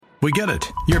We get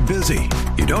it. You're busy.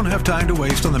 You don't have time to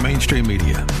waste on the mainstream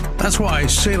media. That's why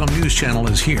Salem News Channel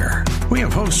is here. We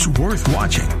have hosts worth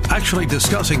watching, actually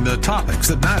discussing the topics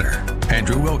that matter.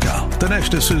 Andrew Wilkow,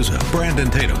 Dinesh D'Souza, Brandon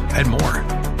Tatum, and more.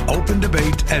 Open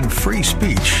debate and free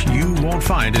speech you won't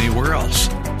find anywhere else.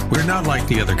 We're not like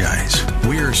the other guys.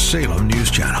 We're Salem News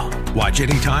Channel. Watch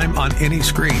anytime on any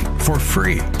screen for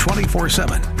free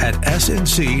 24/7 at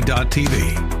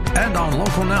snc.tv and on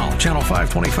Local Now, Channel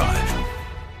 525.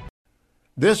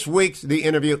 This week's The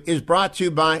Interview is brought to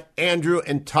you by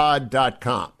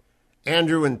AndrewandTodd.com.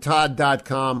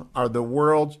 AndrewandTodd.com are the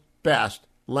world's best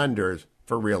lenders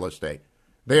for real estate.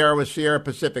 They are with Sierra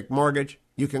Pacific Mortgage.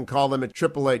 You can call them at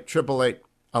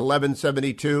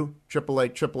 888-888-1172,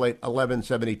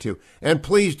 888-888-1172. And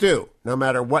please do, no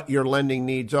matter what your lending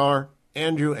needs are,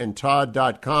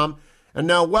 AndrewandTodd.com. And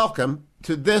now welcome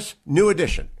to this new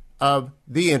edition of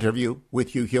The Interview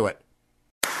with Hugh Hewitt.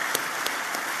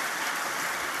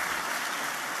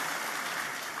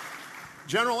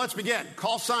 General, let's begin.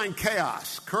 Call sign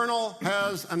chaos. Colonel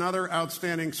has another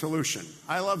outstanding solution.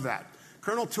 I love that.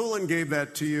 Colonel Tulin gave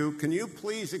that to you. Can you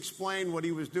please explain what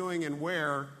he was doing and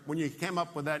where when you came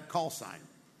up with that call sign?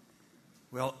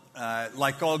 Well,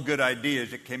 like all good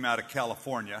ideas, it came out of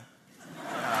California.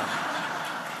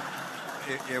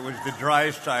 It was the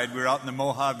dry side. We were out in the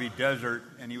Mojave Desert,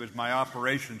 and he was my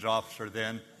operations officer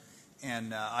then.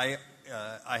 And I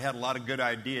had a lot of good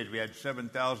ideas. We had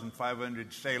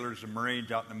 7,500 sailors and Marines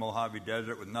out in the Mojave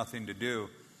Desert with nothing to do.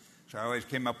 So I always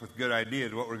came up with good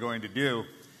ideas, what we're going to do.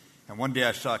 And one day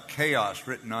I saw chaos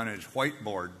written on his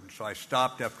whiteboard. So I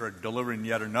stopped after delivering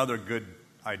yet another good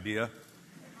idea.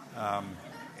 And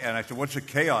I said, "What's a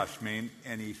chaos mean?"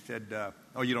 And he said,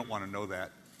 "Oh, you don't want to know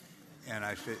that." And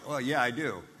I said, "Well, yeah, I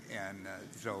do." And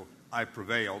so I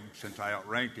prevailed since I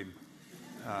outranked him.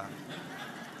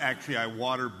 Actually, I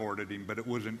waterboarded him, but it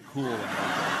wasn't cool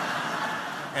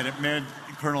enough. And it meant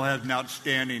the Colonel has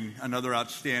another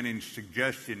outstanding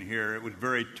suggestion here. It was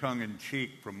very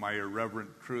tongue-in-cheek from my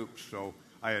irreverent troops, so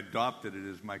I adopted it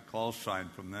as my call sign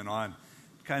from then on.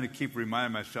 Kind of keep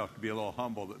reminding myself to be a little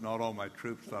humble that not all my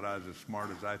troops thought I was as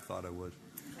smart as I thought I was.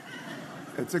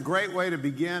 It's a great way to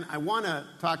begin. I want to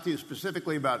talk to you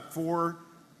specifically about 4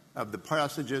 of the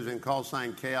passages in call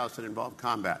sign chaos that involve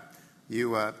combat.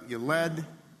 You led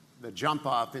the jump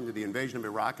off into the invasion of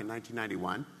Iraq in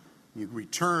 1991. You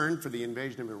returned for the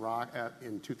invasion of Iraq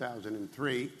in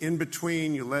 2003. In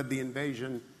between, you led the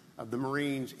invasion of the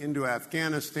Marines into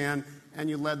Afghanistan,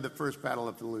 and you led the first Battle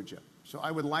of Fallujah. So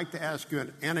I would like to ask you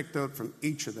an anecdote from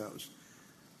each of those.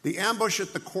 The ambush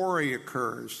at the quarry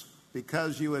occurs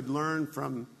because you had learned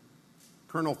from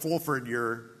Colonel Fulford,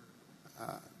 your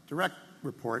direct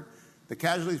report, the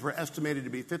casualties were estimated to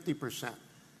be 50%.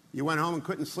 You went home and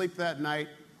couldn't sleep that night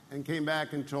and came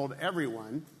back and told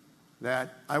everyone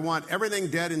that I want everything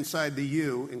dead inside the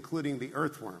U, including the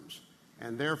earthworms.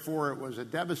 And therefore, it was a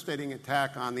devastating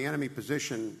attack on the enemy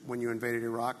position when you invaded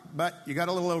Iraq. But you got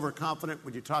a little overconfident.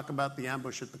 Would you talk about the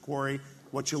ambush at the quarry,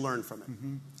 what you learned from it?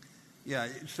 Mm-hmm. Yeah,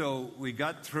 so we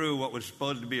got through what was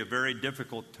supposed to be a very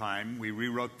difficult time. We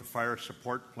rewrote the fire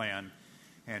support plan,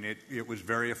 and it was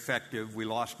very effective. We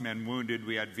lost men wounded.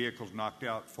 We had vehicles knocked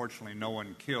out. Fortunately, no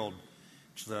one killed.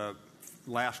 It's the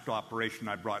last operation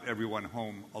I brought everyone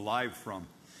home alive from.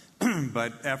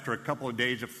 But after a couple of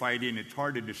days of fighting, it's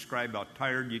hard to describe how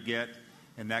tired you get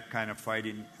in that kind of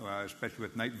fighting, especially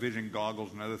with night vision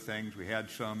goggles and other things. We had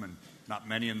some, and not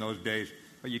many in those days.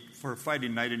 But for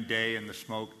fighting night and day in the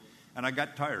smoke, and I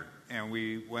got tired. And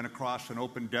we went across an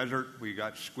open desert. We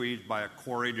got squeezed by a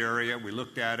quarried area. We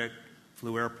looked at it,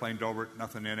 flew airplanes over it,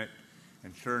 nothing in it.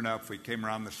 And sure enough, we came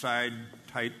around the side,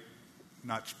 tight,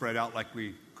 not spread out like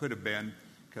we could have been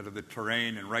because of the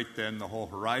terrain. And right then, the whole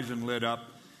horizon lit up.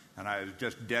 And I was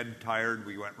just dead tired.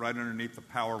 We went right underneath the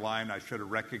power line. I should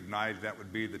have recognized that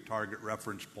would be the target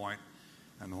reference point.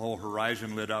 And the whole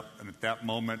horizon lit up. And at that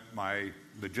moment, my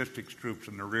logistics troops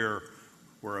in the rear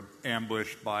were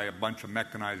ambushed by a bunch of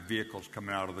mechanized vehicles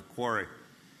coming out of the quarry.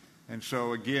 And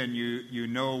so, again, you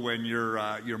know when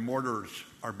your mortars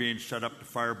are being set up to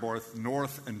fire both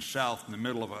north and south in the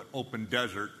middle of an open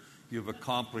desert, you've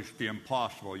accomplished the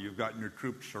impossible. You've gotten your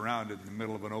troops surrounded in the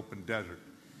middle of an open desert.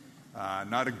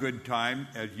 Not a good time,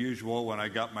 as usual. When I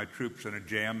got my troops in a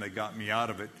jam, they got me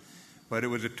out of it. But it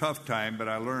was a tough time, but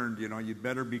I learned, you'd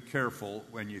better be careful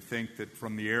when you think that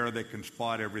from the air they can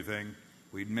spot everything.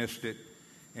 We'd missed it.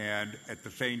 And at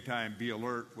the same time, be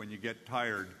alert when you get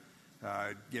tired.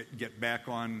 Get back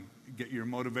on, get your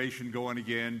motivation going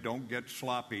again. Don't get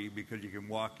sloppy because you can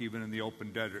walk even in the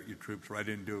open desert, your troops right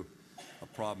into a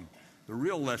problem. The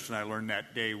real lesson I learned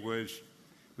that day was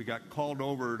we got called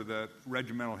over to the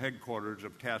regimental headquarters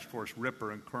of Task Force Ripper,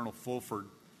 and Colonel Fulford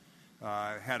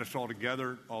had us all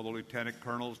together, all the lieutenant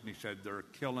colonels, and he said, they're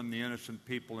killing the innocent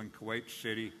people in Kuwait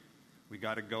City. We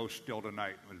got to go still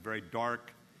tonight. It was very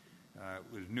dark.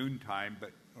 It was noontime,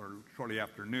 or shortly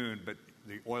after noon, but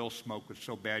the oil smoke was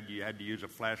so bad you had to use a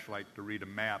flashlight to read a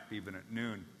map even at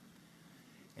noon.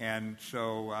 And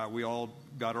so we all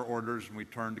got our orders, and we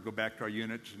turned to go back to our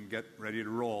units and get ready to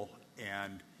roll.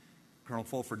 And Colonel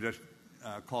Fulford just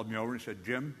called me over and said,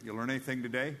 Jim, you learn anything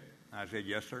today? I said,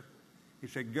 yes, sir. He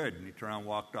said, good. And he turned around and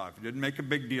walked off. He didn't make a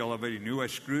big deal of it. He knew I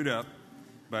screwed up,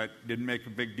 but didn't make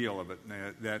a big deal of it.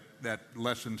 And that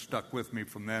lesson stuck with me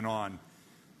from then on,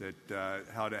 that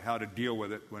how to deal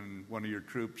with it when one of your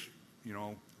troops,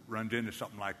 runs into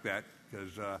something like that.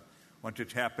 Because once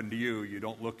it's happened to you, you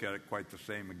don't look at it quite the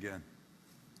same again.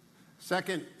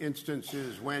 Second instance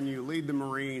is when you lead the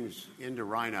Marines into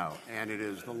Rhino, and it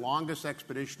is the longest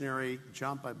expeditionary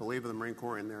jump, I believe, of the Marine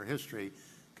Corps in their history.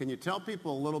 Can you tell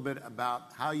people a little bit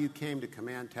about how you came to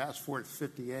command Task Force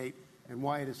 58 and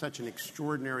why it is such an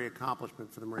extraordinary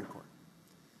accomplishment for the Marine Corps?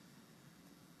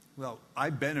 Well,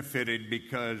 I benefited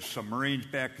because some Marines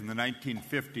back in the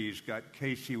 1950s got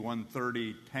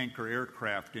KC-130 tanker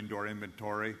aircraft into our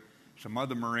inventory. Some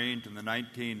other Marines in the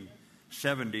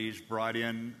 1970s brought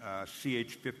in a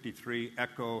CH-53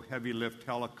 Echo heavy lift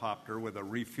helicopter with a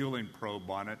refueling probe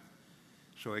on it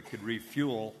so it could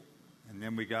refuel. And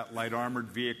then we got light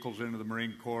armored vehicles into the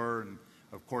Marine Corps. And,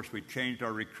 of course, we changed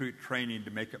our recruit training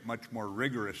to make it much more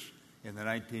rigorous in the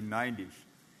 1990s.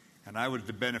 And I was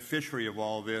the beneficiary of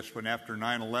all this when, after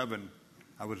 9/11,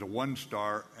 I was a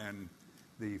 1-star, and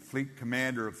the fleet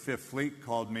commander of 5th Fleet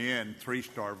called me in,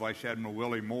 3-star, Vice Admiral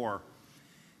Willie Moore.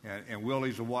 And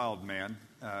Willie's a wild man.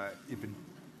 If it had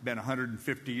been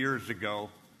 150 years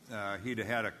ago, he'd have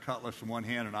had a cutlass in one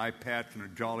hand, an eye patch, and a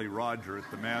Jolly Roger at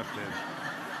the masthead.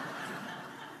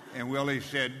 And Willie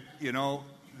said,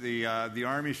 the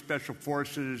Army Special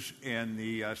Forces and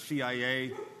the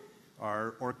CIA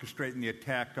are orchestrating the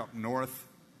attack up north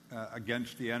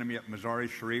against the enemy at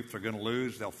Mazar-i-Sharif. They're going to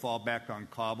lose. They'll fall back on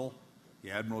Kabul.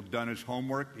 The Admiral had done his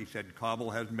homework. He said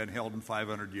Kabul hasn't been held in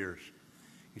 500 years.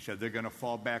 He said they're going to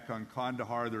fall back on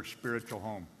Kandahar, their spiritual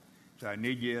home. So I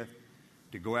need you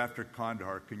to go after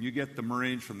Kandahar. Can you get the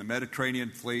Marines from the Mediterranean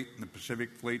Fleet and the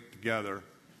Pacific Fleet together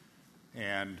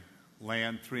and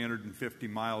land 350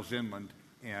 miles inland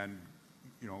and,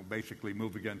 basically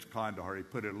move against Kandahar? He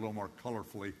put it a little more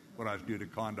colorfully, what I was due to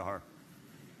Kandahar.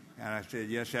 And I said,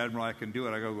 yes, Admiral, I can do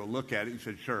it. I go look at it. He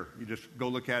said, sure. You just go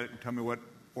look at it and tell me what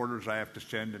orders I have to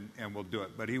send, and we'll do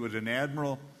it. But he was an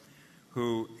admiral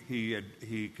who he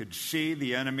could see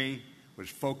the enemy was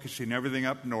focusing everything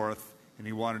up north, and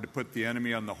he wanted to put the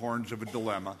enemy on the horns of a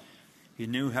dilemma. He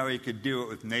knew how he could do it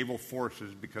with naval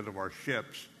forces because of our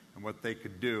ships and what they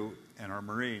could do, and our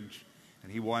Marines,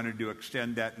 and he wanted to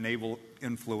extend that naval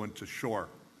influence ashore.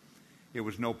 It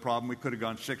was no problem. We could have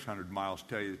gone 600 miles,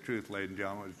 tell you the truth, ladies and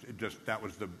gentlemen. That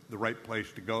was the right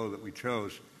place to go that we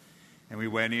chose. And we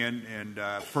went in, and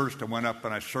first I went up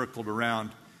and I circled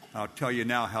around. I'll tell you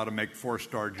now how to make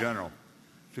 4-star general.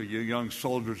 So you young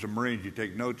soldiers and Marines, you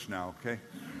take notes now, okay?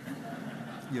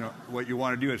 What you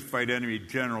want to do is fight enemy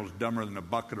generals dumber than a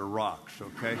bucket of rocks,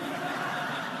 okay?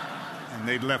 And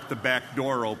they'd left the back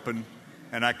door open,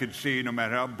 and I could see no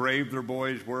matter how brave their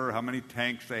boys were, how many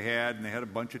tanks they had, and they had a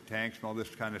bunch of tanks and all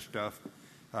this kind of stuff,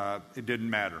 it didn't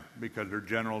matter because their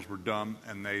generals were dumb,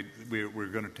 and we were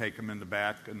going to take them in the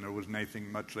back, and there wasn't anything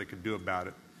much they could do about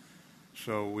it.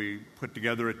 So we put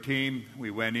together a team.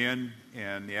 We went in,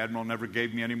 and the Admiral never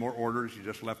gave me any more orders. He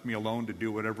just left me alone to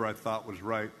do whatever I thought was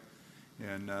right,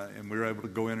 and we were able to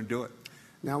go in and do it.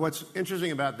 Now, what's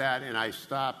interesting about that, and I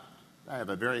have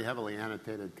a very heavily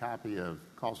annotated copy of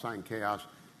Call Sign Chaos.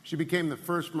 She became the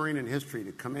first Marine in history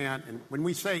to command, and when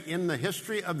we say in the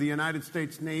history of the United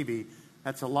States Navy,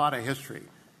 that's a lot of history.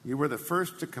 You were the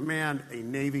first to command a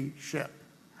Navy ship.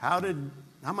 How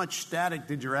much static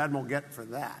did your Admiral get for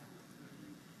that?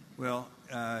 Well,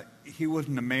 he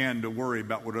wasn't a man to worry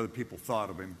about what other people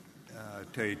thought of him, to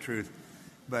tell you the truth.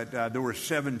 But there were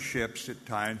 7 ships at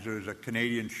times. There was a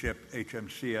Canadian ship,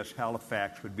 HMCS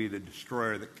Halifax, would be the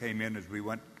destroyer that came in as we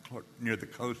went near the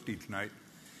coast each night,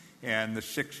 and the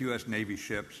 6 U.S. Navy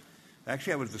ships.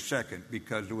 Actually, I was the second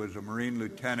because there was a Marine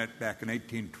lieutenant back in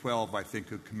 1812, I think,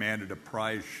 who commanded a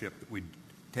prize ship that we'd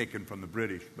taken from the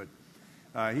British. But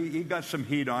he got some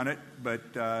heat on it, but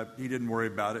he didn't worry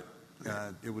about it.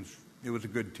 It was a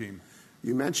good team.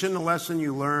 You mentioned the lesson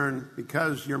you learned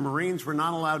because your Marines were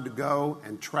not allowed to go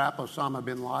and trap Osama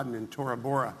bin Laden in Tora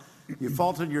Bora. You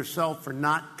faulted yourself for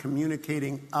not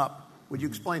communicating up. Would you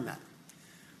explain that?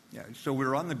 Yeah, so we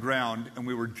were on the ground, and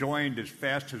we were joined as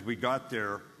fast as we got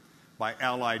there by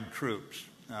Allied troops,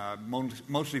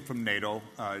 mostly from NATO,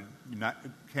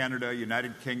 Canada,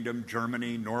 United Kingdom,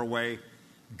 Germany, Norway,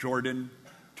 Jordan,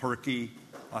 Turkey,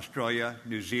 Australia,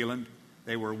 New Zealand.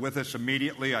 They were with us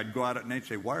immediately. I'd go out and they'd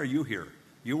say, "Why are you here?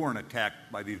 You weren't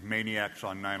attacked by these maniacs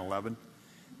on 9/11.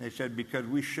 They said, "Because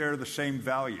we share the same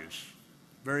values."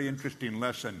 Very interesting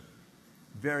lesson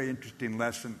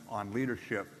on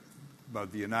leadership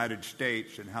of the United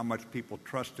States and how much people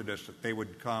trusted us that they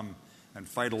would come and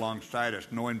fight alongside us,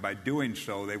 knowing by doing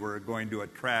so they were going to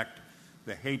attract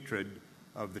the hatred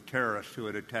of the terrorists who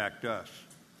had attacked us.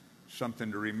 Something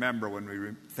to remember when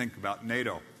we think about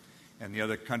NATO and the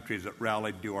other countries that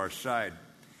rallied to our side.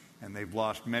 And they've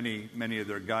lost many of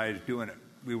their guys doing it.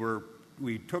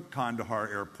 We took Kandahar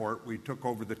Airport. We took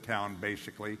over the town,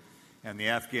 basically, and the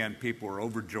Afghan people were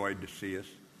overjoyed to see us.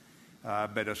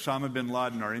 But Osama bin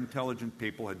Laden, our intelligence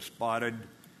people, had spotted,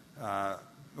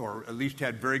 or at least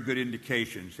had very good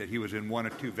indications that he was in one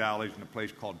of two valleys in a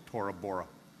place called Tora Bora.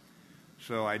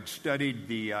 So I'd studied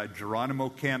the Geronimo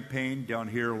campaign down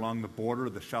here along the border,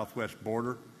 the southwest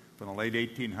border, from the late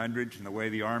 1800s, and the way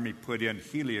the Army put in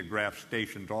heliograph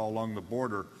stations all along the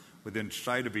border within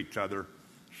sight of each other.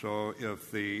 So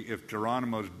if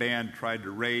Geronimo's band tried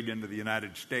to raid into the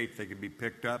United States, they could be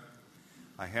picked up.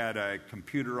 I had a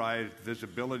computerized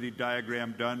visibility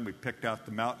diagram done. We picked out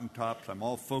the mountaintops. I'm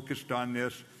all focused on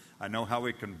this. I know how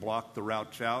we can block the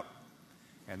routes out.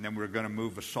 And then we're going to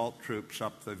move assault troops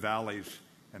up the valleys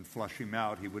and flush him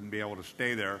out. He wouldn't be able to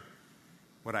stay there.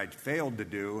 What I'd failed to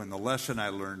do, and the lesson I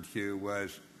learned, Hugh,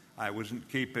 was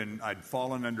I'd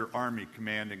fallen under Army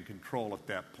command and control at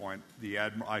that point.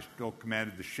 I still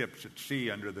commanded the ships at sea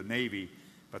under the Navy,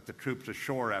 but the troops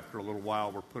ashore after a little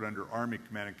while were put under Army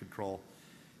command and control.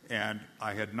 And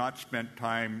I had not spent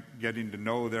time getting to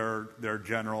know their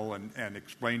general and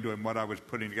explain to him what I was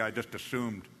putting together.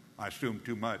 I assumed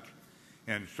too much.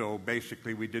 And so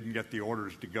basically we didn't get the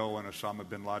orders to go, and Osama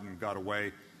bin Laden got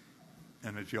away.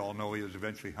 And as you all know, he was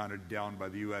eventually hunted down by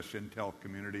the U.S. intel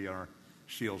community. Our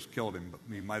SEALs killed him, but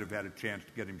we might have had a chance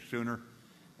to get him sooner.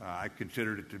 I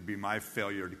considered it to be my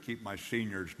failure to keep my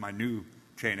seniors, my new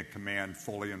chain of command,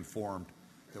 fully informed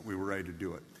that we were ready to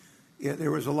do it. Yeah,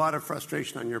 there was a lot of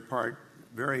frustration on your part,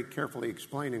 very carefully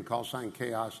explained in Call Sign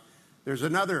Chaos. There's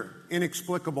another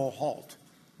inexplicable halt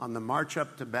on the march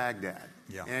up to Baghdad.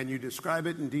 Yeah. And you describe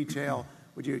it in detail.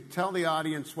 Would you tell the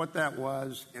audience what that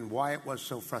was and why it was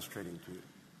so frustrating to you?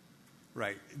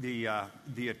 Right.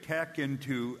 The attack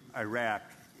into Iraq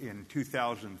in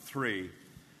 2003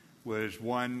 was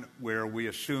one where we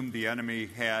assumed the enemy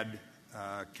had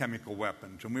chemical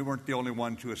weapons, and we weren't the only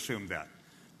ones who assumed that.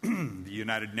 The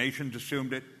United Nations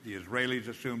assumed it, the Israelis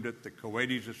assumed it, the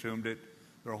Kuwaitis assumed it.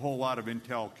 There are a whole lot of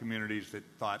intel communities that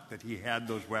thought that he had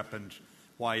those weapons.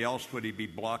 Why else would he be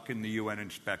blocking the UN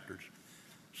inspectors?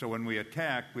 So when we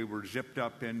attacked, we were zipped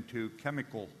up into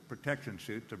chemical protection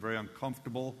suits. They're very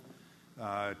uncomfortable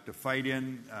to fight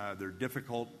in. They're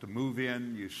difficult to move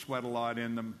in. You sweat a lot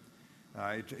in them.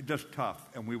 It's just tough.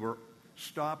 And we were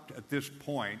stopped at this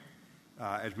point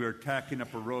as we were attacking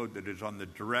up a road that is on the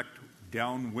direct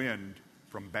downwind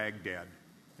from Baghdad.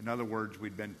 In other words,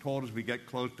 we'd been told as we get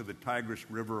close to the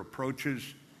Tigris River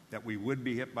approaches that we would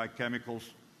be hit by chemicals.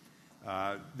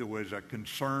 There was a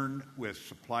concern with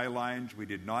supply lines. We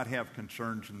did not have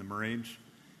concerns in the Marines.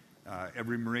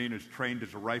 Every Marine is trained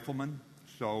as a rifleman,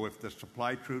 so if the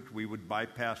supply troops, we would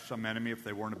bypass some enemy if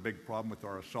they weren't a big problem with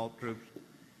our assault troops.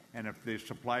 And if the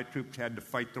supply troops had to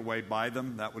fight their way by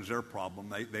them, that was their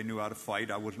problem. They knew how to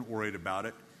fight. I wasn't worried about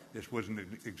it. This wasn't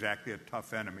exactly a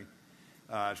tough enemy.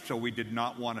 So we did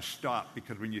not want to stop,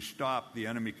 because when you stop, the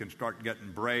enemy can start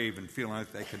getting brave and feeling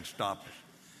like they can stop us.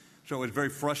 So it was very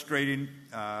frustrating.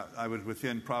 I was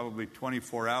within probably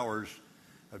 24 hours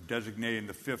of designating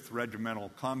the 5th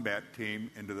Regimental Combat Team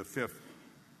into the 5th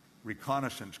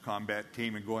Reconnaissance Combat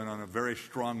Team and going on a very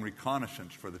strong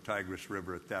reconnaissance for the Tigris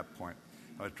River at that point.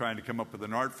 I was trying to come up with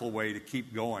an artful way to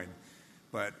keep going.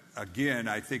 But again,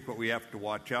 I think what we have to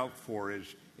watch out for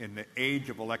is in the age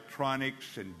of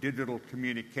electronics and digital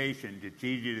communications, it's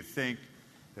easy to think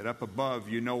that up above,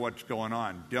 you know what's going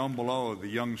on. Down below, the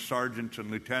young sergeants and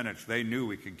lieutenants, they knew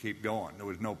we could keep going. There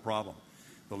was no problem.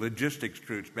 The logistics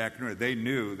troops back there, they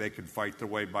knew they could fight their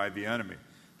way by the enemy.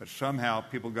 But somehow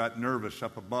people got nervous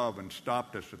up above and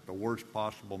stopped us at the worst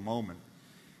possible moment.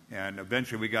 And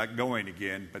eventually we got going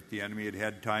again, but the enemy had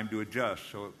had time to adjust.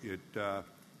 So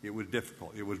it was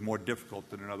difficult. It was more difficult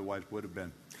than it otherwise would have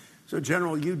been. So,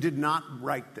 General, you did not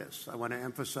write this. I want to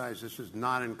emphasize this is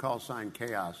not in Call Sign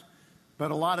Chaos.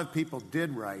 But a lot of people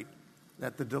did write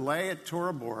that the delay at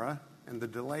Tora Bora and the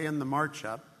delay in the march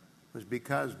up was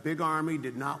because Big Army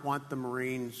did not want the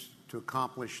Marines to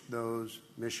accomplish those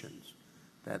missions,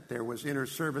 that there was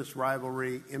inter-service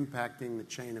rivalry impacting the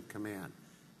chain of command.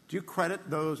 Do you credit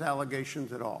those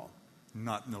allegations at all?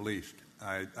 Not in the least.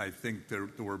 I think there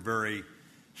were very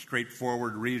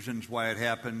straightforward reasons why it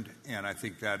happened, and I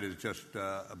think that is just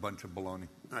a bunch of baloney.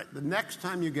 All right. The next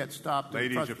time you get stopped...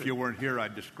 Ladies, if you weren't here,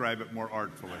 I'd describe it more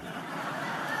artfully.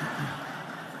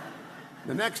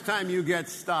 The next time you get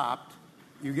stopped,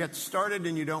 you get started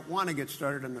and you don't want to get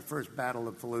started in the first Battle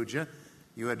of Fallujah.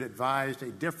 You had advised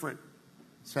a different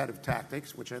set of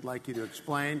tactics, which I'd like you to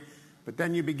explain. But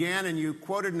then you began and you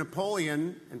quoted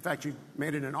Napoleon. In fact, you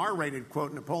made it an R-rated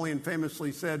quote. Napoleon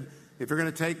famously said, if you're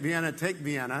going to take Vienna, take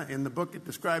Vienna. In the book, it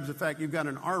describes the fact you've got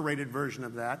an R-rated version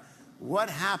of that. What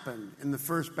happened in the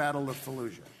first Battle of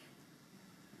Fallujah?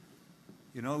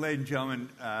 You know, ladies and gentlemen,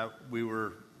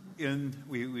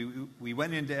 we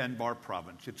went into Anbar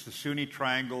province. It's the Sunni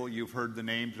Triangle. You've heard the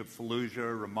names of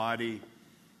Fallujah, Ramadi,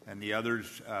 and the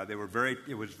others.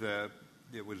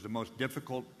 It was the most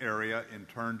difficult area in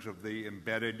terms of the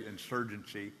embedded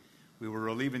insurgency. We were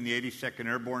relieving the 82nd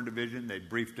Airborne Division. They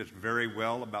briefed us very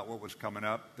well about what was coming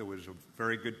up. There was a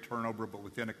very good turnover, but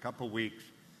within a couple weeks,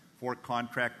 4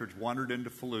 contractors wandered into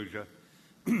Fallujah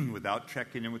without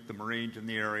checking in with the Marines in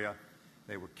the area.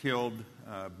 They were killed,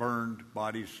 burned,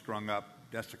 bodies strung up,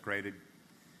 desecrated.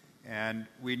 And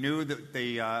we knew that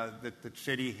that the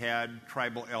city had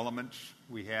tribal elements.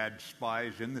 We had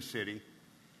spies in the city.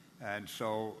 And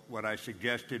so what I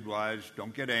suggested was,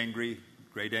 don't get angry.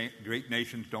 Great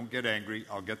nations don't get angry.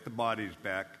 I'll get the bodies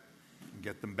back and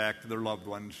get them back to their loved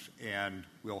ones, and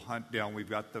we'll hunt down. We've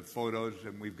got the photos,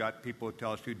 and we've got people who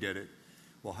tell us who did it.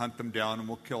 We'll hunt them down, and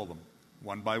we'll kill them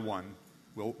one by one.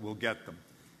 We'll get them.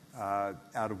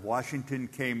 Out of Washington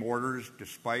came orders,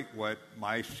 despite what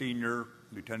my senior,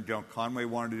 Lieutenant General Conway,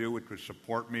 wanted to do, which was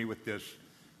support me with this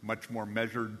much more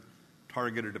measured,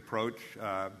 targeted approach.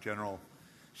 General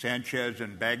Sanchez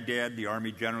in Baghdad, the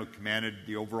Army general who commanded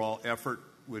the overall effort,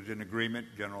 was in agreement.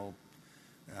 General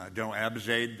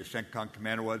Abizaid, the CENTCOM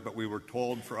commander, was, but we were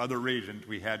told for other reasons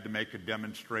we had to make a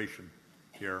demonstration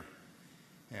here.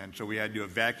 And so we had to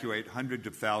evacuate hundreds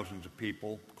of thousands of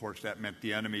people. Of course, that meant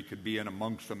the enemy could be in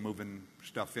amongst them, moving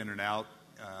stuff in and out,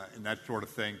 and that sort of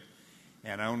thing.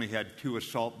 And I only had 2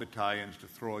 assault battalions to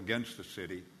throw against the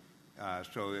city.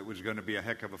 So it was going to be a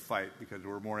heck of a fight because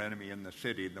there were more enemy in the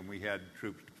city than we had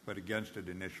troops to put against it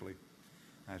initially.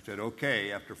 And I said,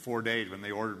 okay, after 4 days when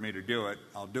they ordered me to do it,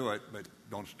 I'll do it, but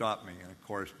don't stop me. And, of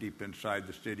course, deep inside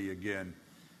the city again,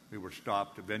 we were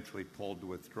stopped, eventually told to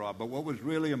withdraw. But what was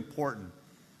really important,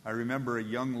 I remember a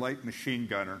young light machine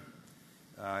gunner.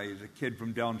 He's a kid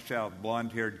from down south,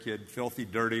 blonde-haired kid, filthy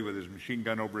dirty, with his machine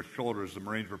gun over his shoulder as the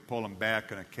Marines were pulling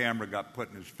back and a camera got put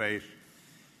in his face.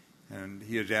 And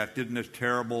he has asked, isn't this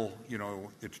terrible? You know,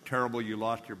 it's terrible you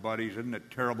lost your buddies. Isn't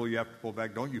it terrible you have to pull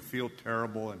back? Don't you feel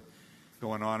terrible? And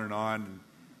going on and on.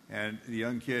 And the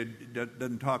young kid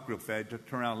doesn't talk real fast. Just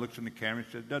turns around, looks in the camera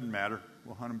and says, it doesn't matter.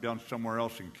 We'll hunt him down somewhere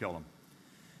else and kill him.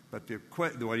 But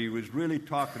what he was really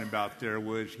talking about there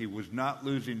was he was not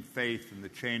losing faith in the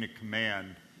chain of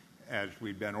command as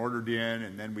we'd been ordered in,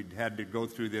 and then we'd had to go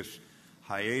through this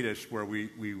hiatus where we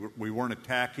weren't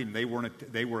attacking, they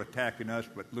were attacking us,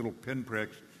 but little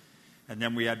pinpricks, and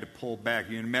then we had to pull back.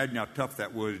 You can imagine how tough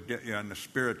that was on the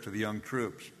spirits of the young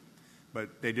troops.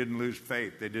 But they didn't lose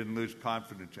faith. They didn't lose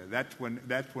confidence. That's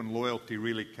when loyalty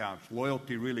really counts.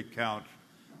 Loyalty really counts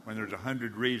when there's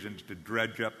 100 reasons to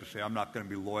dredge up to say, I'm not going to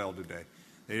be loyal today.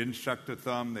 They didn't suck their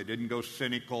thumb. They didn't go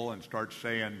cynical and start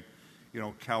saying,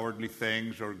 cowardly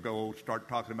things or go start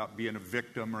talking about being a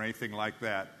victim or anything like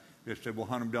that. They said, we'll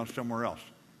hunt them down somewhere else.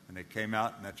 And they came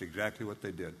out, and that's exactly what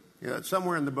they did. Yeah,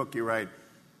 somewhere in the book you write,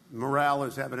 morale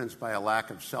is evidenced by a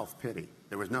lack of self-pity.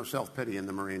 There was no self-pity in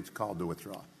the Marines called to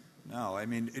withdraw. No, I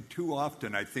mean, too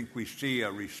often I think we see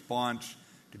a response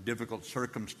to difficult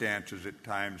circumstances at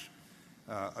times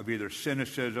of either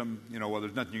cynicism, well,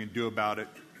 there's nothing you can do about it,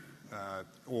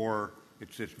 or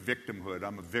it's this victimhood.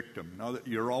 I'm a victim. No,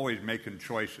 you're always making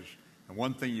choices. And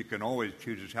one thing you can always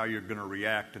choose is how you're going to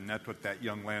react, and that's what that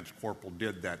young Lance Corporal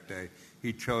did that day.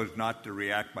 He chose not to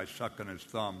react by sucking his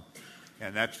thumb,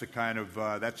 and that's the kind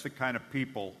of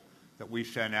people that we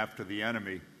send after the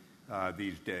enemy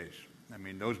these days. I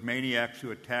mean, those maniacs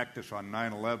who attacked us on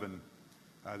 9/11,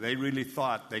 they really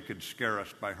thought they could scare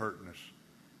us by hurting us.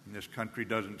 And this country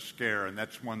doesn't scare, and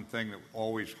that's one thing that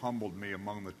always humbled me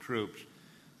among the troops,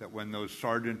 that when those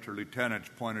sergeants or lieutenants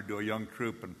pointed to a young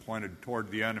troop and pointed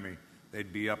toward the enemy,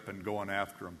 they'd be up and going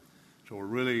after them. So we're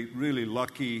really, really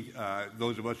lucky,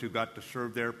 those of us who got to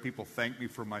serve there. People thank me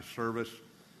for my service.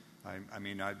 I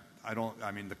mean,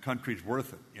 the country's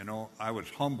worth it. You know, I was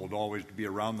humbled always to be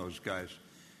around those guys.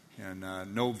 And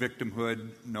no victimhood,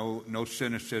 no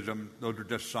cynicism. Those are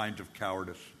just signs of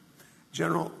cowardice.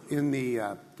 General, in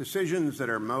the decisions that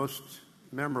are most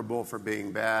memorable for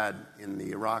being bad in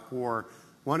the Iraq War,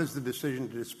 one is the decision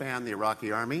to disband the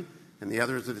Iraqi army, and the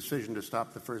other is the decision to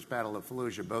stop the First Battle of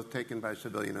Fallujah, both taken by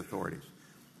civilian authorities.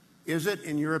 Is it,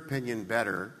 in your opinion,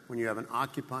 better when you have an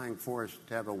occupying force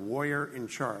to have a warrior in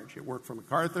charge? It worked for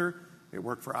MacArthur, it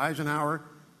worked for Eisenhower,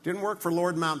 didn't work for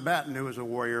Lord Mountbatten, who was a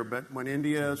warrior, but when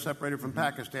India separated from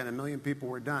Pakistan, 1 million people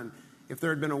were done. If there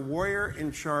had been a warrior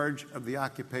in charge of the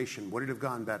occupation, would it have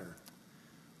gone better?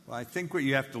 Well, I think what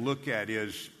you have to look at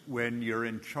is when you're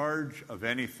in charge of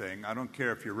anything, I don't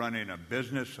care if you're running a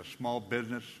business, a small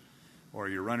business, or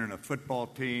you're running a football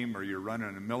team, or you're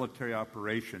running a military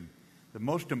operation, the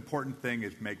most important thing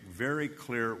is make very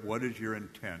clear what is your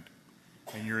intent.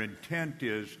 And your intent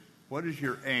is, what is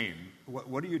your aim?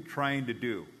 What are you trying to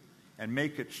do? And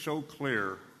make it so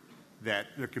clear that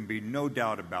there can be no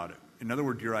doubt about it. In other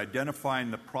words, you're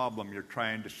identifying the problem you're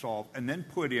trying to solve, and then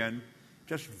put in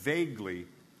just vaguely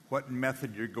what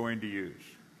method you're going to use.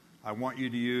 I want you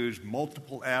to use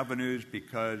multiple avenues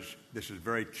because this is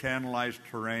very channelized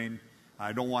terrain.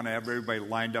 I don't want to have everybody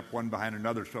lined up one behind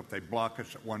another, so if they block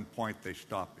us at one point, they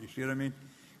stop. You see what I mean?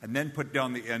 And then put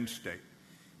down the end state.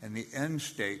 And the end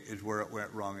state is where it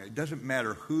went wrong. It doesn't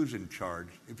matter who's in charge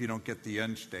if you don't get the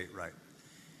end state right.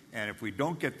 And if we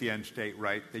don't get the end state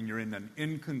right, then you're in an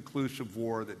inconclusive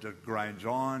war that just grinds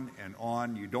on and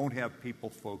on. You don't have people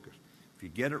focused. If you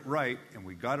get it right, and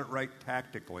we got it right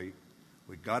tactically,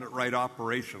 we got it right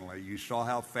operationally, you saw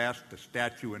how fast the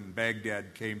statue in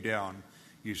Baghdad came down.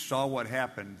 You saw what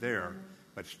happened there,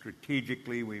 but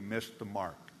strategically we missed the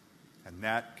mark. And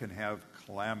that can have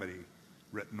calamity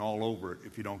written all over it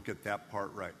if you don't get that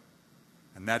part right.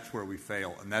 And that's where we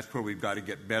fail, and that's where we've got to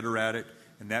get better at it.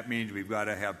 And that means we've got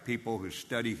to have people who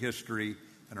study history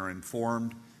and are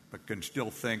informed, but can still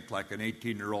think like an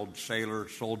 18-year-old sailor,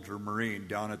 soldier, Marine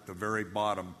down at the very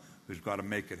bottom who's got to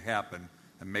make it happen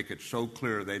and make it so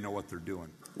clear they know what they're doing.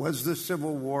 Was the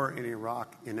civil war in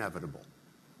Iraq inevitable?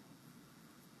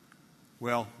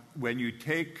 Well, when you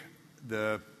take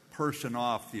the person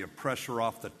off, the oppressor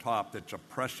off the top that's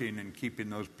oppressing and keeping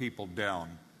those people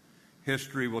down,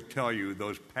 history will tell you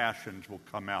those passions will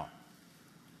come out.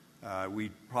 We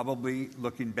probably,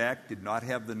 looking back, did not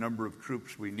have the number of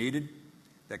troops we needed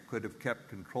that could have kept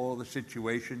control of the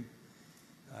situation,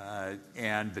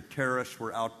 and the terrorists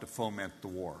were out to foment the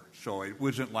war. So it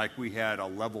wasn't like we had a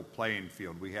level playing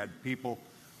field. We had people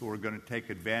who were going to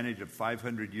take advantage of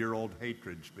 500-year-old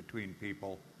hatreds between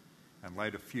people and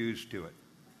light a fuse to it.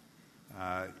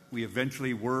 We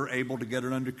eventually were able to get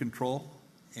it under control,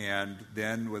 and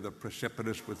then with a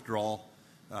precipitous withdrawal,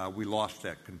 we lost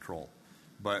that control.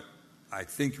 But I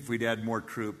think if we'd had more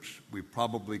troops, we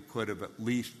probably could have at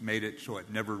least made it so it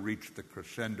never reached the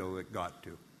crescendo it got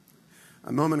to.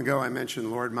 A moment ago, I mentioned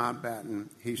Lord Mountbatten.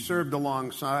 He served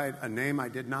alongside a name I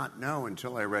did not know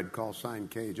until I read Call Sign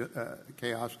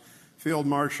Chaos, Field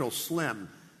Marshal Slim.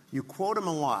 You quote him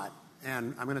a lot,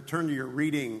 and I'm going to turn to your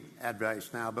reading advice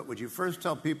now, but would you first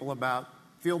tell people about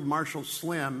Field Marshal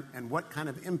Slim and what kind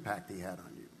of impact he had on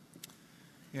you?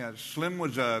 Yeah, Slim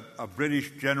was a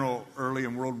British general early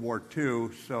in World War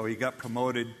II, so he got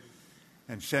promoted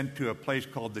and sent to a place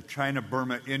called the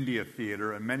China-Burma-India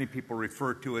Theater, and many people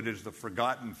refer to it as the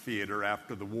Forgotten Theater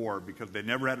after the war because they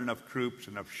never had enough troops,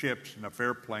 enough ships, enough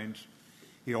airplanes.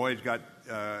 He always got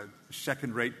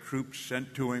second-rate troops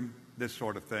sent to him, this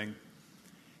sort of thing.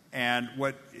 And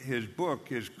what his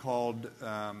book is called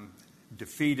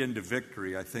Defeat into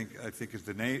Victory, I think is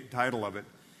the title of it.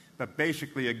 But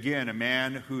basically, again, a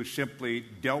man who simply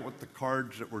dealt with the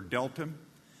cards that were dealt him.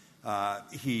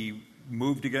 He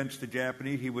moved against the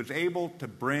Japanese. He was able to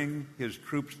bring his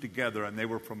troops together, and they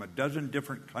were from a dozen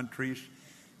different countries.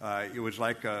 It was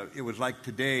like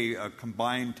today a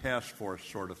combined task force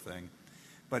sort of thing.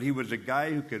 But he was a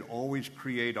guy who could always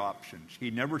create options. He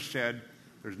never said,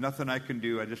 "There's nothing I can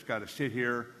do. I just got to sit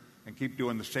here and keep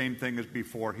doing the same thing as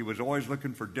before." He was always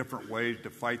looking for different ways to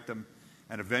fight them,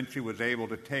 and eventually was able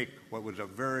to take what was a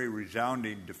very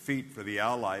resounding defeat for the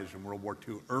Allies in World War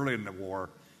II early in the war,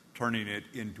 turning it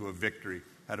into a victory.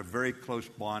 Had a very close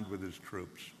bond with his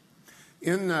troops.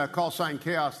 In Call Sign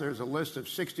Chaos, there's a list of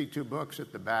 62 books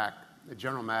at the back that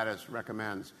General Mattis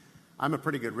recommends. I'm a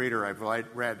pretty good reader. I've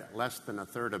read less than a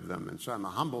third of them, and so I'm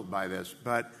humbled by this.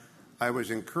 But I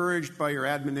was encouraged by your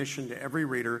admonition to every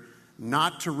reader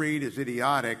not to read is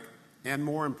idiotic, and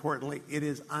more importantly, it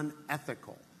is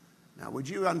unethical. Now, would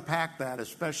you unpack that,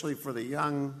 especially for the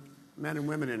young men and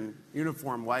women in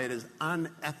uniform why it is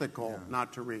unethical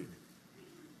not to read.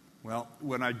 Well,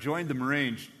 when I joined the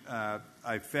Marines,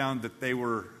 I found that they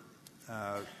were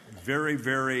very,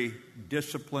 very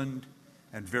disciplined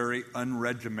and very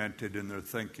unregimented in their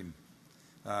thinking.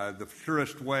 The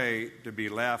surest way to be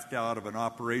laughed out of an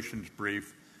operations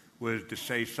brief was to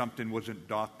say something wasn't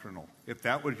doctrinal. If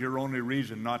that was your only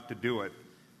reason not to do it,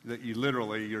 that you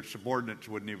literally, your subordinates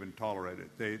wouldn't even tolerate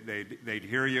it. They'd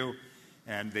hear you,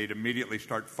 and they'd immediately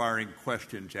start firing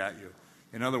questions at you.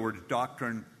 In other words,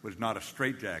 doctrine was not a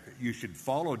straitjacket. You should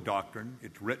follow doctrine.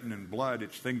 It's written in blood.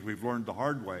 It's things we've learned the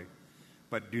hard way.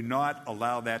 But do not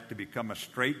allow that to become a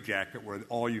straitjacket where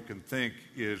all you can think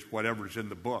is whatever's in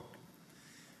the book.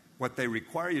 What they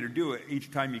require you to do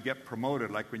each time you get promoted,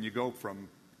 like when you go from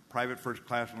private first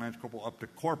class and lance corporal up to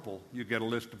corporal, you get a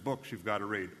list of books you've got to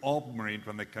read. All Marines,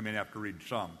 when they come in, have to read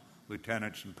some,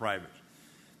 lieutenants and privates.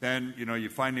 Then, you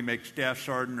finally make staff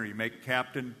sergeant or you make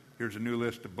captain, here's a new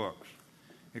list of books.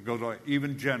 It goes on,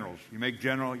 even generals. You make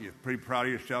general, you're pretty proud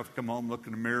of yourself, come home, look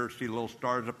in the mirror, see the little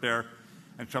stars up there,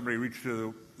 and somebody reaches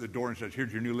to the door and says,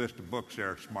 here's your new list of books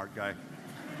there, smart guy.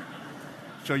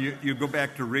 So you go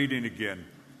back to reading again.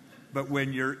 But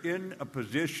when you're in a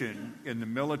position in the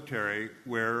military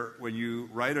where when you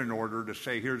write an order to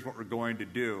say, here's what we're going to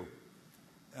do,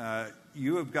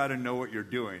 you have got to know what you're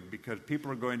doing because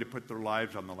people are going to put their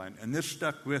lives on the line. And this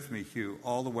stuck with me, Hugh,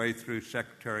 all the way through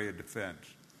Secretary of Defense.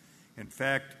 In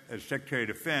fact, as Secretary of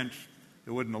Defense,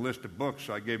 there wasn't a list of books,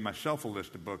 so I gave myself a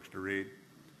list of books to read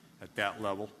at that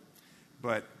level.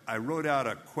 But I wrote out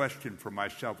a question for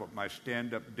myself at my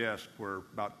stand-up desk where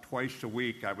about twice a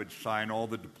week I would sign all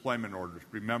the deployment orders.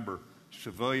 Remember,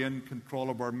 civilian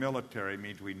control of our military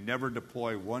means we never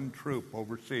deploy one troop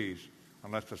overseas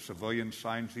unless a civilian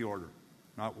signs the order.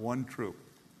 Not one troop,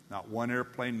 not one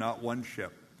airplane, not one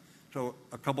ship. So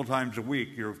a couple times a week,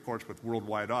 you're, of course, with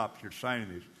worldwide ops, you're signing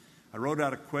these. I wrote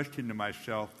out a question to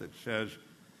myself that says,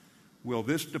 will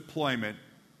this deployment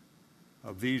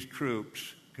of these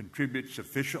troops contribute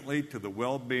sufficiently to the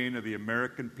well-being of the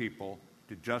American people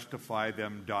to justify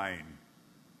them dying?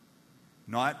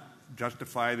 Not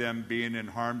justify them being in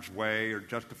harm's way or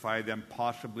justify them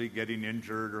possibly getting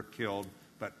injured or killed,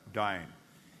 but dying.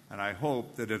 And I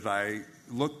hope that as I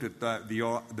looked at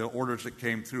the orders that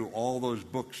came through, all those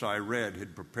books I read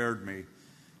had prepared me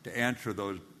to answer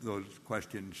those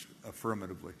questions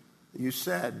affirmatively. You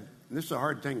said, and this is a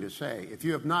hard thing to say, if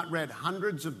you have not read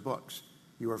hundreds of books,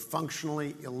 you are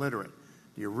functionally illiterate.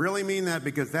 Do you really mean that?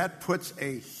 Because that puts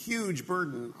a huge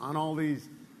burden on all these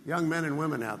young men and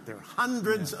women out there.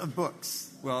 Hundreds of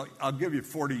books. Well, I'll give you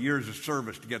 40 years of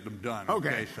service to get them done.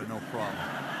 Okay, so no problem.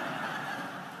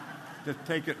 Just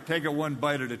take it one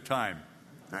bite at a time.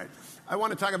 All right. I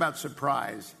want to talk about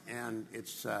surprise, and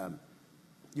it's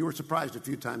you were surprised a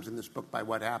few times in this book by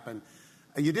what happened.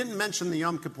 You didn't mention the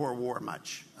Yom Kippur War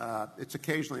much. It's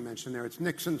occasionally mentioned there. It's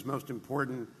Nixon's most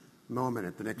important moment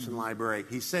at the Nixon Library.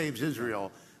 He saves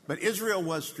Israel, but Israel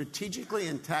was strategically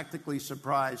and tactically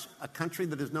surprised, a country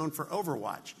that is known for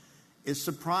overwatch. Is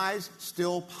surprise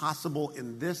still possible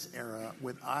in this era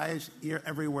with eyes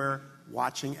everywhere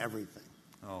watching everything?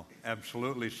 Oh,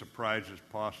 absolutely surprise is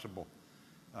possible.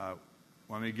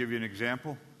 Want me to give you an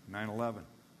example? 9/11.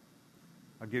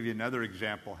 I'll give you another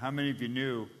example. How many of you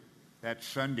knew that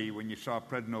Sunday when you saw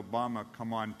President Obama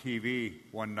come on TV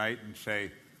one night and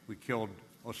say, we killed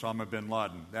Osama bin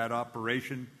Laden? That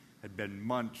operation had been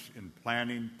months in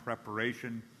planning,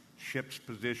 preparation, ships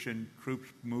positioned, troops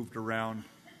moved around,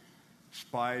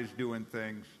 spies doing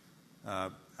things.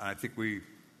 I think we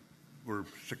were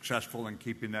successful in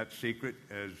keeping that secret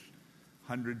as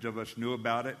hundreds of us knew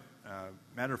about it.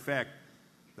 Matter of fact,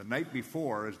 the night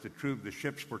before, as the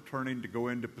ships were turning to go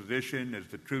into position, as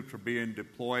the troops were being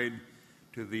deployed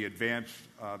to the advanced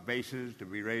bases to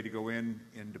be ready to go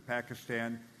into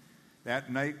Pakistan,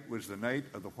 that night was the night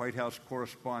of the White House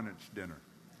Correspondents' Dinner.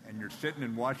 And you're sitting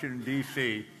in Washington,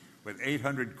 D.C. with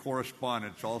 800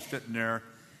 correspondents all sitting there,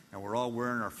 and we're all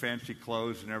wearing our fancy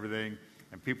clothes and everything,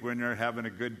 and people were in there having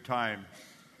a good time.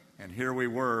 And here we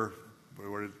were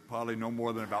probably no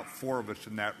more than about 4 of us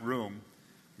in that room.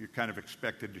 You're kind of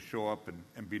expected to show up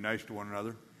and be nice to one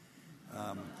another.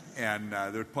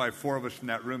 There were probably 4 of us in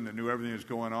that room that knew everything that was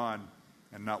going on,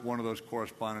 and not one of those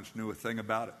correspondents knew a thing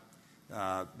about it.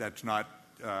 That's not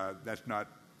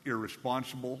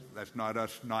irresponsible. That's not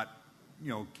us not,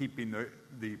 keeping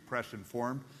the press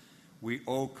informed. We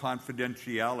owe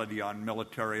confidentiality on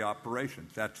military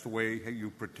operations. That's the way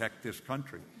you protect this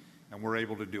country, and we're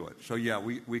able to do it. So, yeah,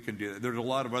 we can do that. There's a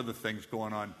lot of other things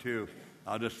going on, too.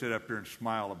 I'll just sit up here and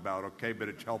smile about, okay, but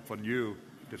it's helping you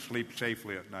to sleep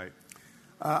safely at night.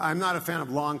 I'm not a fan of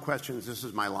long questions. This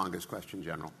is my longest question,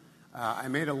 General. I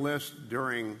made a list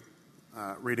during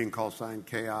reading Call Sign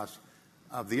Chaos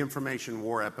of the information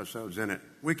war episodes in it.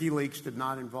 WikiLeaks did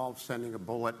not involve sending a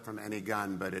bullet from any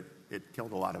gun, but it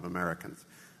killed a lot of Americans.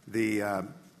 The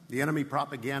enemy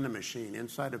propaganda machine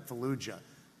inside of Fallujah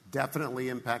definitely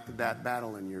impacted that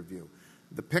battle, in your view.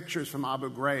 The pictures from Abu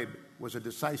Ghraib was a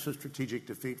decisive strategic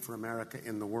defeat for America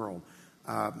in the world.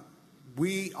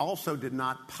 We also did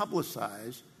not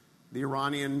publicize the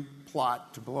Iranian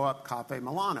plot to blow up Cafe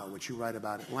Milano, which you write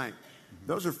about at length.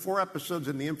 Those are 4 episodes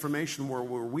in the information war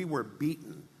where we were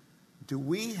beaten. Do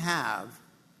we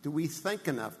think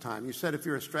enough time? You said if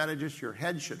you're a strategist, your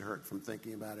head should hurt from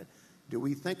thinking about it. Do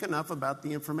we think enough about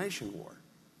the information war?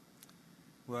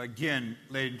 Well, again,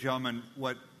 ladies and gentlemen,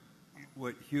 what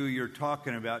Hugh, you're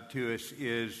talking about to us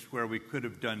is where we could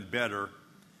have done better,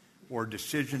 or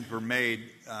decisions were made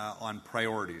on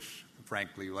priorities,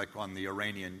 frankly, like on the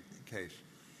Iranian case.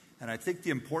 And I think the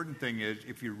important thing is,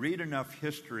 if you read enough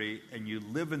history and you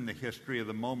live in the history of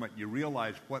the moment, you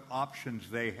realize what options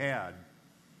they had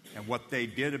and what they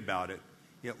did about it.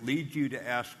 It leads you to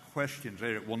ask questions.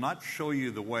 It will not show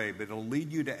you the way, but it'll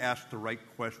lead you to ask the right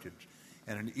questions.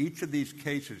 And in each of these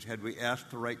cases, had we asked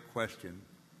the right question,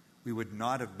 we would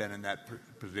not have been in that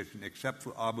position, except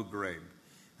for Abu Ghraib.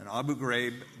 And Abu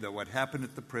Ghraib, what happened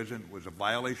at the prison was a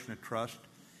violation of trust.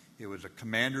 It was a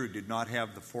commander who did not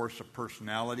have the force of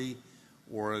personality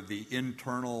or the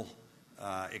internal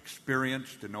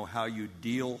experience to know how you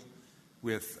deal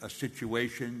with a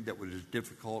situation that was as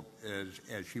difficult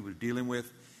as she was dealing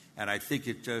with. And I think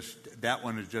that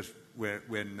one is just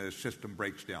when the system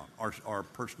breaks down, our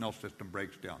personnel system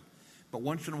breaks down. But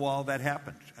once in a while that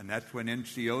happens, and that's when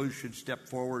NCOs should step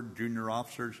forward, junior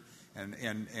officers, and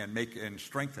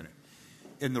strengthen it.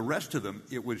 In the rest of them,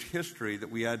 it was history that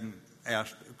we hadn't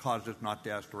caused us not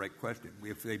to ask the right question.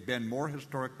 If they'd been more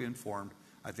historically informed,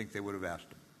 I think they would have asked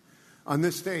them. On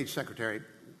this stage, Secretary,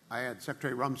 I had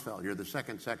Secretary Rumsfeld, you're the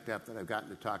second SecDef that I've gotten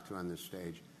to talk to on this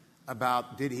stage,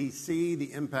 about did he see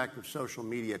the impact of social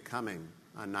media coming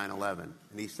on 9/11?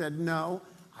 And he said, no,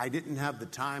 I didn't have the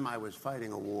time. I was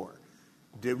fighting a war.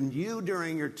 Did you,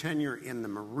 during your tenure in the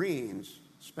Marines,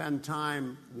 spend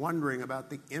time wondering about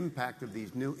the impact of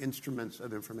these new instruments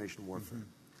of information warfare? Mm-hmm.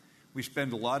 We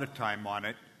spend a lot of time on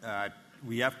it.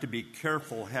 We have to be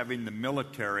careful having the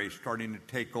military starting to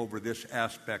take over this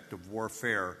aspect of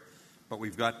warfare, but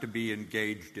we've got to be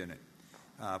engaged in it.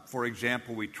 For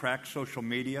example, we track social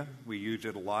media. We use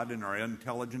it a lot in our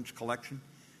intelligence collection.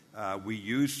 We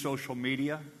use social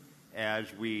media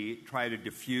as we try to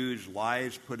diffuse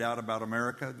lies put out about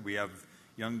America. We have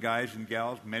young guys and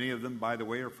gals, many of them, by the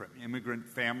way, are from immigrant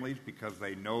families because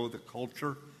they know the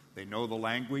culture, they know the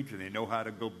language, and they know how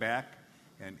to go back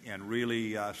and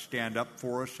really stand up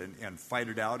for us and fight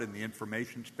it out in the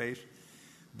information space.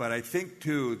 But I think,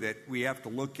 too, that we have to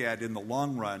look at, in the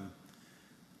long run,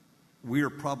 we are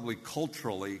probably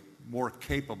culturally more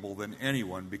capable than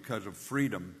anyone because of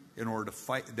freedom in order to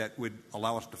fight, that would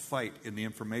allow us to fight in the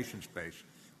information space.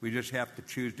 We just have to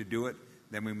choose to do it,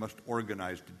 then we must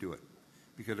organize to do it.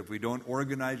 Because if we don't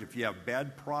organize, if you have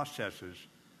bad processes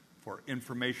for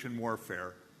information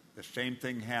warfare, the same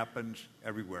thing happens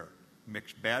everywhere.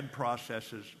 Mix bad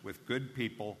processes with good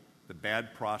people, the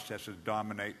bad processes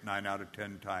dominate 9 out of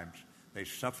 10 times. They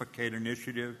suffocate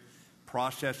initiative.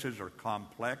 Processes are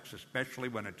complex, especially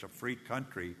when it's a free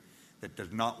country that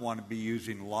does not want to be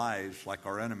using lies like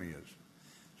our enemy is.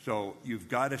 So you've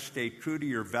got to stay true to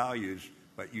your values,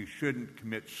 but you shouldn't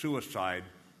commit suicide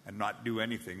and not do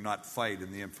anything, not fight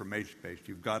in the information space.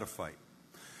 You've got to fight.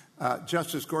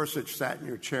 Justice Gorsuch sat in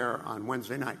your chair on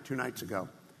Wednesday night, 2 nights ago,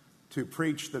 to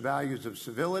preach the values of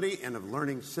civility and of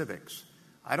learning civics.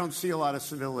 I don't see a lot of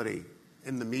civility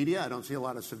in the media. I don't see a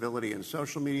lot of civility in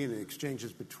social media and the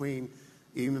exchanges between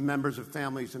even members of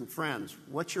families and friends.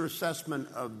 What's your assessment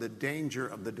of the danger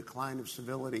of the decline of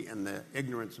civility and the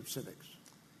ignorance of civics?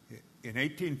 In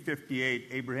 1858,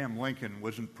 Abraham Lincoln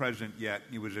wasn't president yet.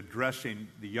 He was addressing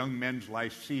the Young Men's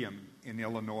Lyceum in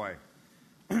Illinois.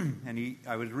 And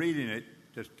I was reading it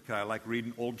just because I like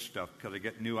reading old stuff because I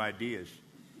get new ideas.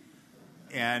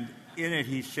 And in it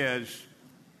he says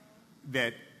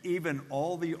that even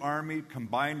all the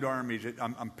combined armies,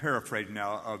 I'm paraphrasing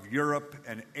now, of Europe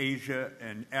and Asia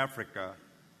and Africa,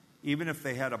 even if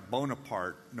they had a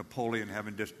Bonaparte, Napoleon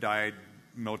having just died,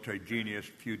 military genius,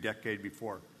 a few decades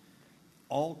before,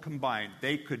 all combined,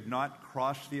 they could not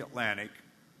cross the Atlantic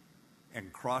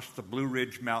and cross the Blue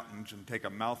Ridge Mountains and take a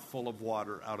mouthful of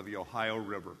water out of the Ohio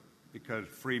River because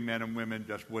free men and women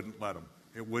just wouldn't let them.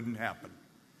 It wouldn't happen.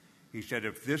 He said,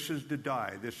 if this is to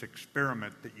die, this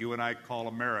experiment that you and I call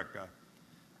America,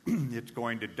 it's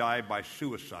going to die by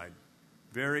suicide.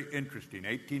 Very interesting,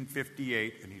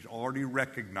 1858, and he's already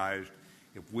recognized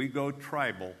if we go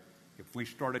tribal, if we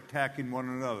start attacking one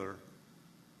another,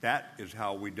 that is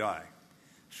how we die.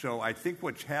 So I think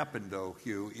what's happened, though,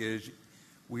 Hugh, is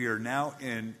we are now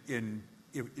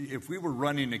if we were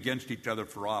running against each other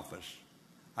for office,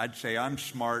 I'd say, I'm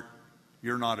smart,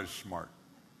 you're not as smart.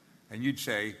 And you'd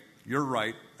say, you're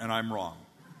right, and I'm wrong.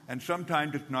 And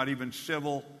sometimes it's not even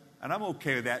civil, and I'm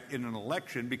okay with that in an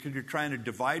election because you're trying to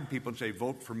divide people and say,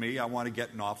 vote for me, I want to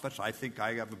get in office, I think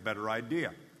I have a better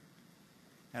idea.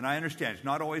 And I understand it's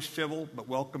not always civil, but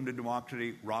welcome to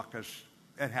democracy, raucous,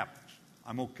 it happens.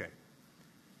 I'm okay.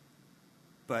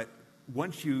 But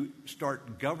once you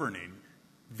start governing,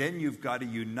 then you've got to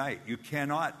unite. You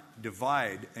cannot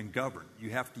divide and govern.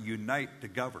 You have to unite to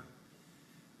govern.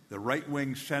 The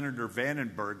right-wing Senator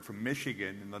Vandenberg from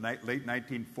Michigan in the late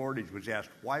 1940s was asked,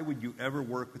 why would you ever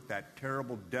work with that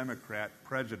terrible Democrat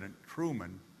President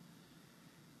Truman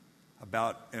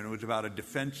and it was about a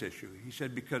defense issue. He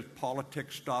said, because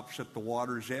politics stops at the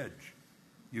water's edge.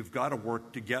 You've got to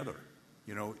work together.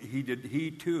 You know,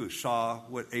 he too saw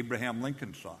what Abraham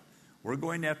Lincoln saw. We're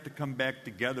going to have to come back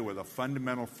together with a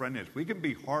fundamental friendliness. We can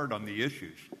be hard on the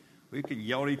issues. We can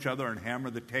yell at each other and hammer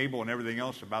the table and everything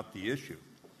else about the issue.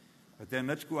 But then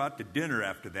let's go out to dinner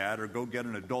after that or go get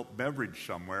an adult beverage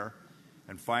somewhere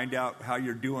and find out how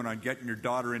you're doing on getting your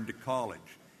daughter into college.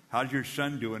 How's your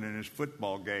son doing in his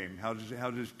football game? How's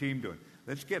his team doing?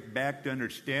 Let's get back to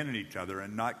understanding each other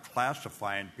and not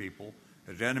classifying people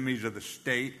as enemies of the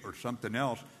state or something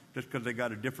else just because they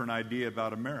got a different idea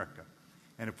about America.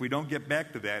 And if we don't get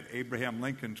back to that, Abraham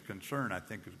Lincoln's concern, I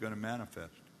think, is going to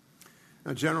manifest.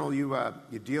 Now, General, you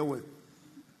deal with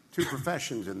two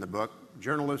professions in the book,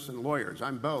 journalists and lawyers.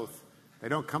 I'm both. They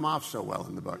don't come off so well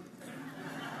in the book.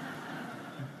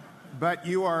 But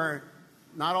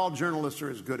not all journalists are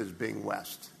as good as Bing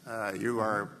West. You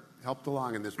are helped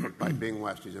along in this book by Bing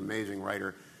West. He's an amazing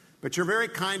writer. But you're very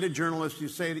kind to journalists. You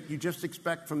say that you just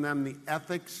expect from them the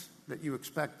ethics that you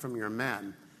expect from your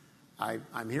men.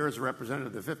 I'm here as a representative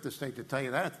of the Fifth Estate to tell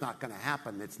you that it's not going to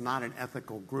happen. It's not an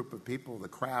ethical group of people. The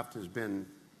craft has been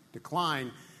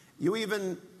declined. You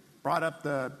even brought up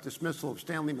the dismissal of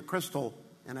Stanley McChrystal,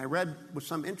 and I read with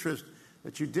some interest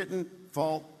that you didn't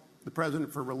fault the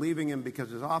president for relieving him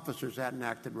because his officers hadn't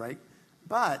acted right,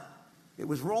 but it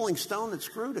was Rolling Stone that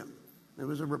screwed him. It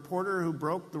was a reporter who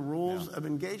broke the rules of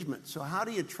engagement. So how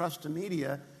do you trust a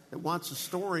media that wants a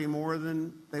story more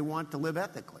than they want to live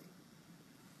ethically?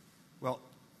 Well,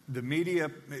 the media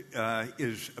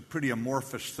is a pretty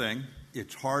amorphous thing.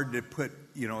 It's hard to put,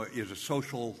 is a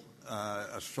social,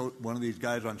 one of these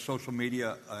guys on social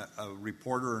media a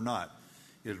reporter or not?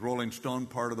 Is Rolling Stone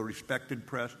part of the respected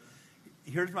press?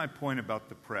 Here's my point about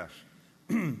the press.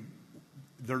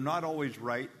 They're not always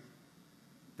right.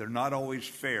 They're not always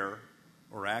fair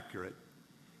or accurate,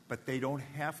 but they don't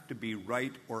have to be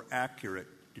right or accurate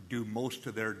to do most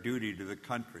of their duty to the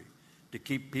country, to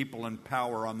keep people in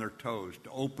power on their toes, to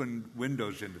open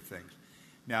windows into things.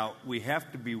 Now, we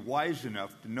have to be wise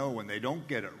enough to know when they don't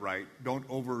get it right, don't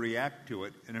overreact to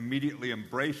it, and immediately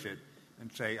embrace it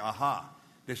and say, aha,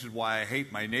 this is why I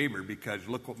hate my neighbor, because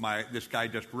look what this guy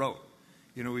just wrote.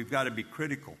 We've got to be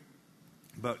critical.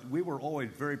 But we were always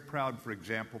very proud, for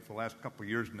example, for the last couple of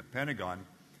years in the Pentagon,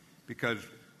 because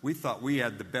we thought we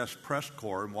had the best press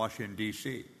corps in Washington,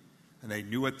 D.C., and they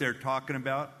knew what they're talking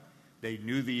about. They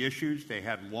knew the issues. They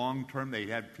had long-term. They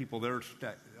had people there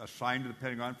assigned to the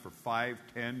Pentagon for 5,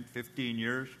 10, 15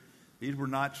 years. These were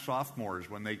not sophomores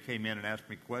when they came in and asked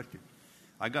me questions.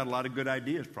 I got a lot of good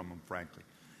ideas from them, frankly.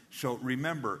 So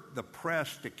remember, the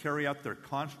press, to carry out their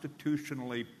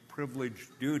constitutionally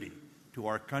privileged duty to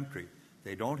our country,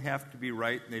 they don't have to be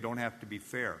right and they don't have to be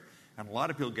fair. And a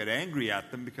lot of people get angry at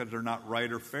them because they're not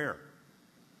right or fair.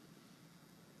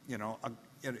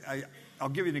 I'll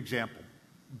give you an example.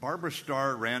 Barbara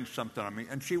Starr ran something on me,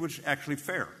 and she was actually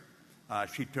fair.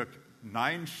 She took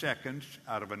 9 seconds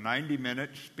out of a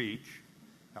 90-minute speech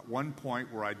at one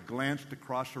point where I'd glanced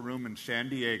across a room in San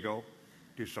Diego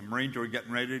to some Marines who were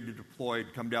getting ready to deploy,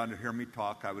 come down to hear me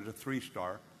talk. I was a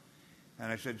 3-star.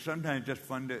 And I said, sometimes it's just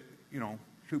fun to,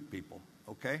 shoot people,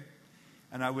 okay?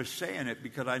 And I was saying it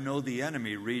because I know the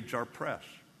enemy reads our press.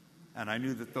 And I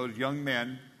knew that those young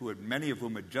men, many of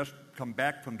whom had just come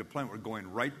back from deployment, were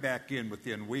going right back in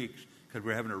within weeks because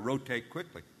we're having to rotate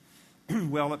quickly.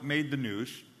 Well, it made the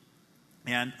news,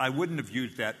 and I wouldn't have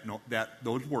used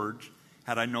those words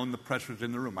had I known the press was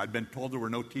in the room. I'd been told there were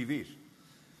no TVs.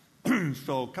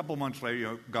 So a couple months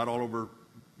later, got all over,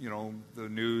 the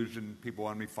news, and people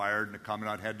wanted me fired, and the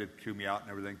commandant had to chew me out and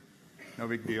everything. No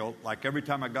big deal. Like every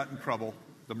time I got in trouble,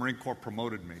 the Marine Corps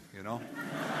promoted me,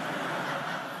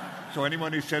 So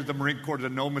anyone who says the Marine Corps is a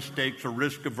no mistakes or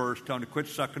risk averse, tell them to quit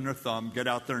sucking their thumb, get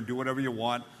out there and do whatever you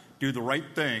want, do the right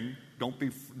thing, don't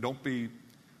be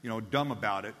dumb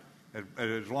about it.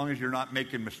 As long as you're not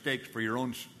making mistakes for your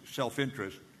own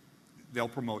self-interest, they'll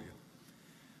promote you.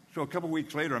 So a couple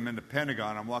weeks later, I'm in the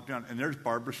Pentagon, I'm walking down, and there's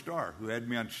Barbara Starr, who had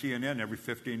me on CNN every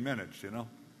 15 minutes,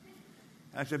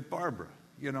 I said, Barbara,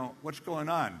 what's going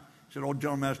on? She said,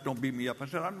 General Mattis, don't beat me up. I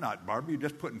said, I'm not, Barbara. You're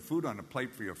just putting food on the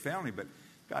plate for your family. But,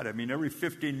 God, every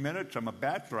 15 minutes, I'm a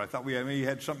bachelor. I thought we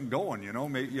had something going,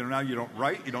 Maybe, now you don't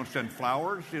write, you don't send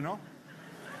flowers, And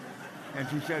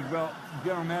she said, well,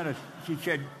 General Mattis, she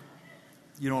said,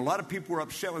 a lot of people were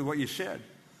upset with what you said.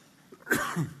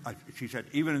 She said,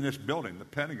 even in this building, the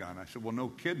Pentagon. I said, well, no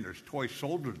kidding. There's toy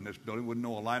soldiers in this building. Wouldn't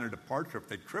know a line of departure if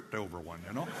they tripped over one,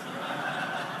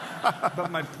 But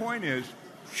my point is,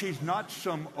 she's not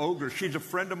some ogre. She's a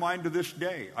friend of mine to this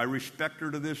day. I respect her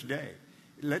to this day.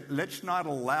 Let's not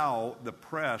allow the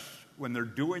press, when they're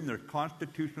doing their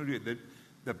constitutional duty,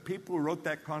 the people who wrote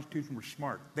that Constitution were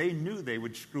smart. They knew they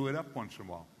would screw it up once in a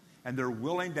while. And they're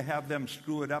willing to have them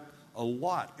screw it up a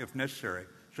lot if necessary,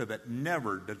 so that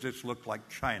never does this look like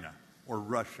China or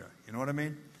Russia. You know what I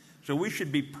mean? So we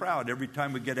should be proud every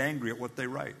time we get angry at what they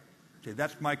write. Say,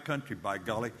 that's my country, by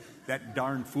golly. That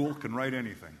darn fool can write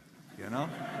anything,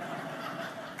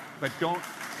 But don't,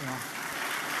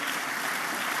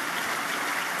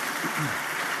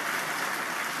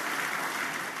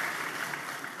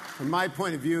 From my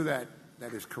point of view, that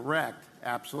is correct,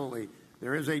 absolutely.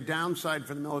 There is a downside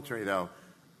for the military, though.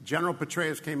 General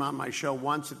Petraeus came on my show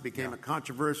once. It became a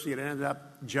controversy. It ended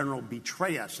up General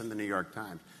Betray Us in the New York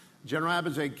Times. General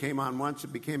Abizag came on once.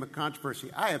 It became a controversy.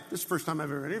 This is the first time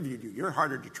I've ever interviewed you. You're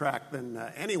harder to track than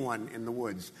anyone in the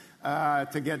woods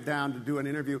to get down to do an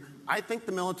interview. I think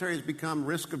the military has become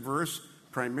risk-averse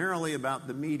primarily about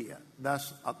the media,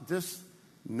 thus this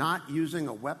not using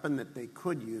a weapon that they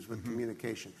could use with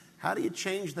communication. How do you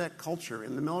change that culture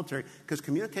in the military? Because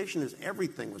communication is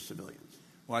everything with civilians.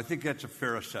 Well, I think that's a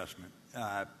fair assessment.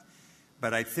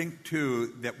 But I think,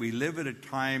 too, that we live at a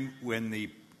time when the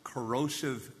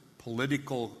corrosive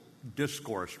political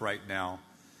discourse right now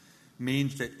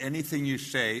means that anything you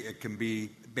say, it can be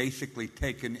basically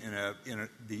taken in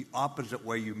the opposite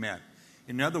way you meant.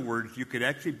 In other words, you could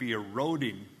actually be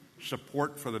eroding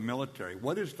support for the military.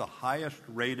 What is the highest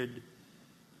rated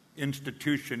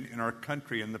institution in our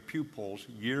country in the Pew polls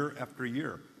year after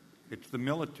year? It's the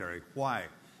military. Why?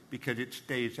 Because it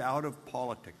stays out of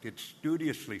politics. It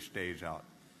studiously stays out.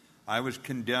 I was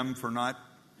condemned for not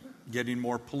getting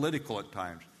more political at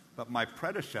times. But my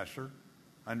predecessor,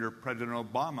 under President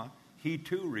Obama, he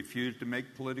too refused to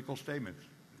make political statements.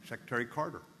 Secretary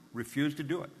Carter refused to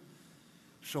do it.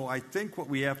 So I think what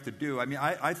we have to do,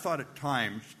 I thought at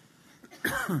times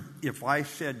if I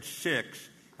said 6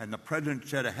 and the president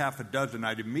said a half a dozen,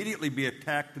 I'd immediately be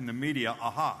attacked in the media.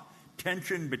 Aha,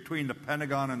 tension between the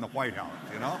Pentagon and the White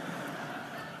House,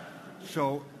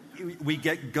 So we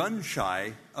get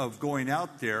gun-shy of going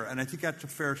out there, and I think that's a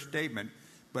fair statement,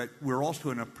 but we're also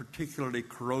in a particularly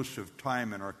corrosive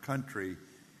time in our country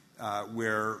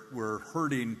where we're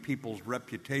hurting people's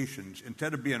reputations.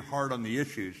 Instead of being hard on the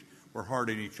issues, we're hard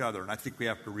on each other, and I think we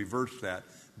have to reverse that.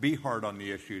 Be hard on the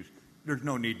issues. There's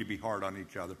no need to be hard on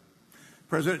each other.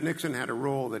 President Nixon had a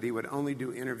rule that he would only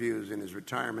do interviews in his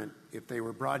retirement if they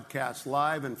were broadcast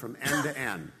live and from end to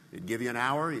end. He'd give you an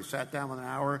hour. You sat down with an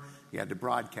hour. You had to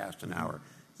broadcast an hour.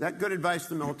 Is that good advice to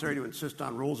the military to insist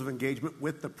on rules of engagement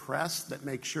with the press that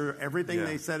make sure everything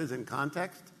they said is in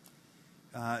context?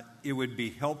 It would be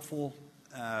helpful,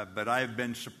 but I've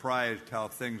been surprised how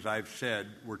things I've said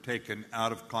were taken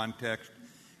out of context,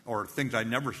 or things I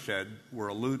never said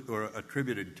were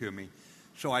attributed to me.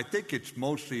 So I think it's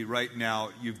mostly right now,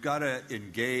 you've got to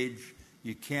engage.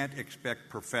 You can't expect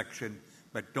perfection,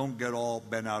 but don't get all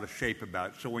bent out of shape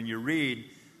about it. So when you read,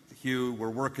 Hugh, we're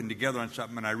working together on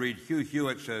something, and I read Hugh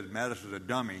Hewitt says Mattis is a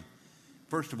dummy,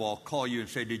 first of all, call you and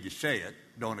say, did you say it?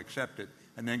 Don't accept it.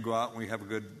 And then go out and we have a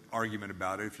good argument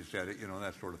about it if you said it,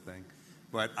 that sort of thing.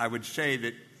 But I would say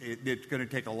that it's going to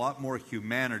take a lot more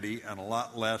humanity and a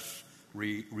lot less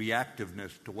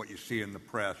reactiveness to what you see in the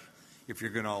press if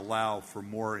you're going to allow for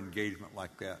more engagement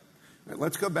like that. Right,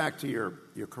 let's go back to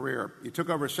your career. You took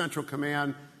over Central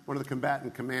Command, one of the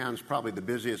combatant commands, probably the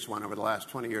busiest one over the last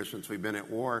 20 years since we've been at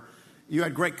war. You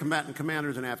had great combatant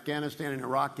commanders in Afghanistan and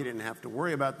Iraq. You didn't have to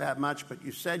worry about that much, but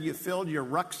you said you filled your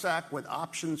rucksack with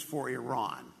options for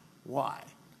Iran. Why?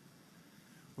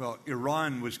 Well,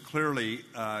 Iran was clearly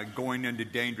going into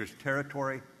dangerous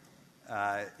territory.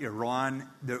 Iran,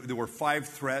 there were 5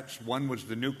 threats. One was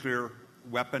the nuclear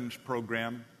weapons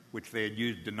program, which they had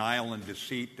used denial and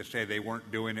deceit to say they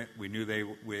weren't doing it. We knew they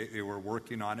were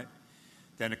working on it.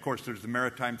 Then, of course, there's the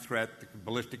maritime threat, the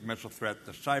ballistic missile threat,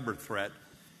 the cyber threat,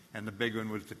 and the big one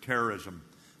was the terrorism.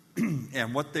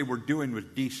 And what they were doing was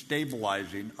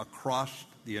destabilizing across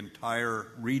the entire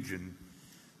region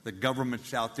the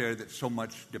governments out there that so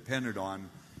much depended on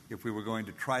if we were going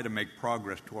to try to make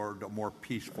progress toward a more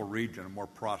peaceful region, a more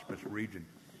prosperous region.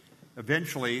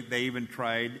 Eventually, they even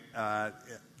tried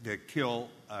to kill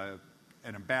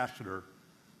an ambassador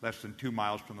less than 2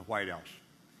 miles from the White House.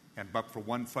 But for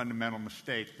one fundamental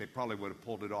mistake, they probably would have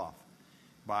pulled it off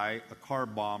by a car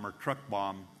bomb or truck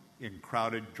bomb in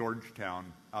crowded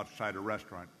Georgetown outside a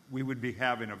restaurant. We would be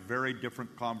having a very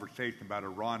different conversation about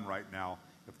Iran right now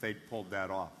if they'd pulled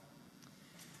that off.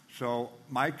 So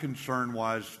my concern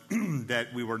was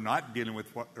that we were not dealing with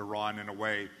Iran in a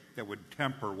way that would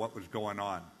temper what was going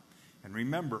on. And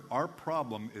remember, our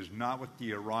problem is not with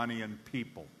the Iranian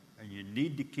people, and you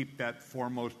need to keep that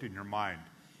foremost in your mind.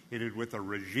 It is with a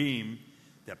regime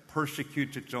that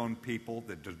persecutes its own people,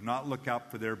 that does not look out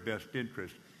for their best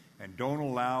interests, and don't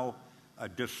allow a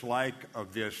dislike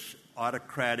of this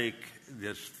autocratic,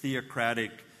 this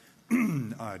theocratic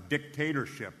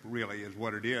dictatorship, really, is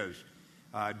what it is.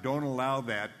 Don't allow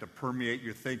that to permeate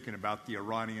your thinking about the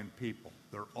Iranian people.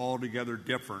 They're altogether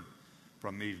different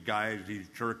from these guys, these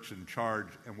jerks in charge,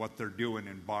 and what they're doing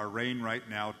in Bahrain right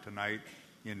now, tonight,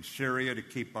 in Syria to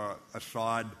keep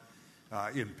Assad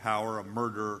in power, a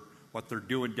murderer, what they're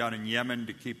doing down in Yemen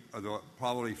to keep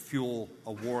probably fuel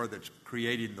a war that's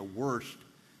creating the worst,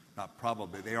 not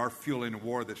probably, they are fueling a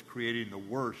war that's creating the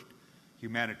worst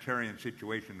humanitarian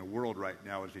situation in the world right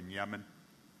now is in Yemen.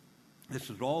 This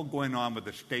is all going on with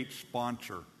the state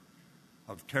sponsor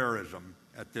of terrorism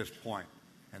at this point.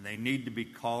 And they need to be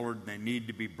collared, and they need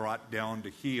to be brought down to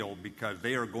heel because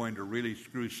they are going to really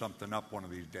screw something up one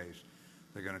of these days.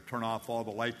 They're going to turn off all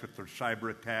the lights with their cyber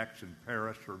attacks in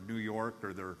Paris or New York,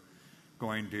 or they're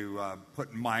going to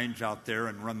put mines out there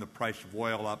and run the price of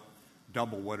oil up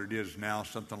double what it is now,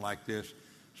 something like this.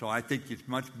 So I think it's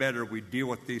much better we deal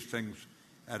with these things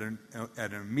at an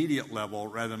immediate level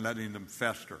rather than letting them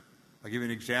fester. I'll give you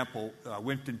an example.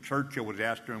 Winston Churchill was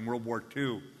asked during World War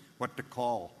II what to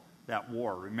call that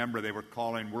war. Remember, they were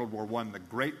calling World War I the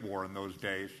Great War in those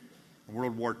days, and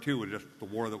World War II was just the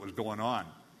war that was going on.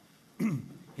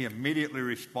 He immediately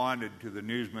responded to the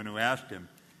newsman who asked him,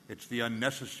 "It's the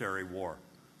unnecessary war."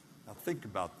 Now think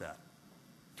about that.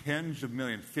 Tens of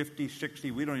millions, 50, 60,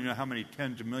 we don't even know how many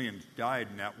tens of millions died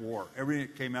in that war. Everything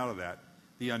that came out of that,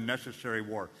 the unnecessary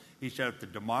war. He said if the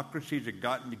democracies had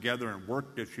gotten together and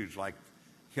worked issues like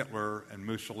Hitler and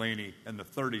Mussolini in the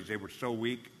 30s, they were so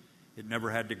weak, it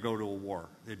never had to go to a war.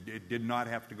 It did not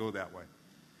have to go that way.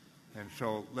 And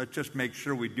so let's just make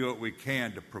sure we do what we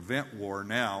can to prevent war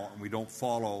now, and we don't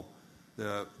follow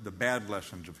the bad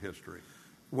lessons of history.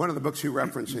 One of the books you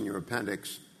reference in your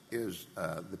appendix is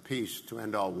The Peace to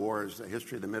End All Wars, the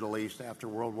history of the Middle East after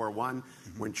World War I,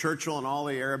 when Churchill and all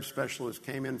the Arab specialists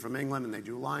came in from England and they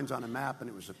drew lines on a map and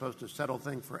it was supposed to settle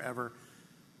things forever.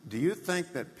 Do you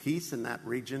think that peace in that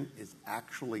region is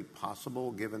actually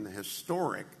possible given the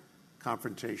historic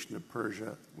confrontation of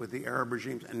Persia with the Arab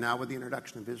regimes and now with the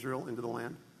introduction of Israel into the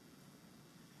land?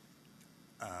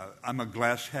 I'm a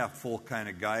glass half full kind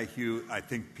of guy, Hugh. I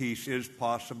think peace is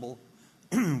possible.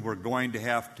 We're going to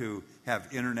have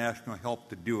international help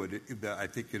to do it, I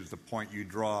think is the point you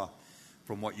draw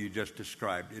from what you just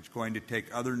described. It's going to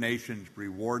take other nations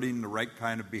rewarding the right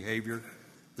kind of behavior.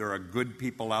 There are good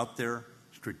people out there,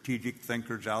 strategic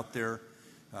thinkers out there.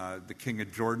 The King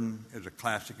of Jordan is a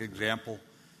classic example.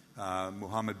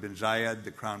 Mohammed bin Zayed,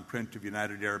 the Crown Prince of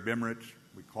United Arab Emirates.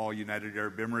 We call United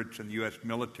Arab Emirates and the U.S.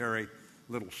 military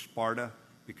Little Sparta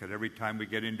because every time we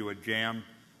get into a jam,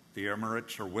 the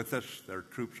Emirates are with us. Their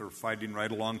troops are fighting right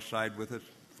alongside with us,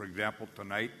 for example,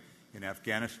 tonight in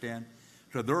Afghanistan.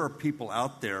 So there are people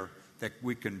out there that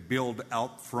we can build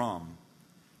out from,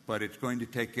 but it's going to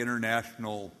take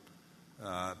international,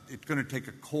 it's going to take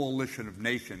a coalition of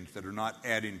nations that are not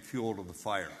adding fuel to the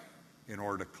fire in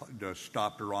order to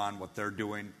stop Iran, what they're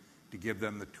doing, to give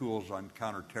them the tools on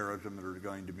counterterrorism that are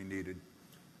going to be needed.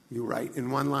 You write in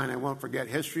one line, I won't forget,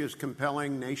 history is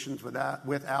compelling, nations with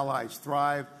allies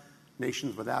thrive,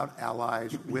 nations without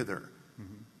allies wither.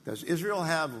 Mm-hmm. Does Israel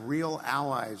have real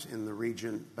allies in the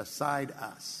region beside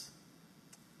us?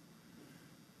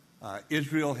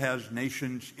 Israel has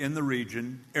nations in the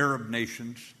region, Arab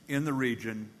nations in the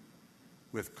region,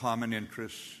 with common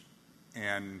interests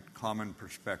and common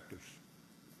perspectives.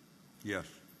 Yes.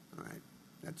 All right.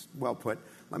 That's well put.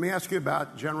 Let me ask you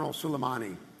about General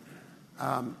Soleimani.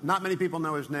 Not many people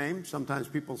know his name. Sometimes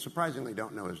people surprisingly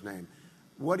don't know his name.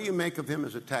 What do you make of him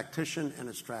as a tactician and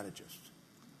a strategist?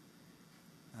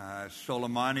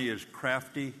 Soleimani is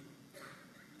crafty,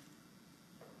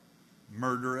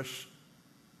 murderous,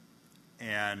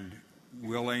 and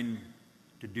willing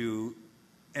to do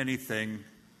anything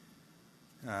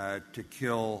to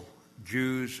kill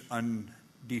Jews,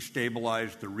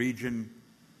 destabilize the region,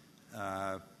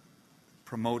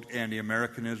 promote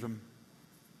anti-Americanism.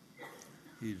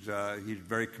 He's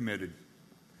very committed.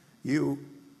 You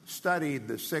studied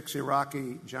the 6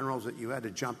 Iraqi generals that you had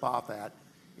to jump off at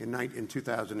in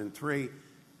 2003.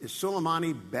 Is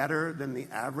Soleimani better than the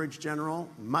average general,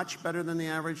 much better than the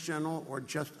average general, or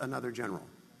just another general?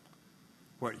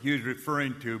 What he was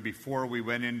referring to, before we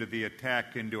went into the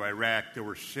attack into Iraq, there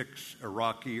were 6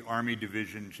 Iraqi army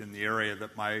divisions in the area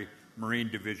that my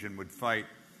Marine division would fight.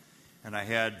 And I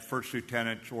had first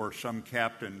lieutenants or some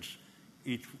captains.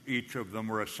 Each of them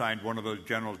were assigned one of those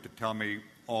generals to tell me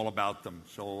all about them.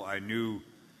 So I knew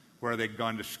where they'd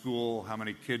gone to school, how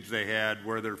many kids they had,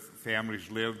 where their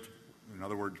families lived. In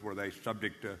other words, were they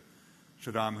subject to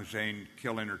Saddam Hussein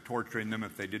killing or torturing them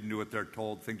if they didn't do what they're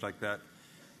told, things like that.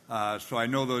 So I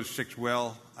know those 6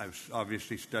 well. I've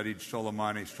obviously studied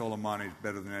Soleimani. Soleimani is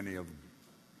better than any of them.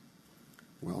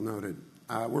 Well noted.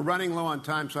 We're running low on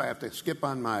time, so I have to skip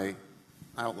on my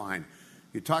outline.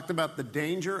 You talked about the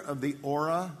danger of the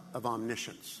aura of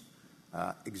omniscience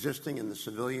existing in the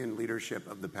civilian leadership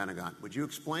of the Pentagon. Would you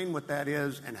explain what that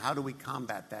is and how do we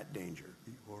combat that danger?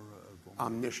 The aura of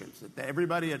omniscience. That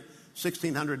everybody at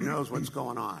 1600 knows what's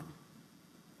going on.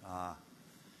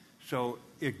 So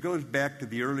it goes back to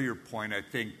the earlier point, I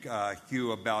think,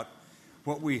 Hugh, about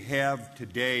what we have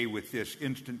today with this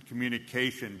instant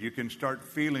communication. You can start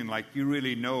feeling like you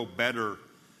really know better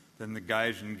than the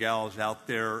guys and gals out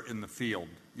there in the field.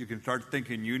 You can start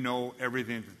thinking you know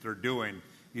everything that they're doing.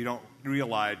 You don't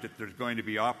realize that there's going to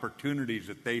be opportunities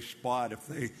that they spot if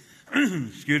they,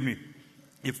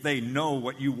 if they know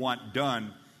what you want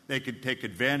done, they can take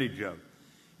advantage of.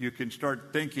 You can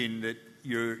start thinking that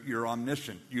you're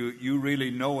omniscient. You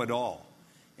really know it all.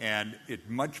 And it's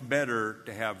much better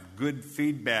to have good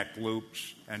feedback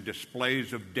loops and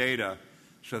displays of data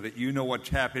so that you know what's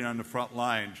happening on the front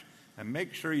lines. And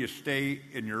make sure you stay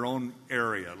in your own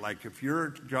area. Like if your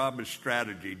job is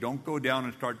strategy, don't go down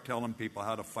and start telling people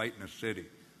how to fight in a city.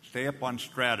 Stay up on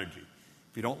strategy.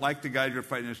 If you don't like the guys you're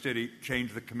fighting in the city,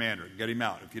 change the commander. Get him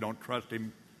out. If you don't trust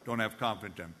him, don't have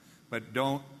confidence in him. But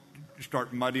don't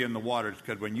start muddying the waters,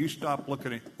 because when you stop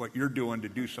looking at what you're doing to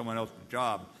do someone else's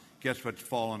job, guess what's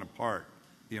falling apart?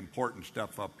 The important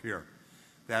stuff up here.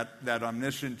 That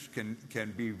omniscience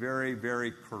can be very,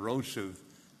 very corrosive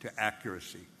to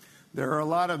accuracy. There are a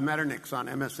lot of Metternichs on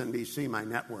MSNBC, my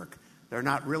network. They're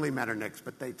not really Metternichs,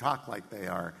 but they talk like they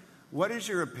are. What is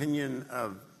your opinion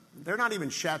of, they're not even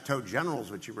chateau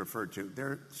generals, which you referred to.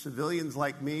 They're civilians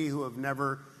like me who have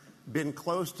never been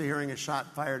close to hearing a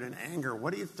shot fired in anger.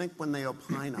 What do you think when they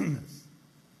opine on this?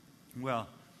 Well,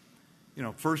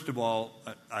 first of all,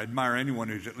 I admire anyone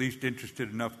who's at least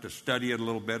interested enough to study it a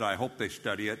little bit. I hope they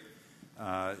study it.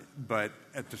 But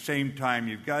at the same time,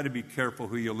 you've got to be careful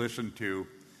who you listen to.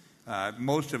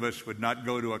 Most of us would not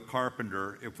go to a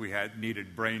carpenter if we had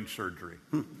needed brain surgery.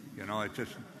 It's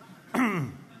just,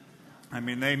 I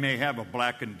mean, they may have a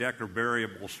Black & Decker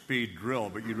variable speed drill,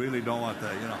 but you really don't want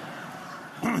that,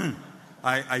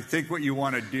 I think what you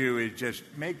want to do is just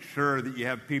make sure that you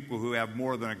have people who have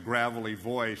more than a gravelly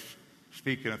voice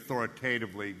speaking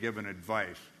authoritatively, giving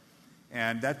advice.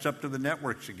 And that's up to the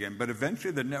networks again. But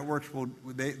eventually the networks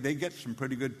they get some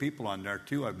pretty good people on there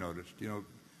too, I've noticed,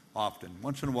 often.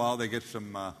 Once in a while they get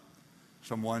some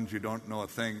ones who don't know a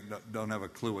thing, don't have a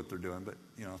clue what they're doing. But,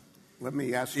 let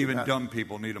me ask you even dumb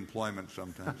people need employment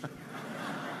sometimes.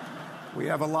 We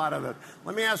have a lot of it.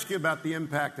 Let me ask you about the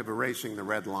impact of erasing the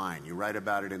red line. You write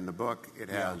about it in the book. It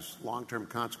has long-term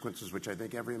consequences, which I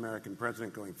think every American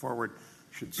president going forward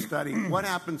should study. What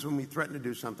happens when we threaten to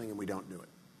do something and we don't do it?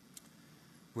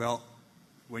 Well,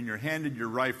 when you're handed your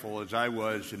rifle, as I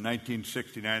was in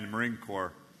 1969 in the Marine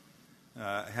Corps,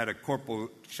 I had a corporal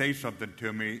say something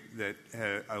to me that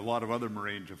a lot of other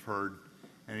Marines have heard,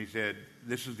 and he said,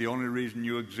 "This is the only reason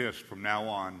you exist from now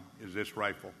on, is this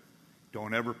rifle.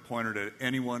 Don't ever point it at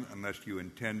anyone unless you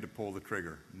intend to pull the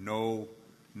trigger. No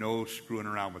screwing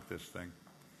around with this thing."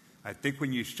 I think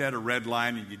when you set a red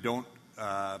line and you don't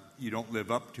live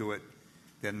up to it,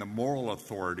 then the moral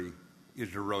authority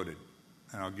is eroded.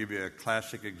 And I'll give you a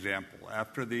classic example.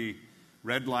 After the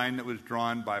red line that was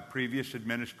drawn by a previous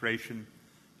administration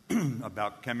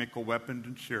about chemical weapons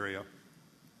in Syria,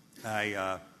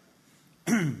 and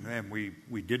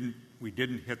we didn't We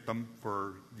didn't hit them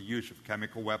for the use of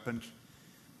chemical weapons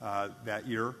that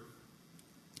year.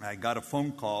 I got a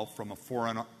phone call from a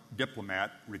foreign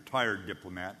diplomat, retired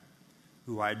diplomat,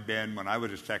 who I'd been when I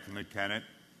was a second lieutenant.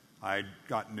 I'd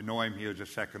gotten to know him. He was a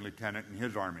second lieutenant in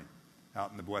his army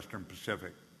out in the Western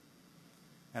Pacific.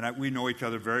 And we know each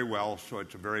other very well, so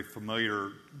it's a very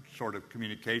familiar sort of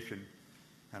communication.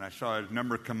 And I saw his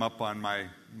number come up on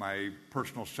my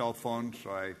personal cell phone, so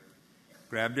I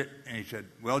grabbed it, and he said,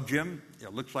 "Well, Jim,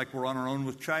 it looks like we're on our own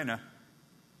with China."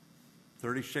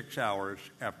 36 hours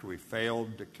after we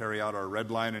failed to carry out our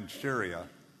red line in Syria,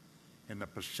 in the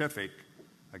Pacific,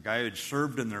 a guy who had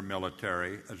served in their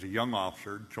military as a young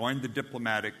officer, joined the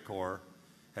diplomatic corps,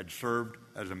 had served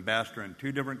as ambassador in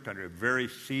 2 different countries, a very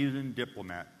seasoned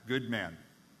diplomat, good man.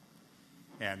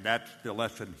 And that's the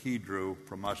lesson he drew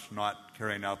from us not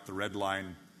carrying out the red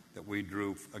line that we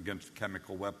drew against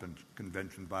chemical weapons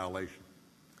convention violation.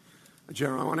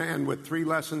 General, I want to end with 3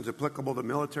 lessons applicable to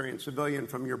military and civilian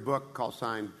from your book, Call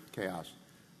Sign Chaos.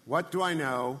 What do I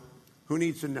know? Who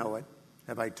needs to know it?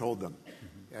 Have I told them?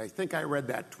 I think I read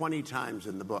that 20 times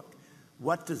in the book.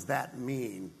 What does that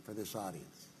mean for this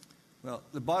audience? Well,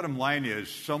 the bottom line is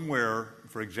somewhere,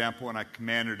 for example, when I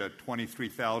commanded a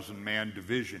 23,000-man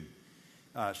division,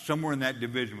 somewhere in that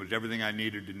division was everything I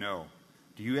needed to know.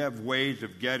 Do you have ways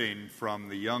of getting from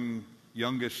the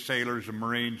youngest sailors and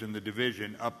Marines in the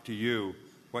division up to you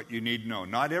what you need to know?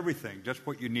 Not everything, just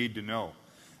what you need to know.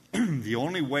 The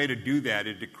only way to do that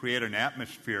is to create an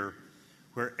atmosphere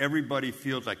where everybody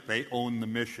feels like they own the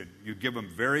mission. You give them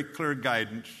very clear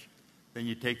guidance, then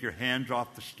you take your hands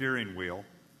off the steering wheel,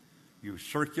 you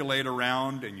circulate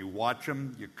around and you watch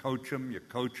them, you coach them, you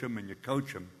coach them, and you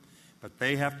coach them. But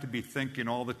they have to be thinking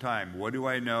all the time, what do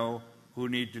I know? Who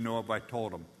needs to know if I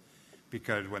told them?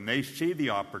 Because when they see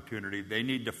the opportunity, they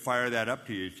need to fire that up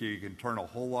to you so you can turn a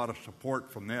whole lot of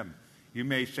support from them. You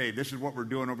may say, this is what we're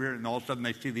doing over here, and all of a sudden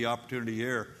they see the opportunity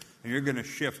here, and you're going to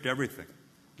shift everything.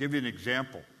 Give you an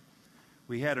example.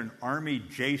 We had an Army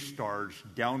J-Stars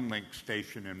downlink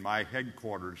station in my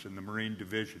headquarters in the Marine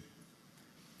Division.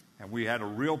 And we had a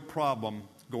real problem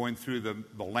going through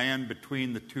the land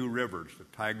between the 2 rivers, the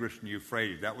Tigris and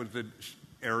Euphrates. That was the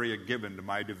area given to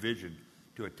my division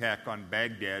to attack on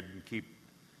Baghdad and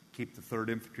keep the 3rd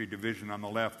Infantry Division on the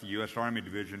left, the U.S. Army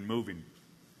Division, moving.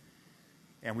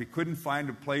 And we couldn't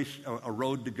find a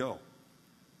road to go.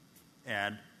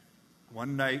 And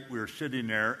one night we were sitting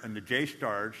there, and the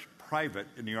J-Stars, private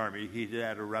in the Army, he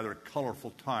had a rather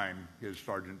colorful time, his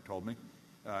sergeant told me,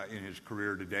 in his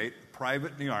career to date.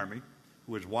 Private in the Army,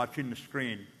 who was watching the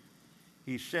screen,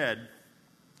 he said,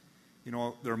 you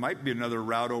know, there might be another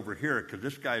route over here because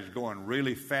this guy's going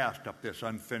really fast up this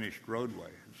unfinished roadway.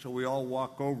 So we all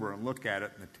walk over and look at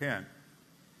it in the tent.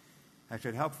 I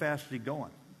said, how fast is he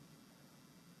going?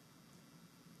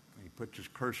 He puts his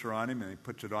cursor on him, and he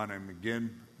puts it on him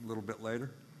again a little bit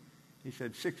later. He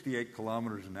said, 68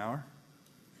 kilometers an hour.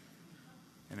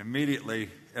 And immediately,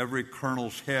 every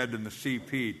colonel's head in the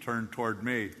CP turned toward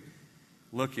me,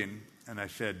 looking, and I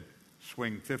said,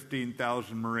 swing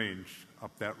 15,000 Marines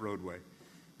up that roadway.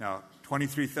 Now,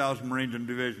 23,000 Marines in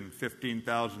division,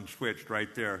 15,000 switched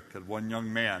right there, because one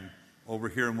young man,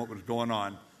 overhearing what was going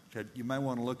on, said, you might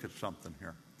want to look at something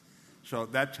here. So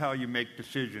that's how you make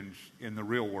decisions in the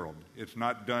real world. It's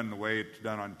not done the way it's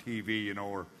done on TV, you know,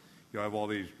 where you have all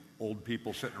these old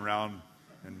people sitting around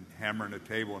and hammering a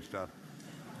table and stuff.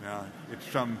 Now, it's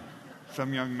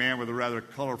some young man with a rather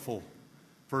colorful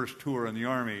first tour in the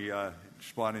Army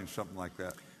spotting something like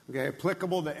that. Okay,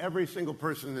 applicable to every single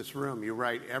person in this room. You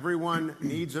write, everyone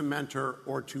needs a mentor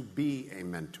or to be a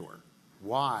mentor.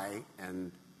 Why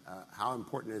and how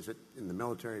important is it in the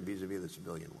military vis-a-vis the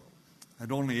civilian world?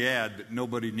 I'd only add that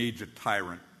nobody needs a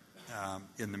tyrant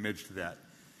in the midst of that.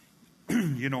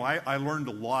 You know, I learned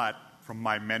a lot from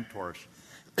my mentors.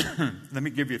 Let me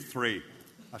give you 3.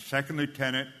 A second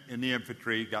lieutenant in the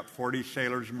infantry, got 40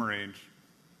 sailors and Marines,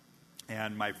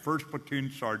 and my first platoon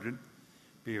sergeant,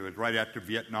 it was right after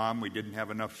Vietnam. We didn't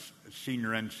have enough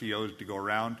senior NCOs to go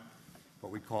around,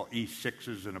 what we call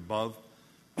E6s and above.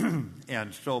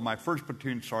 And so my first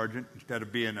platoon sergeant, instead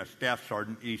of being a staff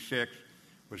sergeant, E6,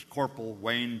 was Corporal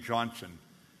Wayne Johnson,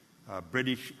 a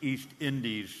British East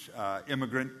Indies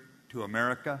immigrant to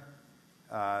America.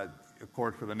 Of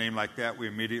course, with a name like that, we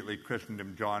immediately christened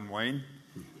him John Wayne.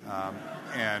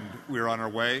 And we were on our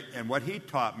way. And what he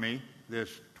taught me,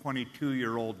 this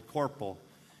 22-year-old corporal,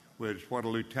 was what a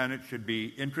lieutenant should be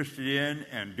interested in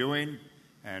and doing,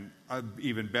 and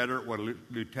even better, what a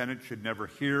lieutenant should never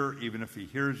hear, even if he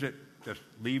hears it, just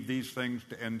leave these things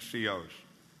to NCOs.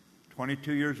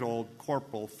 22 years old,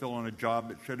 corporal, filling a job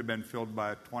that should have been filled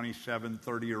by a 27,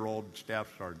 30-year-old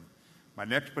staff sergeant. My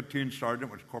next platoon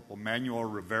sergeant was Corporal Manuel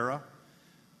Rivera,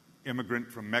 immigrant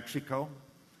from Mexico.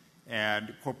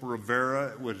 And Corporal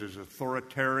Rivera was as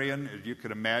authoritarian as you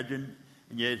could imagine,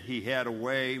 and yet he had a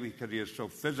way, because he is so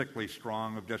physically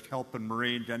strong, of just helping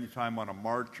Marines anytime on a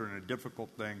march or in a difficult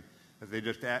thing, that they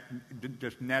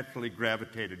just naturally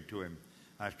gravitated to him.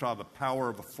 I saw the power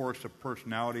of a force of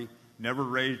personality, never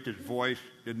raised his voice,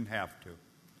 didn't have to.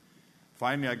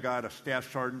 Finally, I got a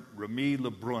Staff Sergeant, Remy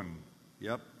Lebrun,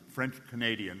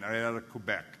 French-Canadian, right out of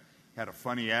Quebec. Had a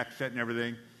funny accent and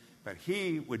everything, but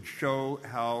he would show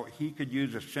how he could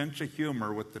use a sense of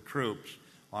humor with the troops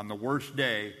on the worst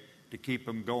day to keep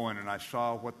them going, and I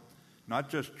saw what not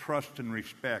just trust and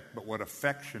respect, but what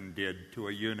affection did to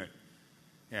a unit.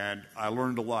 And I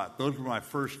learned a lot. Those were my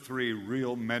first 3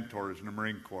 real mentors in the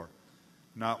Marine Corps.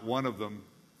 Not one of them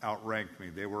outranked me.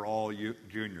 They were all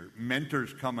junior.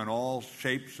 Mentors come in all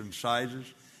shapes and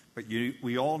sizes, but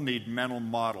we all need mental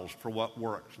models for what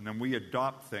works. And then we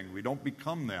adopt things. We don't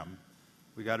become them.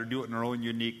 We got to do it in our own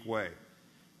unique way.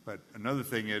 But another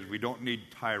thing is we don't need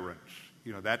tyrants.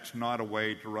 That's not a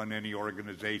way to run any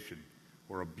organization,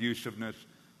 or abusiveness.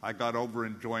 I got over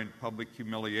and joined public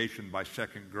humiliation by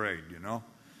 2nd grade,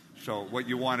 So what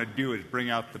you want to do is bring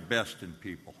out the best in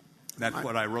people. That's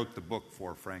what I wrote the book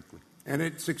for, frankly. And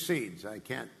it succeeds. I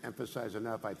can't emphasize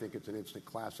enough. I think it's an instant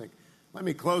classic. Let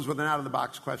me close with an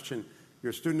out-of-the-box question.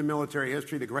 You're a student of military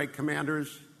history. The great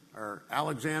commanders are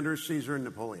Alexander, Caesar, and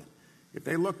Napoleon. If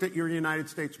they looked at your United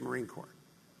States Marine Corps,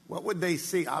 what would they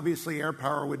see? Obviously, air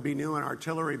power would be new and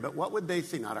artillery, but what would they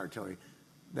see, not artillery,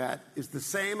 that is the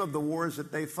same of the wars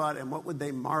that they fought, and what would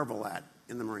they marvel at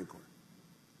in the Marine Corps?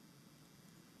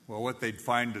 Well, what they'd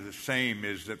find the same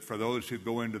is that for those who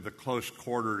go into the close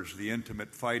quarters, the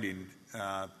intimate fighting,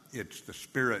 it's the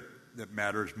spirit that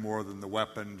matters more than the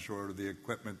weapons or the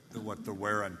equipment, what they're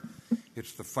wearing.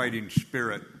 It's the fighting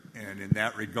spirit, and in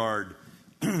that regard,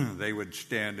 they would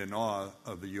stand in awe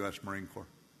of the U.S. Marine Corps.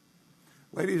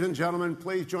 Ladies and gentlemen,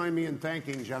 please join me in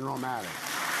thanking General Mattis.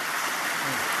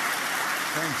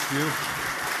 Thanks, Hugh.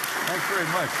 Thanks very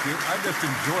much, Hugh. I just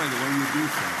enjoy the way you do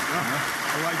things.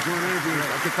 I like doing interviews.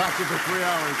 I could talk to you for 3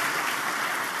 hours.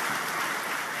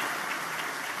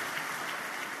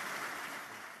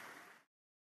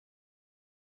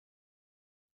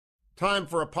 Time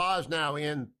for a pause now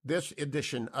in this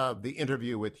edition of the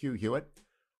interview with Hugh Hewitt.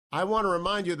 I want to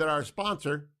remind you that our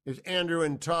sponsor is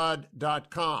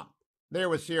andrewandtodd.com. They're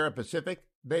with Sierra Pacific.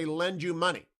 They lend you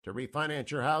money to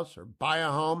refinance your house or buy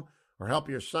a home or help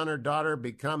your son or daughter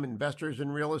become investors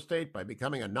in real estate by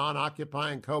becoming a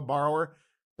non-occupying co-borrower.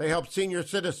 They help senior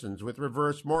citizens with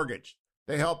reverse mortgage.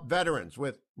 They help veterans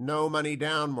with no money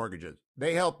down mortgages.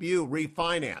 They help you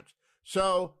refinance.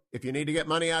 So if you need to get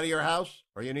money out of your house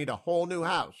or you need a whole new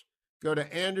house, go to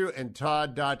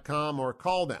andrewandtodd.com or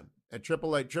call them at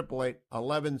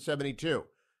 888-888-1172.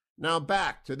 Now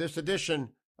back to this edition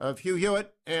of Hugh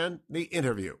Hewitt and the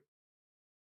interview.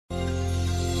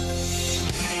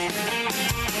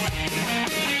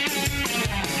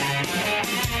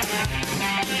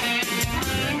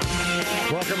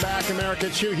 Welcome back, America.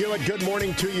 It's Hugh Hewitt. Good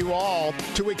morning to you all.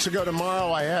 2 weeks ago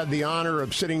tomorrow, I had the honor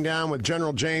of sitting down with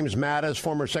General James Mattis,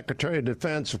 former Secretary of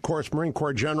Defense, of course, Marine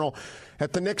Corps General,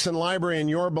 at the Nixon Library in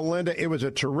Yorba Linda. It was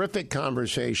a terrific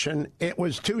conversation. It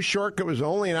was too short. It was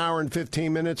only an hour and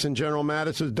 15 minutes, and General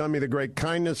Mattis has done me the great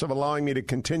kindness of allowing me to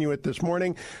continue it this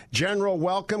morning. General,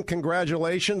 welcome.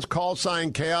 Congratulations. Call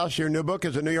Sign Chaos. Your new book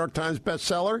is a New York Times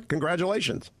bestseller.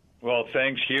 Congratulations. Well,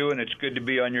 thanks, Hugh, and it's good to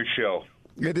be on your show.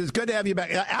 It is good to have you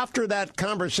back. After that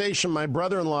conversation, my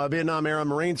brother-in-law, a Vietnam-era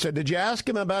Marine, said, did you ask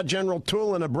him about General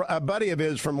Tulin, a buddy of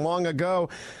his from long ago?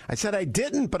 I said, I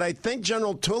didn't, but I think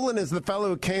General Tulin is the fellow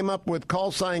who came up with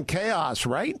Call Sign Chaos,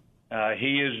 right?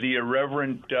 He is the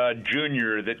irreverent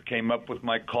junior that came up with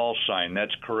my call sign.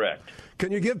 That's correct.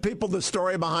 Can you give people the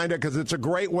story behind it? Because it's a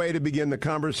great way to begin the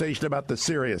conversation about the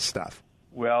serious stuff.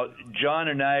 Well, John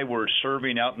and I were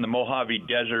serving out in the Mojave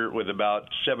Desert with about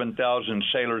 7,000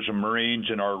 sailors and Marines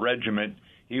in our regiment.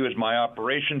 He was my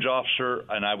operations officer,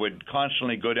 and I would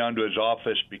constantly go down to his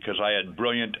office because I had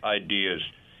brilliant ideas.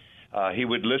 He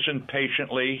would listen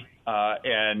patiently,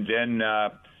 and then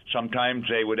sometimes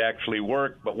they would actually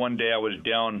work. But one day I was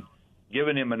down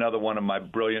giving him another one of my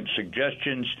brilliant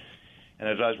suggestions, and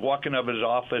as I was walking out of his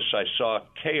office, I saw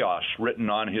chaos written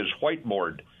on his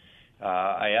whiteboard.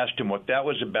 I asked him what that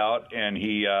was about, and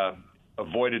he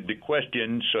avoided the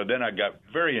question. So then I got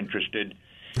very interested,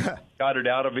 got it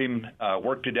out of him,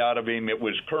 worked it out of him. It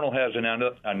was, Colonel has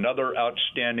another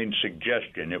outstanding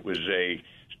suggestion. It was a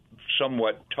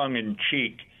somewhat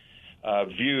tongue-in-cheek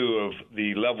view of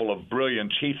the level of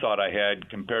brilliance he thought I had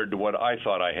compared to what I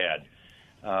thought I had.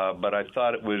 But I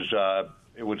thought it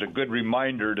was a good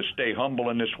reminder to stay humble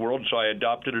in this world, so I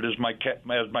adopted it as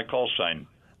my call sign.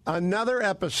 Another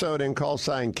episode in Call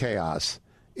Sign Chaos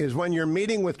is when you're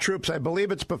meeting with troops, I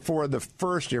believe it's before the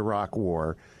first Iraq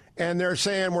War, and they're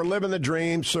saying, we're living the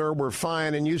dream, sir, we're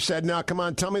fine. And you said, no, come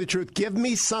on, tell me the truth. Give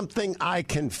me something I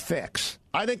can fix.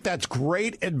 I think that's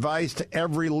great advice to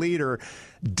every leader.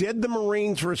 Did the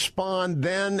Marines respond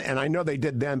then? And I know they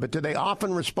did then, but do they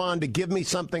often respond to give me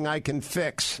something I can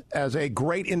fix as a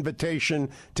great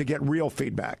invitation to get real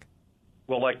feedback?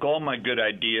 Well, like all my good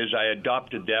ideas, I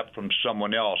adopted that from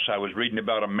someone else. I was reading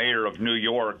about a mayor of New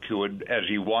York who would, as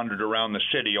he wandered around the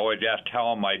city, always asked,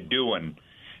 how am I doing?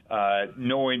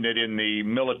 Knowing that in the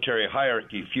military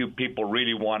hierarchy, few people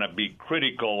really want to be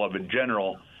critical of a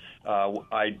general,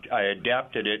 I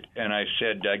adapted it, and I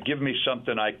said, give me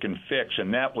something I can fix,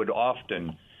 and that would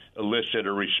often elicit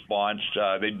a response.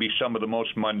 They'd be some of the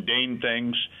most mundane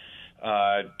things,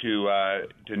 to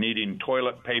needing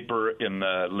toilet paper in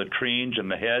the latrines and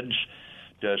the heads,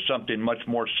 to something much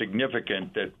more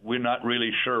significant that we're not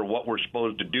really sure what we're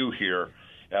supposed to do here,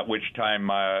 at which time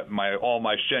all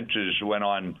my senses went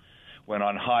on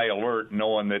high alert,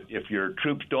 knowing that if your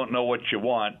troops don't know what you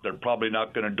want, they're probably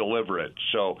not going to deliver it.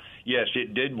 So, yes,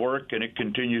 it did work, and it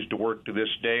continues to work to this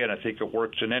day, and I think it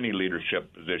works in any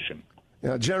leadership position.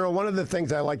 General, one of the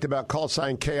things I liked about Call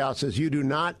Sign Chaos is you do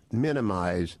not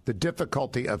minimize the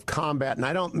difficulty of combat. And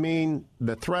I don't mean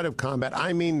the threat of combat.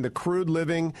 I mean the crude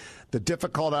living, the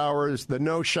difficult hours, the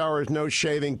no showers, no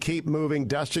shaving, keep moving,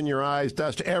 dust in your eyes,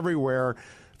 dust everywhere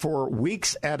for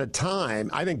weeks at a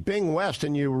time. I think Bing West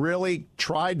and you really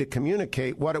tried to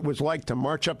communicate what it was like to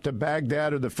march up to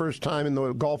Baghdad or the first time in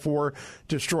the Gulf War,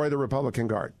 destroy the Republican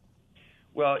Guard.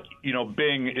 Well,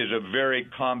 Bing is a very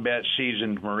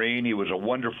combat-seasoned Marine. He was a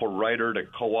wonderful writer to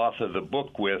co-author the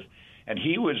book with, and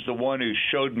he was the one who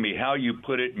showed me how you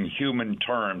put it in human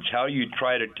terms, how you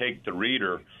try to take the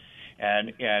reader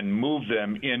and move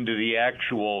them into the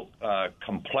actual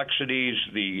complexities,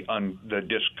 the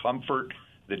discomfort,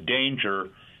 the danger,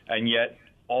 and yet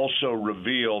also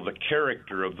reveal the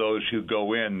character of those who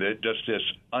go in, that just this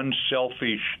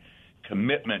unselfish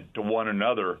commitment to one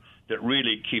another that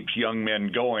really keeps young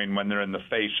men going when they're in the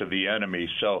face of the enemy.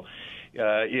 So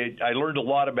I learned a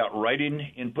lot about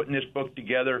writing in putting this book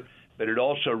together, but it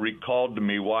also recalled to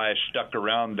me why I stuck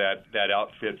around that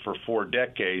outfit for 4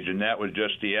 decades, and that was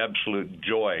just the absolute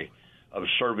joy of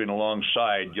serving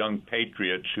alongside young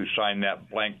patriots who signed that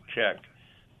blank check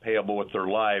payable with their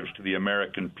lives to the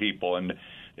American people. And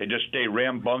they just stay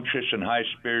rambunctious and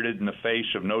high-spirited in the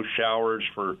face of no showers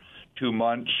for 2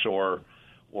 months or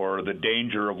the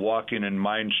danger of walking in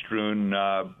mine-strewn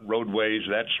roadways,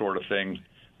 that sort of thing.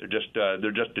 They're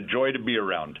just a joy to be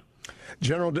around.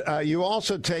 General, you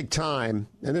also take time,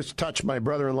 and this touched my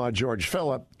brother-in-law, George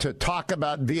Phillip, to talk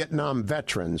about Vietnam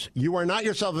veterans. You are not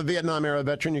yourself a Vietnam-era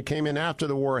veteran. You came in after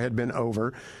the war had been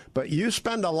over. But you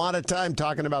spend a lot of time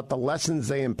talking about the lessons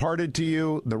they imparted to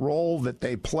you, the role that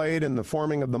they played in the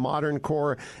forming of the modern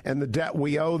Corps, and the debt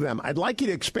we owe them. I'd like you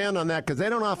to expand on that because they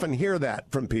don't often hear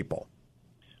that from people.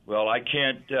 Well, I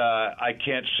can't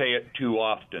say it too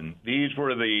often. These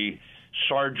were the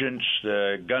sergeants,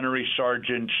 the gunnery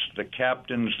sergeants, the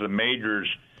captains, the majors,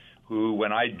 who,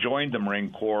 when I joined the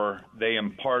Marine Corps, they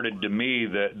imparted to me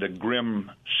the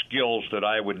grim skills that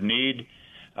I would need.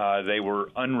 They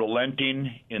were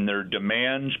unrelenting in their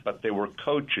demands, but they were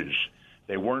coaches.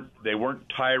 They weren't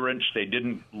tyrants. They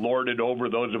didn't lord it over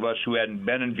those of us who hadn't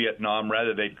been in Vietnam.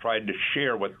 Rather, they tried to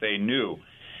share what they knew.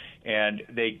 And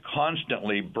they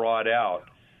constantly brought out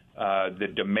the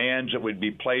demands that would be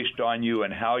placed on you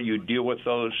and how you deal with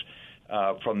those,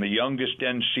 from the youngest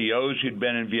NCOs who'd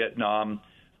been in Vietnam,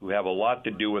 who have a lot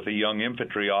to do with a young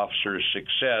infantry officer's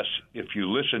success if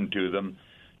you listen to them,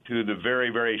 to the very,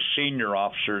 very senior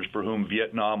officers for whom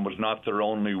Vietnam was not their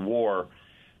only war.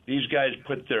 These guys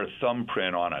put their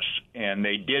thumbprint on us, and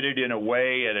they did it in a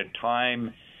way, at a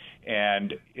time,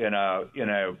 and in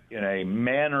a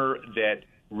manner that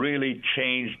really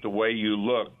changed the way you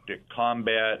looked at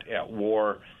combat, at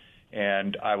war,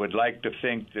 and I would like to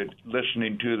think that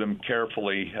listening to them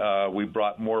carefully, we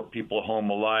brought more people home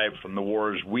alive from the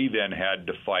wars we then had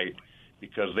to fight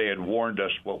because they had warned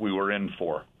us what we were in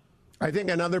for. I think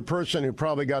another person who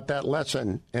probably got that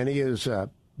lesson, and he is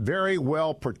very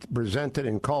well presented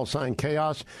in Call Sign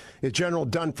Chaos, is General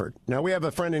Dunford. Now, we have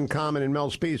a friend in common in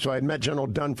Mel Speed, so I had met General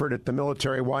Dunford at the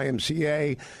military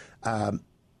YMCA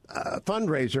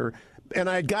fundraiser, and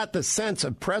I got the sense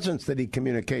of presence that he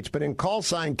communicates. But in Call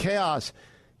Sign Chaos,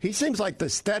 He seems like the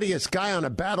steadiest guy on a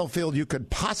battlefield you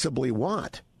could possibly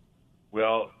want.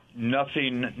 Well,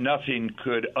 nothing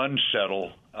could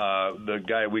unsettle the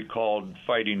guy we called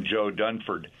Fighting Joe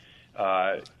Dunford.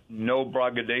 No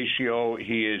braggadocio.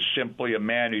 He is simply a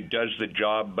man who does the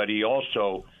job, but he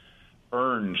also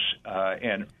earns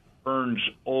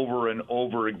over and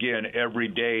over again every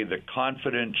day the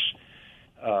confidence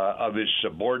of his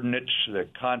subordinates, the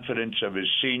confidence of his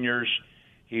seniors.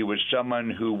 He was someone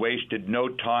who wasted no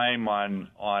time on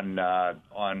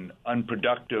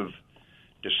unproductive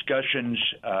discussions.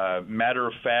 Matter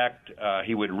of fact,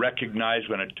 he would recognize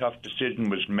when a tough decision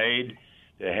was made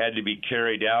that had to be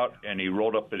carried out, and he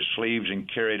rolled up his sleeves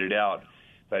and carried it out.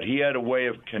 But he had a way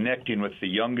of connecting with the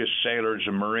youngest sailors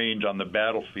and Marines on the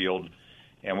battlefield,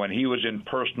 and when he was in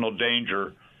personal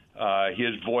danger,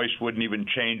 his voice wouldn't even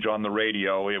change on the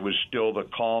radio. It was still the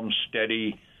calm,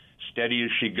 steady as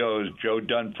she goes, Joe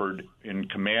Dunford, in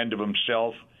command of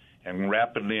himself and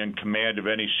rapidly in command of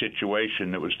any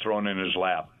situation that was thrown in his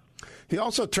lap. He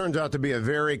also turns out to be a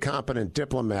very competent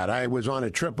diplomat. I was on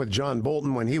a trip with John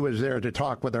Bolton when he was there to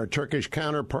talk with our Turkish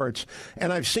counterparts,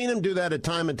 and I've seen him do that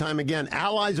time and time again.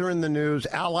 Allies are in the news.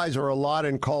 Allies are a lot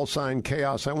in call sign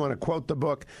chaos. I want to quote the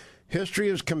book, "History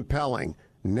is compelling.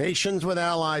 Nations with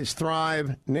allies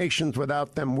thrive. Nations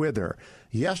without them wither."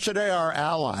 Yesterday, our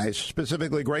allies,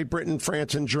 specifically Great Britain,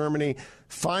 France, and Germany,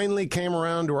 finally came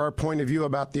around to our point of view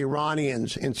about the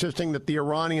Iranians, insisting that the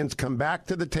Iranians come back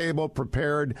to the table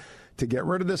prepared to get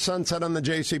rid of the sunset on the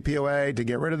JCPOA, to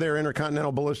get rid of their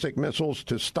intercontinental ballistic missiles,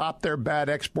 to stop their bad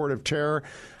export of terror.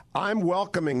 I'm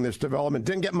welcoming this development.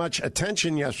 Didn't get much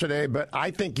attention yesterday, but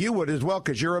I think you would as well,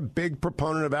 because you're a big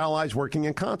proponent of allies working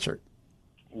in concert.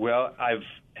 Well, I've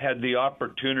had the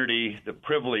opportunity, the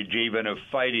privilege even, of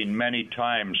fighting many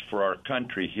times for our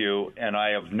country, Hugh, and I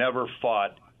have never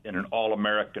fought in an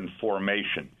all-American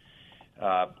formation.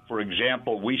 For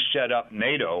example, we set up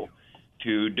NATO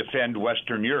to defend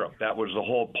Western Europe. That was the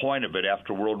whole point of it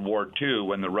after World War II,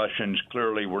 when the Russians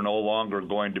clearly were no longer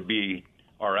going to be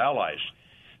our allies.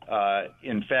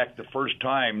 In fact, the first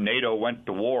time NATO went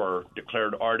to war,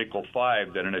 declared Article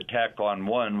 5 that an attack on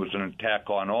one was an attack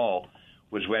on all,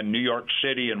 was when New York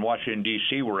City and Washington,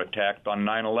 D.C. were attacked on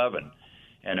 9/11.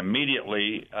 And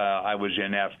immediately I was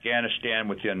in Afghanistan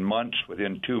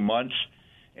within 2 months,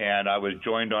 and I was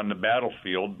joined on the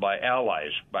battlefield by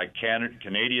allies, by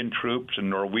Canadian troops and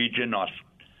Norwegian,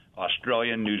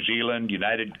 Australian, New Zealand,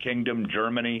 United Kingdom,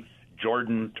 Germany,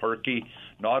 Jordan, Turkey.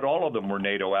 Not all of them were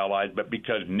NATO allies, but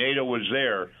because NATO was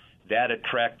there, that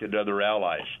attracted other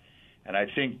allies. And I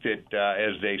think that,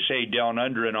 as they say down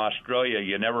under in Australia,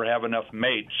 you never have enough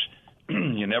mates,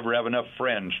 you never have enough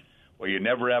friends, or you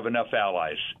never have enough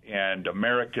allies. And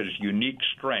America's unique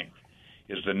strength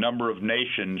is the number of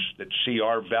nations that see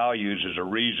our values as a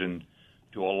reason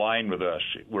to align with us.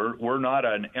 We're not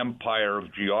an empire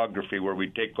of geography where we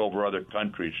take over other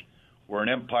countries. We're an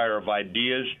empire of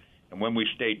ideas, and when we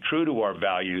stay true to our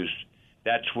values,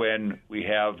 that's when we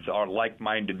have our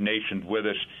like-minded nations with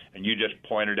us. And you just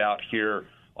pointed out here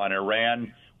on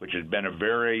Iran, which has been a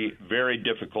very, very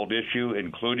difficult issue,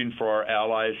 including for our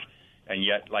allies. And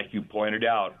yet, like you pointed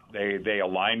out, they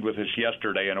aligned with us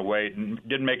yesterday in a way. It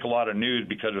didn't make a lot of news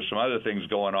because of some other things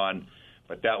going on,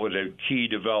 but that was a key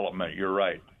development. You're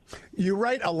right. You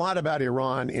write a lot about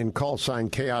Iran in Call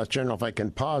Sign Chaos, General, if I can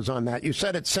pause on that. You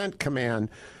said at CENTCOMMAND,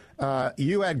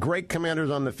 you had great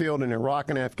commanders on the field in Iraq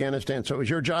and Afghanistan, so it was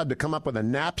your job to come up with a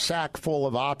knapsack full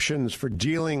of options for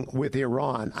dealing with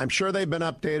Iran. I'm sure they've been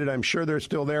updated. I'm sure they're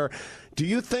still there. Do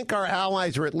you think our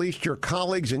allies, or at least your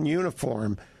colleagues in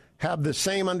uniform, have the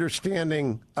same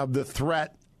understanding of the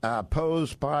threat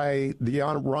posed by the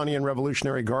Iranian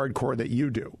Revolutionary Guard Corps that you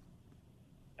do?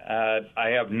 I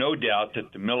have no doubt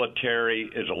that the military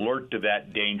is alert to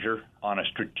that danger on a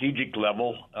strategic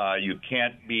level. You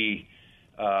can't be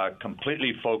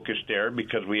completely focused there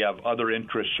because we have other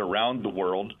interests around the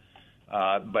world.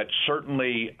 But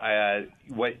certainly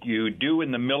what you do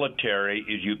in the military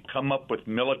is you come up with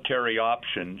military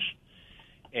options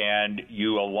and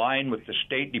you align with the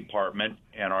State Department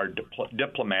and our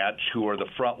diplomats who are the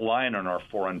front line on our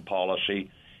foreign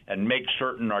policy and make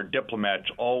certain our diplomats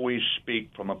always speak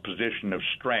from a position of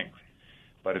strength.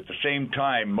 But at the same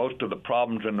time, most of the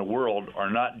problems in the world are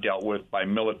not dealt with by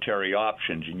military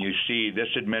options. And you see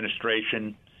this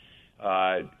administration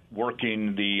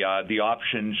working the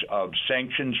options of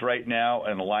sanctions right now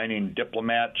and aligning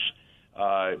diplomats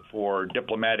for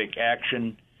diplomatic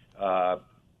action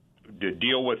to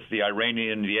deal with the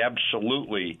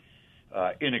absolutely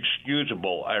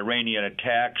inexcusable Iranian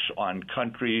attacks on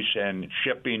countries and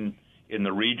shipping in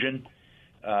the region.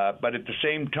 But at the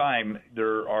same time,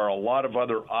 there are a lot of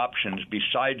other options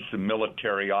besides the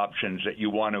military options that you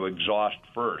want to exhaust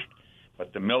first.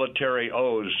 But the military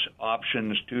owes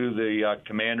options to the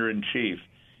commander-in-chief,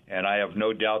 and I have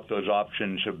no doubt those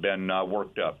options have been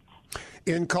worked up.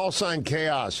 In Call Sign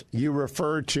Chaos, you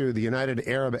refer to the United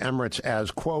Arab Emirates as,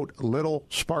 quote, Little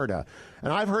Sparta.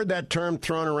 And I've heard that term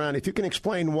thrown around. If you can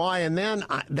explain why. And then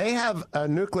they have a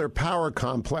nuclear power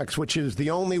complex, which is the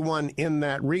only one in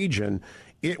that region.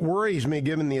 It worries me,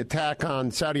 given the attack on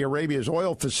Saudi Arabia's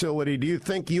oil facility. Do you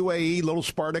think UAE, Little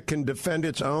Sparta, can defend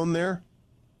its own there?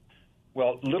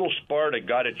 Well, Little Sparta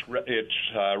got its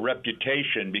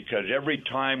reputation because every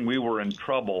time we were in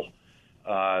trouble,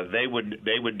 they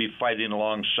would be fighting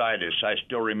alongside us. I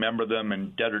still remember them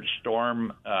in Desert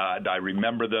Storm. I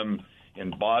remember them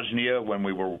in Bosnia when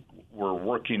we were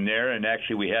working there, and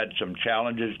actually we had some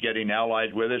challenges getting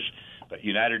allies with us. But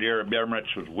United Arab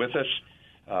Emirates was with us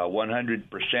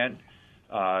 100%.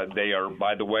 They are,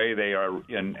 by the way, they are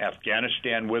in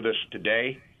Afghanistan with us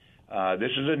today.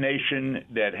 This is a nation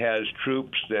that has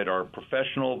troops that are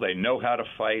professional. They know how to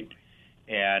fight.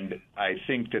 And I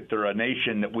think that they're a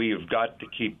nation that we have got to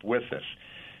keep with us.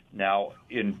 Now,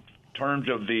 in terms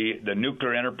of the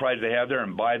nuclear enterprise they have there,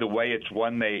 and by the way, it's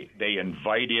one they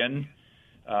invite in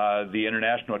the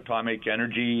International Atomic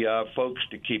Energy folks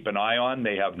to keep an eye on.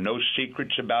 They have no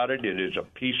secrets about it. It is a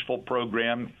peaceful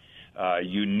program,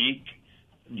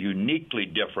 uniquely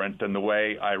different than the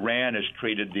way Iran has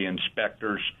treated the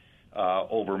inspectors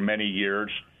over many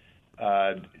years.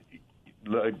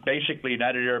 Basically,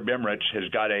 United Arab Emirates has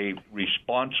got a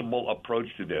responsible approach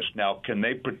to this. Now, can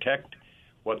they protect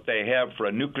what they have for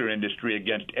a nuclear industry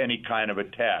against any kind of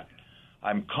attack?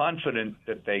 I'm confident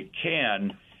that they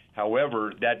can.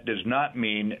 However, that does not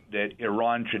mean that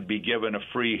Iran should be given a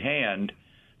free hand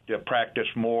to practice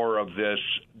more of this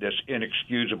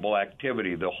inexcusable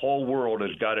activity. The whole world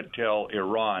has got to tell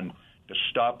Iran to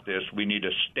stop this. We need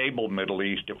a stable Middle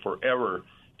East if we're ever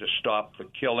to stop the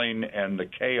killing and the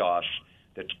chaos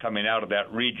that's coming out of that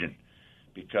region,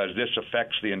 because this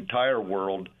affects the entire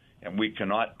world, and we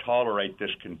cannot tolerate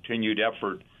this continued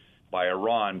effort by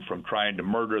Iran from trying to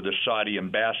murder the Saudi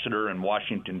ambassador in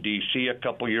Washington, D.C. a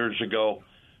couple years ago,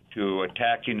 to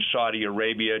attacking Saudi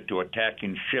Arabia, to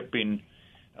attacking shipping,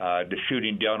 to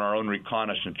shooting down our own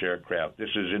reconnaissance aircraft.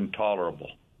 This is intolerable.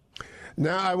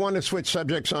 Now, I want to switch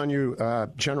subjects on you,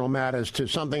 General Mattis, to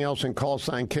something else in Call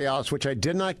Sign Chaos, which I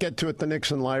did not get to at the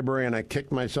Nixon Library, and I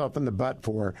kicked myself in the butt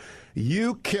for.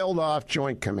 You killed off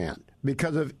Joint Command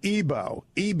because of EBO.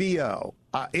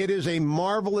 It is a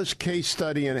marvelous case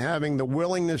study in having the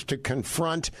willingness to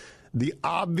confront the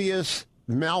obvious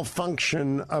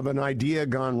malfunction of an idea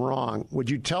gone wrong. Would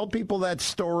you tell people that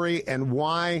story and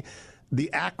why the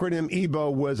acronym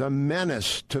EBO was a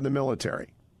menace to the military?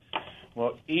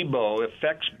 Well, EBO,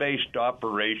 Effects-Based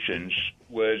Operations,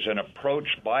 was an approach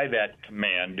by that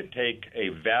command to take a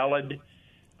valid,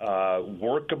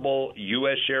 workable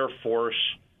U.S. Air Force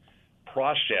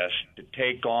process to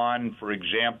take on, for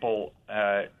example,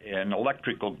 an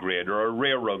electrical grid or a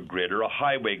railroad grid or a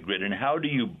highway grid. And how do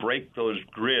you break those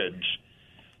grids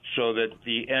so that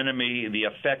the enemy, the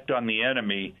effect on the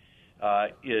enemy,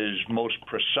 is most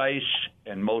precise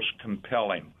and most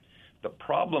compelling? The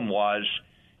problem was,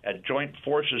 at Joint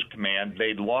Forces Command,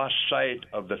 they'd lost sight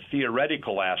of the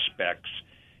theoretical aspects.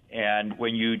 And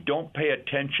when you don't pay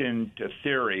attention to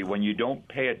theory, when you don't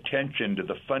pay attention to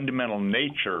the fundamental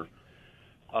nature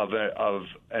of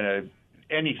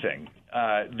anything,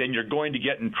 then you're going to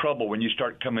get in trouble when you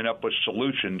start coming up with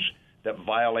solutions that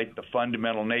violate the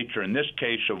fundamental nature, in this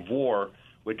case of war,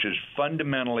 which is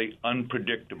fundamentally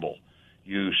unpredictable.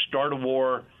 You start a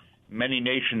war, many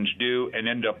nations do, and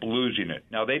end up losing it.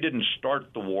 Now, they didn't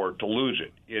start the war to lose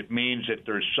it. It means that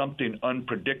there's something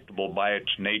unpredictable by its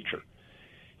nature.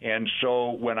 And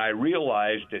so when I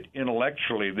realized that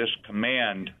intellectually this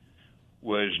command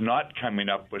was not coming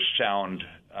up with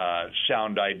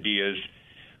sound ideas,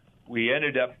 we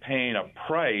ended up paying a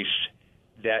price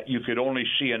that you could only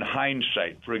see in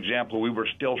hindsight. For example, we were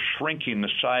still shrinking the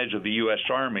size of the U.S.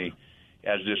 Army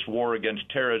as this war against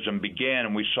terrorism began,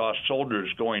 and we saw soldiers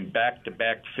going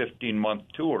back-to-back 15-month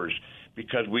tours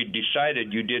because we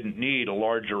decided you didn't need a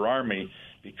larger army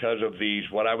because of these,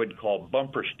 what I would call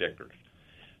bumper stickers.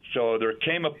 So there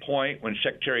came a point when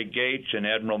Secretary Gates and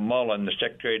Admiral Mullen, the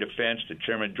Secretary of Defense, the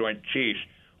Chairman of Joint Chiefs,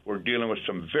 were dealing with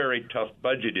some very tough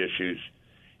budget issues.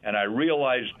 And I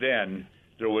realized then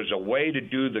there was a way to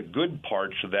do the good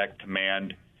parts of that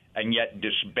command and yet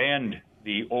disband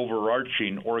the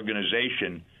overarching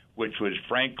organization, which was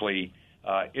frankly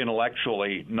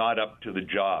intellectually not up to the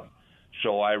job.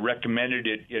 So I recommended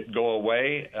it go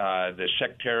away. The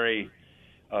Secretary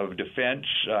of Defense,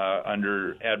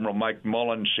 under Admiral Mike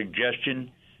Mullen's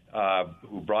suggestion,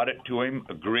 who brought it to him,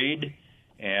 agreed.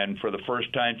 And for the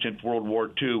first time since World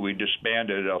War II, we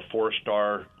disbanded a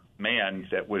 4-star man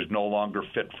that was no longer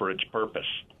fit for its purpose.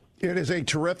 It is a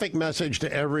terrific message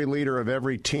to every leader of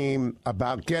every team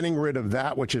about getting rid of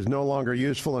that which is no longer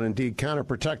useful and indeed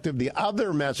counterproductive. The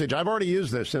other message, I've already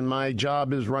used this in my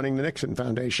job is running the Nixon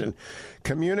Foundation,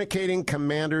 communicating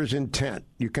commander's intent.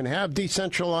 You can have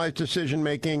decentralized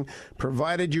decision-making,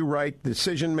 provided you write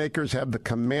decision-makers have the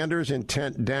commander's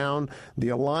intent down. The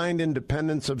aligned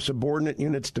independence of subordinate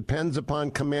units depends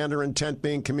upon commander intent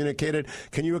being communicated.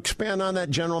 Can you expand on that,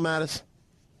 General Mattis?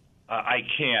 I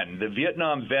can. The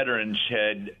Vietnam veterans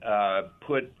had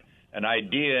put an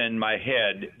idea in my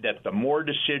head that the more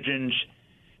decisions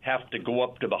have to go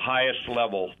up to the highest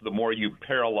level, the more you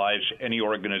paralyze any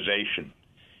organization.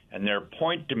 And their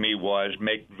point to me was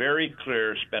make very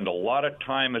clear, spend a lot of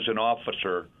time as an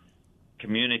officer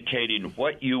communicating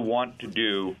what you want to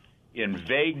do in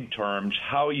vague terms,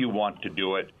 how you want to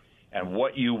do it, and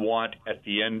what you want at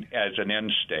the end as an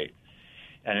end state.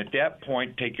 And at that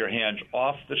point, take your hands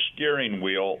off the steering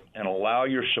wheel and allow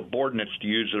your subordinates to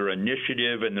use their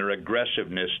initiative and their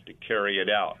aggressiveness to carry it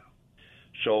out.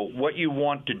 So what you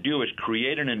want to do is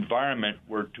create an environment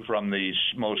where, from the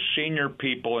most senior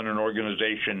people in an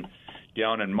organization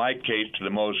down, in my case, to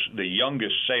the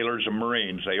youngest sailors and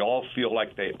Marines, they all feel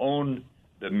like they own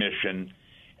the mission,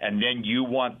 and then you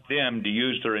want them to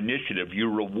use their initiative. You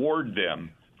reward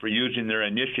them for using their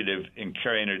initiative and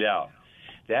carrying it out.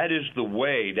 That is the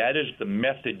way, that is the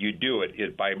method you do it,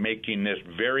 is by making this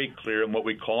very clear in what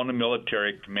we call in the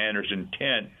military commander's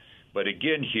intent. But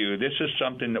again, Hugh, this is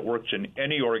something that works in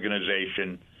any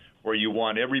organization where you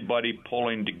want everybody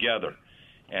pulling together.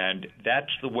 And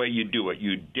that's the way you do it.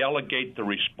 You delegate the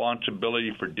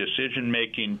responsibility for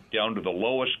decision-making down to the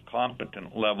lowest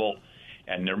competent level,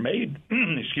 and they're made,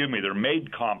 they're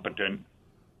made competent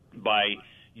by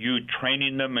you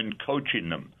training them and coaching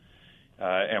them.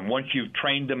 And once you've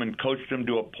trained them and coached them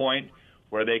to a point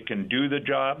where they can do the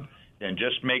job, then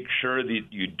just make sure that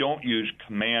you don't use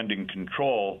command and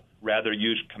control, rather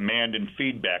use command and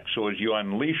feedback. So as you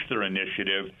unleash their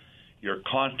initiative, you're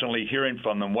constantly hearing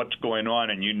from them what's going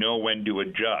on, and you know when to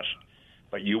adjust.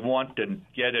 But you want to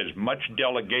get as much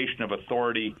delegation of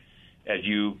authority as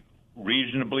you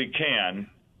reasonably can,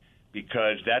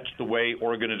 because that's the way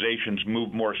organizations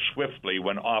move more swiftly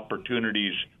when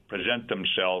opportunities present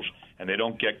themselves and they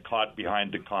don't get caught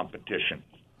behind the competition.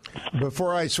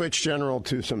 Before I switch, General,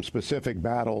 to some specific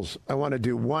battles, I want to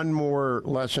do one more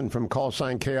lesson from Call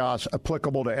Sign Chaos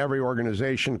applicable to every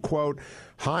organization. Quote,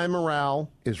 high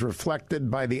morale is reflected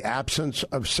by the absence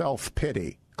of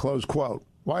self-pity. Close quote.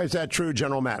 Why is that true,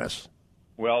 General Mattis?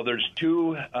 Well, there's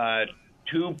two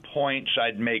points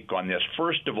I'd make on this.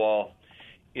 First of all,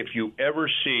 if you ever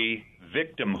see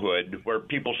victimhood, where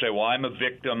people say, well, I'm a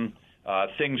victim,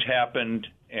 things happened,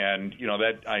 and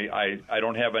that I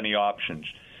don't have any options.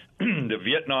 The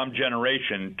Vietnam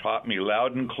generation taught me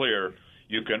loud and clear,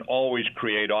 you can always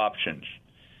create options.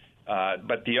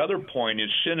 But the other point is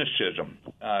cynicism.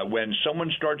 When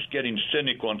someone starts getting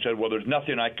cynical and said, well, there's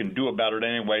nothing I can do about it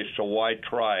anyway, so why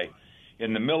try?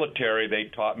 In the military,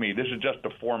 they taught me this is just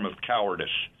a form of cowardice.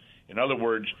 In other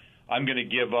words, I'm going to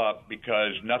give up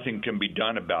because nothing can be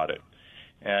done about it.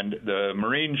 And the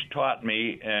Marines taught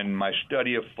me, and my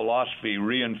study of philosophy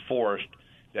reinforced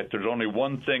that there's only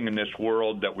one thing in this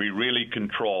world that we really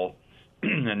control,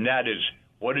 and that is,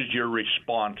 what is your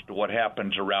response to what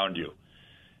happens around you?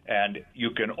 And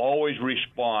you can always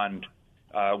respond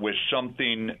with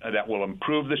something that will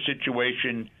improve the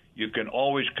situation. You can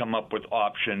always come up with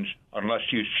options unless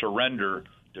you surrender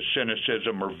to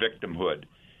cynicism or victimhood.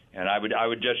 And I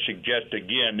would just suggest,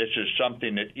 again, this is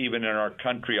something that even in our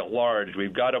country at large,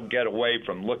 we've got to get away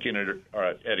from looking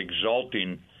at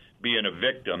exalting being a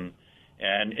victim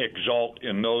and exalt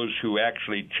in those who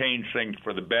actually change things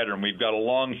for the better. And we've got a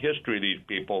long history of these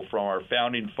people, from our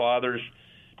founding fathers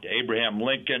to Abraham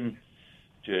Lincoln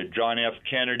to John F.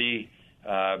 Kennedy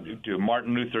to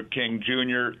Martin Luther King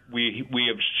Jr. We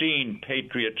have seen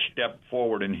patriots step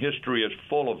forward, and history is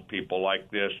full of people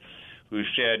like this who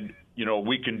said,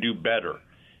 we can do better.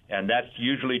 And that's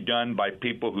usually done by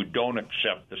people who don't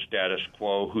accept the status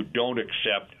quo, who don't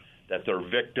accept that they're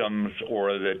victims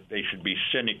or that they should be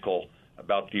cynical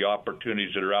about the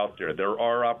opportunities that are out there. There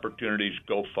are opportunities.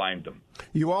 Go find them.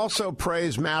 You also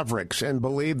praise mavericks and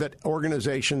believe that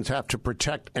organizations have to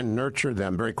protect and nurture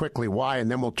them. Very quickly, why? And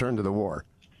then we'll turn to the war.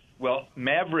 Well,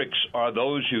 mavericks are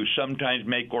those who sometimes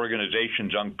make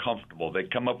organizations uncomfortable. They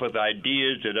come up with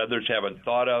ideas that others haven't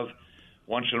thought of.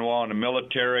 Once in a while in the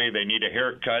military, they need a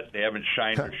haircut. They haven't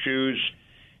shined their shoes.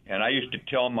 And I used to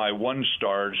tell my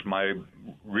one-stars, my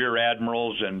rear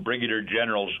admirals and brigadier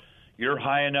generals, you're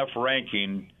high enough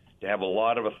ranking to have a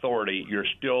lot of authority. You're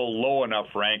still low enough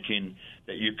ranking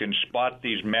that you can spot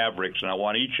these mavericks. And I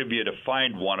want each of you to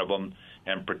find one of them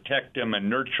and protect them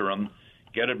and nurture them.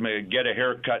 Get a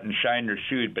haircut and shine their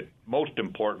shoes, but most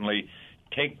importantly,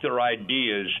 take their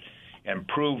ideas and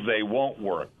prove they won't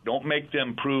work. Don't make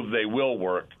them prove they will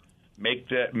work. Make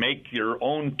your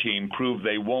own team prove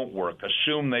they won't work.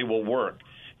 Assume they will work,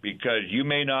 because you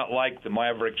may not like the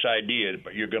Mavericks' idea,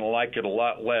 but you're going to like it a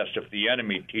lot less if the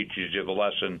enemy teaches you the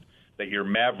lesson that your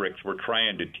Mavericks were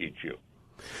trying to teach you.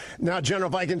 Now, General,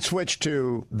 if I can switch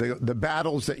to the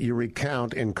battles that you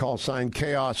recount in Call Sign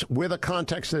Chaos with a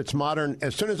context that's modern.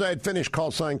 As soon as I had finished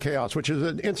Call Sign Chaos, which is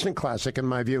an instant classic in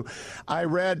my view, I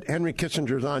read Henry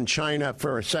Kissinger's on China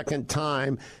for a second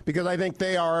time, because I think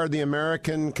they are the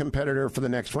American competitor for the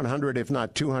next 100, if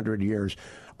not 200 years.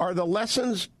 Are the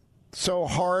lessons so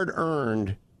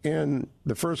hard-earned in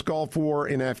the first Gulf War,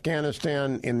 in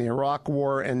Afghanistan, in the Iraq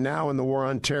War, and now in the War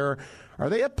on Terror, are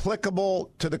they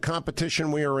applicable to the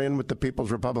competition we are in with the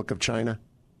People's Republic of China?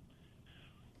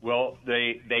 Well,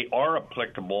 they are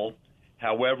applicable.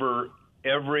 However,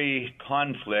 every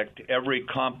conflict, every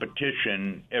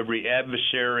competition, every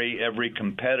adversary, every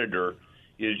competitor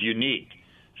is unique.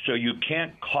 So you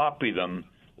can't copy them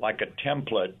like a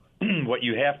template. What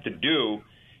you have to do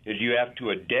is you have to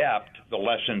adapt the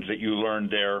lessons that you learned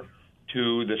there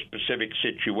to the specific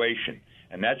situation.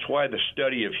 And that's why the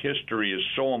study of history is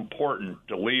so important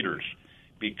to leaders,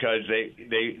 because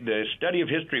the study of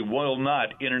history will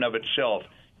not, in and of itself,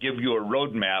 give you a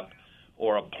roadmap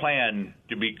or a plan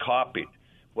to be copied.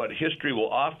 What history will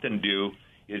often do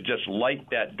is just light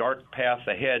that dark path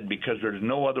ahead, because there's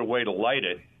no other way to light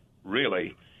it,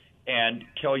 really, and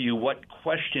tell you what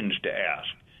questions to ask,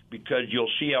 because you'll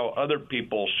see how other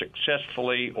people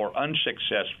successfully or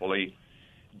unsuccessfully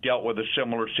dealt with a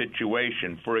similar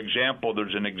situation. For example,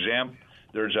 there's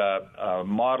a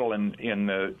model in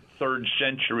the 3rd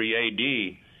century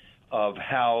A.D. of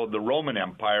how the Roman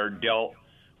Empire dealt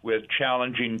with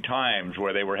challenging times,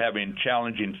 where they were having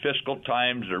challenging fiscal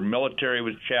times, their military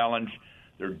was challenged,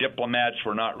 their diplomats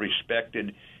were not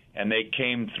respected, and they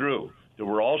came through. There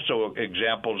were also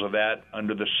examples of that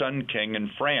under the Sun King in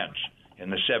France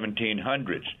in the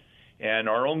 1700s. And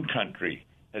our own country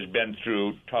has been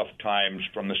through tough times,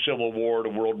 from the Civil War to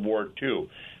World War II.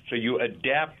 So you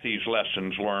adapt these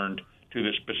lessons learned to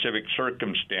the specific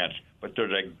circumstance, but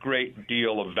there's a great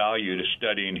deal of value to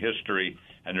studying history,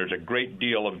 and there's a great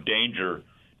deal of danger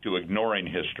to ignoring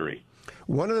history.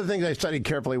 One of the things I studied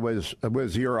carefully was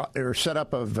your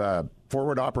setup of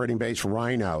Forward Operating Base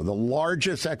Rhino. The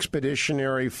largest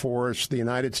expeditionary force the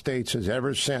United States has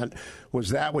ever sent was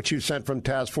that which you sent from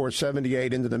Task Force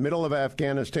 78 into the middle of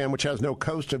Afghanistan, which has no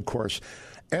coast, of course.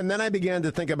 And then I began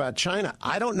to think about China.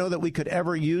 I don't know that we could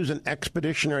ever use an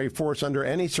expeditionary force under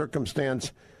any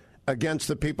circumstance against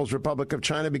the People's Republic of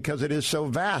China, because it is so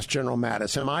vast, General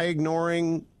Mattis. Am I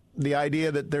ignoring the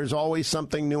idea that there's always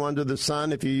something new under the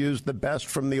sun if you use the best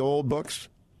from the old books?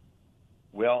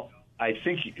 Well, I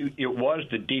think it was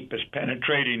the deepest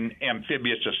penetrating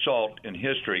amphibious assault in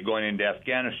history going into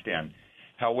Afghanistan.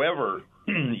 However,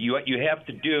 what you have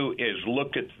to do is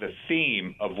look at the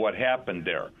theme of what happened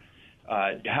there.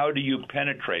 How do you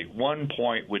penetrate? One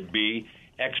point would be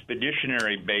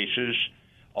expeditionary bases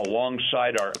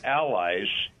alongside our allies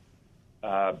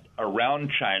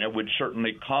around China would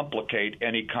certainly complicate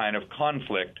any kind of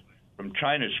conflict from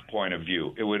China's point of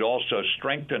view. It would also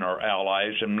strengthen our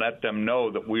allies and let them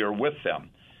know that we are with them.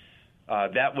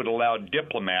 That would allow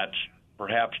diplomats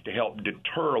perhaps to help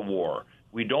deter a war.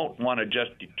 We don't want to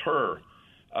just deter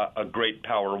a great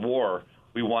power war.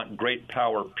 We want great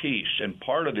power peace. And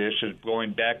part of this is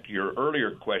going back to your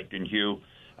earlier question, Hugh,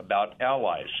 about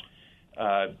allies.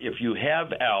 If you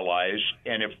have allies,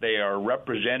 and if they are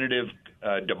representative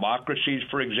democracies,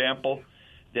 for example,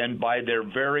 then by their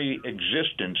very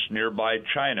existence nearby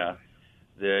China,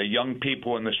 the young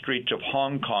people in the streets of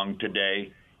Hong Kong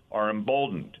today are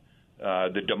emboldened.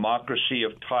 The democracy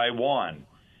of Taiwan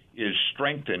is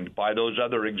strengthened by those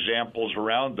other examples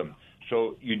around them.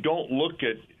 So you don't look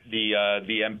at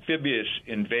the amphibious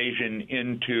invasion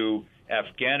into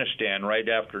Afghanistan right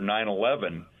after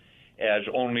 9/11 as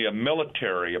only a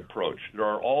military approach. There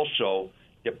are also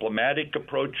diplomatic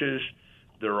approaches.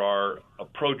 There are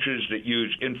approaches that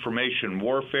use information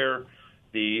warfare.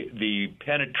 The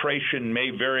penetration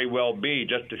may very well be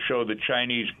just to show the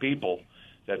Chinese people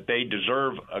that they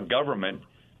deserve a government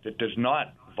that does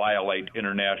not violate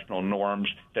international norms,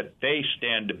 that they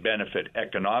stand to benefit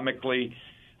economically,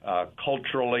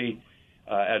 culturally,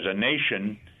 as a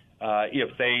nation,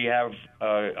 if they have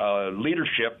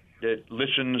leadership that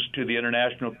listens to the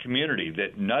international community,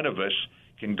 that none of us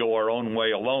can go our own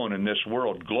way alone in this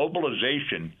world.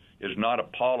 Globalization is not a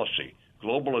policy.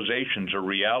 Globalization's a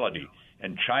reality,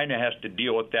 and China has to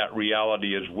deal with that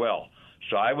reality as well.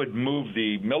 So I would move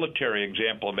the military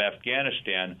example of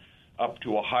Afghanistan up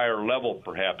to a higher level,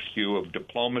 perhaps, Hugh, of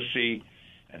diplomacy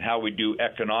and how we do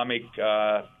economic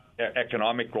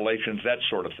relations, that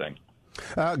sort of thing.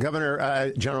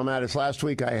 Governor, General Mattis, last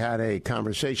week I had a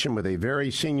conversation with a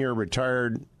very senior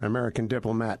retired American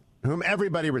diplomat whom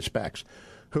everybody respects,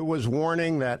 who was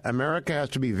warning that America has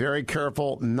to be very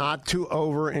careful not to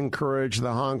over-encourage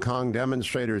the Hong Kong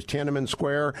demonstrators. Tiananmen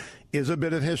Square is a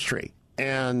bit of history,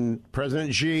 and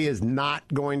President Xi is not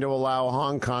going to allow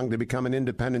Hong Kong to become an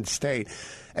independent state.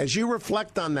 As you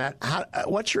reflect on that,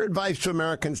 what's your advice to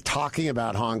Americans talking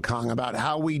about Hong Kong, about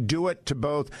how we do it to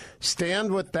both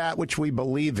stand with that which we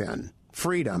believe in,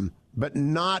 freedom, but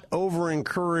not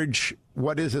over-encourage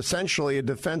what is essentially a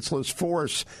defenseless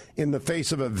force in the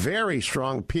face of a very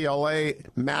strong PLA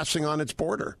massing on its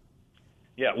border?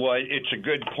 Yeah, well, it's a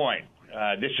good point.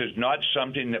 This is not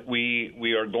something that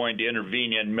we are going to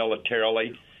intervene in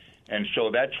militarily, and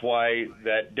so that's why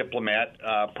that diplomat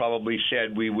probably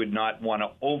said we would not want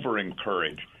to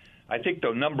over-encourage. I think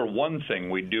the number one thing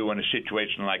we do in a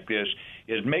situation like this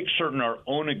is make certain our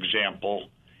own example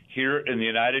here in the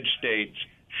United States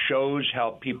shows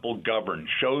how people govern,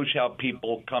 shows how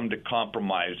people come to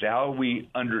compromise, how we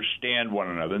understand one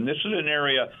another. And this is an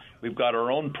area we've got our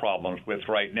own problems with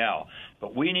right now.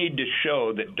 But we need to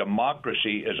show that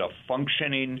democracy is a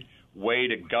functioning way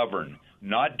to govern,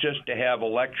 not just to have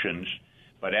elections,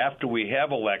 but after we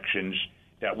have elections,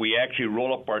 that we actually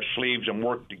roll up our sleeves and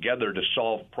work together to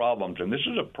solve problems. And this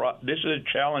is a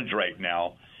challenge right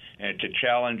now, and it's a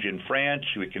challenge in France.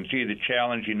 We can see the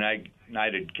challenge in the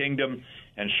United Kingdom,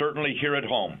 and certainly here at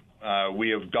home. We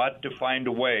have got to find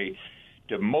a way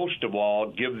to, most of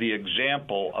all, give the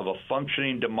example of a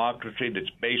functioning democracy that's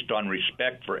based on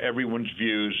respect for everyone's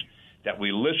views, that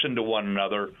we listen to one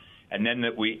another, and then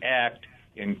that we act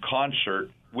in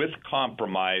concert with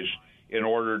compromise in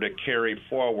order to carry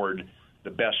forward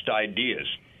the best ideas.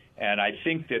 And I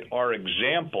think that our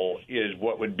example is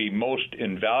what would be most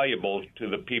invaluable to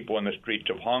the people in the streets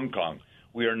of Hong Kong.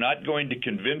 We are not going to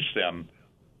convince them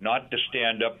not to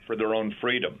stand up for their own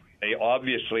freedom. They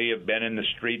obviously have been in the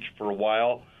streets for a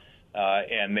while,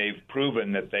 and they've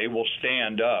proven that they will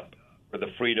stand up for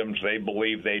the freedoms they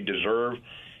believe they deserve.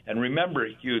 And remember,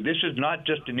 Hugh, this is not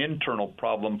just an internal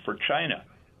problem for China.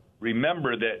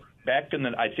 Remember that back in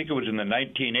I think it was in the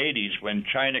 1980s, when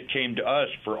China came to us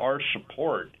for our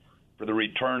support for the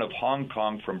return of Hong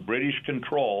Kong from British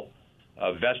control,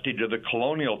 a vestige of the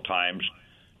colonial times,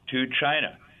 to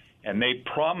China. And they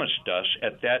promised us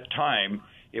at that time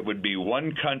it would be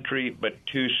one country but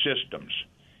two systems.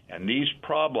 And these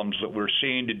problems that we're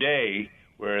seeing today,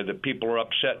 where the people are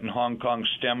upset in Hong Kong,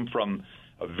 stem from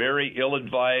a very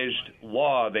ill-advised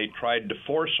law they tried to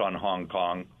force on Hong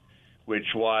Kong, which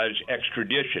was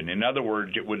extradition. In other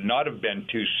words, it would not have been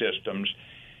two systems.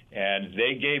 And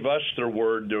they gave us their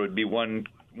word there would be one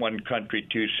country,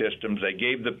 two systems. They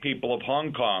gave the people of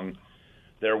Hong Kong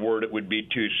their word it would be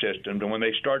two systems. And when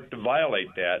they start to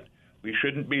violate that, we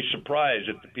shouldn't be surprised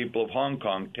if the people of Hong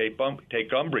Kong take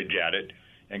umbrage at it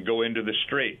and go into the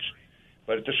streets.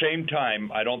 But at the same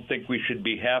time, I don't think we should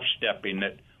be half-stepping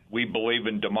that we believe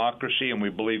in democracy and we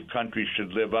believe countries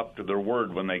should live up to their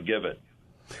word when they give it.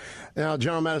 Now,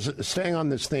 General Mattis, staying on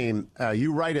this theme,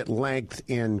 you write at length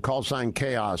in Call Sign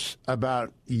Chaos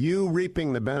about you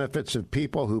reaping the benefits of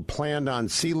people who planned on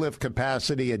sea lift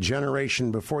capacity a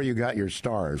generation before you got your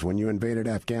stars when you invaded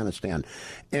Afghanistan.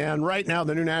 And right now,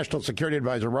 the new National Security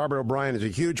Advisor, Robert O'Brien, is a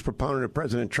huge proponent of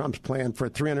President Trump's plan for a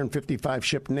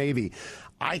 355-ship Navy.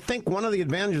 I think one of the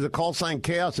advantages of Call Sign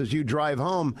Chaos as you drive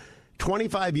home,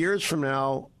 25 years from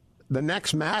now, the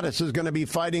next Mattis is going to be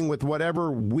fighting with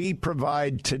whatever we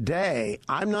provide today.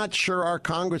 I'm not sure our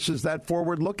Congress is that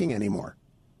forward-looking anymore.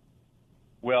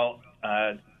 Well,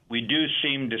 we do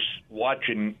seem to watch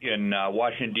in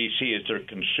Washington, D.C. as they're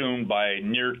consumed by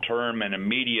near-term and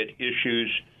immediate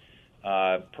issues,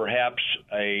 perhaps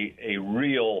a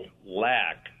real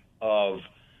lack of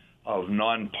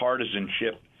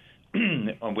nonpartisanship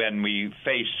when we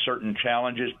face certain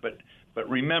challenges. But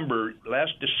remember,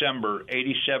 last December,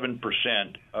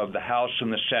 87% of the House and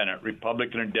the Senate,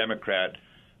 Republican and Democrat,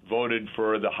 voted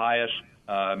for the highest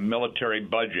military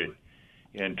budget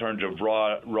in terms of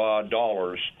raw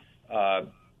dollars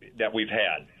that we've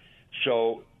had.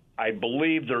 So I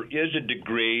believe there is a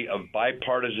degree of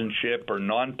bipartisanship or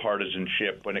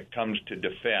nonpartisanship when it comes to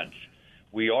defense.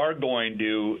 We are going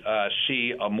to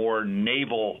see a more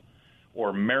naval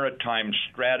or maritime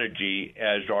strategy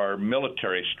as our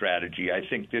military strategy. I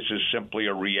think this is simply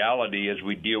a reality as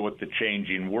we deal with the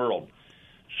changing world.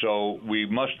 So we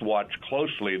must watch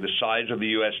closely the size of the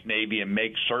U.S. Navy and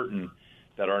make certain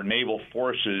that our naval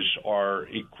forces are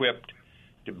equipped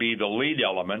to be the lead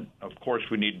element. Of course,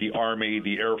 we need the Army,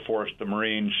 the Air Force, the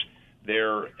Marines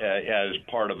there as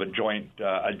part of a joint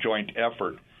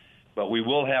effort. But we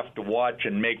will have to watch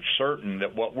and make certain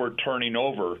that what we're turning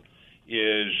over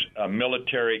is a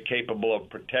military capable of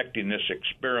protecting this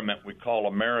experiment we call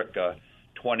America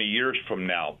 20 years from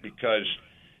now, because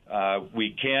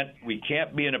we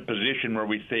can't be in a position where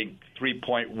we think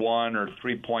 3.1 or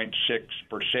 3.6%,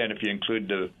 if you include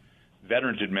the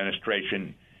Veterans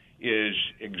Administration, is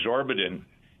exorbitant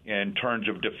in terms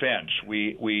of defense.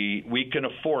 We can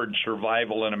afford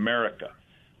survival in America.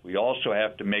 We also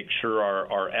have to make sure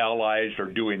our allies are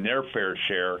doing their fair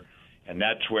share, and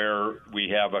that's where we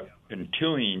have a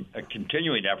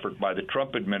continuing effort by the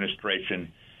Trump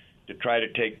administration to try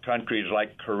to take countries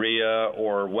like Korea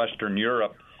or Western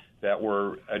Europe that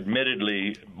were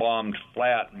admittedly bombed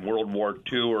flat in World War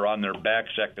II or on their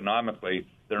backs economically.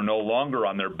 They're no longer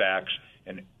on their backs,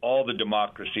 and all the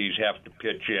democracies have to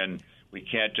pitch in. We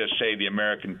can't just say the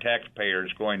American taxpayer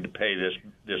is going to pay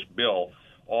this bill.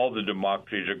 All the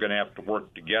democracies are going to have to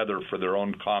work together for their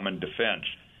own common defense.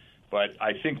 But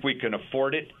I think we can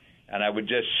afford it, and I would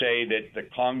just say that the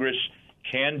Congress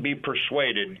can be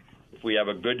persuaded if we have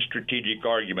a good strategic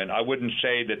argument. I wouldn't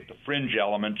say that the fringe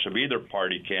elements of either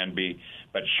party can be,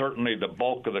 but certainly the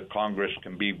bulk of the Congress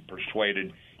can be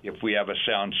persuaded if we have a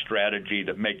sound strategy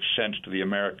that makes sense to the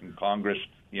American Congress,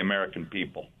 the American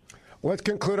people. Let's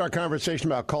conclude our conversation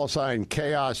about call sign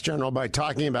chaos, General, by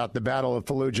talking about the Battle of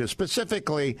Fallujah.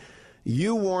 Specifically,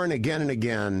 you warn again and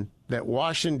again that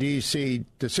Washington, D.C.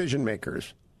 decision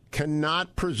makers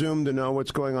cannot presume to know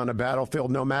what's going on a battlefield,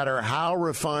 no matter how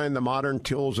refined the modern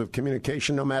tools of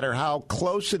communication, no matter how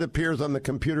close it appears on the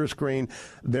computer screen,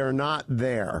 they're not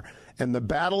there. And the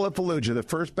Battle of Fallujah, the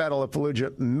first Battle of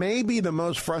Fallujah, may be the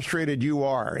most frustrated you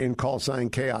are in call sign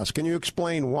chaos. Can you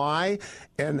explain why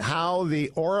and how the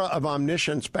aura of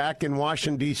omniscience back in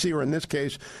Washington, D.C., or in this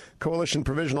case, Coalition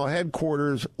Provisional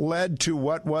Headquarters, led to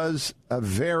what was a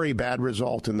very bad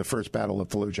result in the first Battle of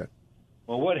Fallujah?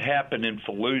 Well, what happened in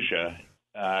Fallujah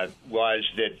was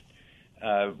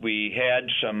that we had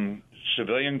some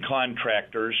civilian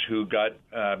contractors who got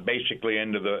basically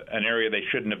into an area they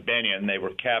shouldn't have been in. They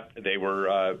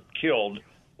were killed,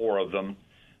 4 of them.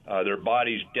 Their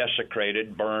bodies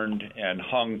desecrated, burned, and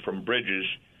hung from bridges.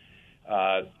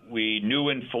 We knew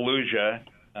in Fallujah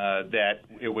that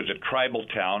it was a tribal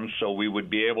town, so we would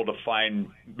be able to find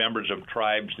members of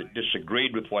tribes that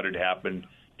disagreed with what had happened,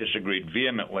 disagreed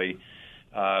vehemently.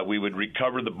 We would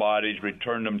recover the bodies,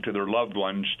 return them to their loved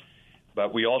ones.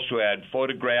 But we also had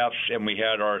photographs, and we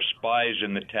had our spies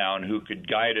in the town who could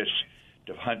guide us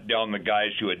to hunt down the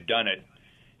guys who had done it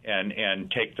and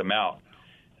take them out.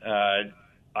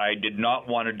 I did not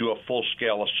want to do a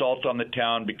full-scale assault on the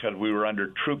town because we were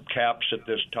under troop caps at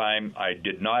this time. I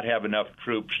did not have enough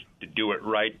troops to do it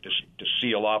right, to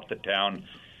seal off the town.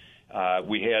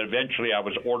 Eventually I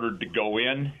was ordered to go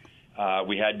in.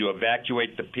 We had to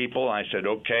evacuate the people. I said,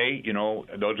 okay,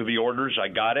 those are the orders. I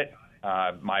got it.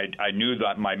 I knew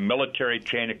that my military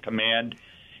chain of command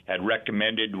had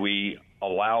recommended we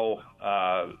allow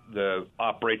the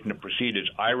operation to proceed as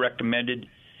I recommended.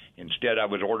 Instead, I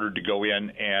was ordered to go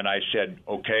in, and I said,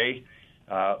 okay,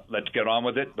 let's get on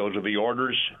with it. Those are the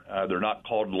orders. They're not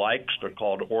called likes. They're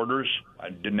called orders. I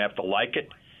didn't have to like it.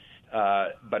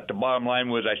 But the bottom line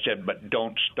was I said, but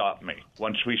don't stop me.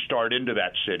 Once we start into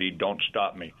that city, don't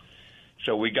stop me.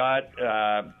 So we got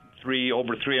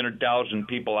over 300,000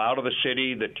 people out of the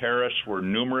city. The terrorists were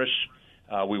numerous.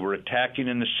 We were attacking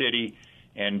in the city,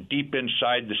 and deep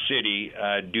inside the city,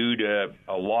 due to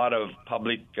a lot of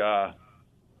public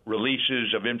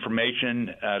releases of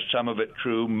information, some of it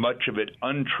true, much of it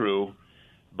untrue,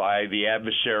 by the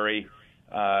adversary,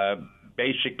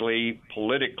 basically,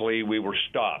 politically, we were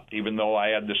stopped, even though I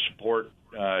had the support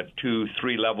 2-3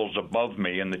 levels above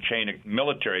me in the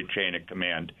military chain of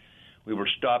command. We were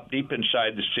stopped deep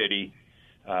inside the city.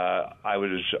 I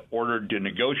was ordered to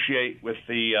negotiate with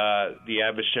the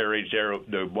adversaries there,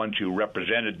 the ones who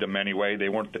represented them anyway. They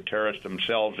weren't the terrorists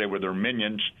themselves. They were their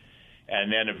minions. And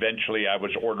then eventually I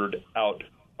was ordered out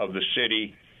of the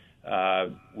city.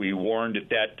 We warned at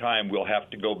that time we'll have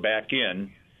to go back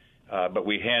in. but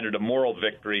we handed a moral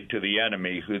victory to the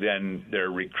enemy, who then their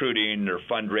recruiting, their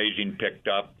fundraising picked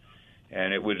up,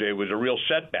 and it was a real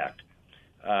setback.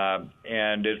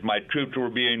 And as my troops were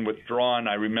being withdrawn,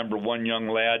 I remember one young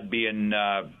lad being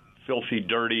filthy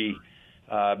dirty,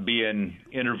 being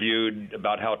interviewed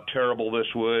about how terrible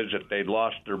this was, that they'd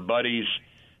lost their buddies.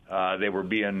 They were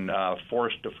being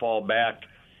forced to fall back,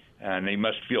 and they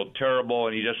must feel terrible.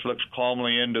 And he just looks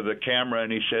calmly into the camera,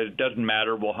 and he says, "It doesn't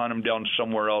matter. We'll hunt them down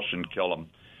somewhere else and kill them."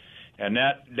 And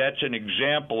that's an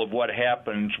example of what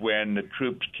happens when the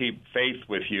troops keep faith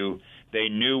with you. They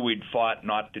knew we'd fought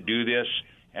not to do this,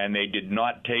 and they did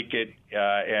not take it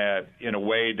in a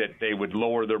way that they would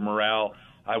lower their morale.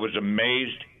 I was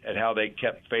amazed at how they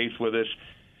kept faith with us.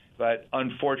 But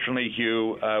unfortunately,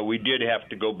 Hugh, we did have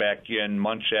to go back in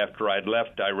months after I'd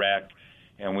left Iraq,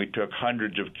 and we took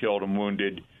hundreds of killed and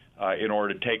wounded in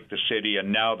order to take the city.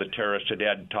 And now the terrorists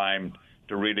had time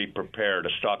to really prepare, to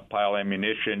stockpile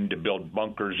ammunition, to build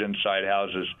bunkers inside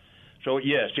houses. So,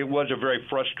 yes, it was a very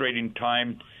frustrating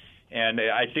time. And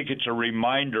I think it's a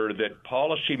reminder that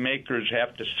policymakers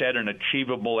have to set an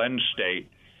achievable end state.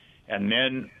 And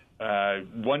then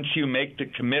once you make the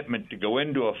commitment to go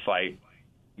into a fight,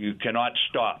 you cannot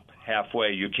stop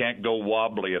halfway. You can't go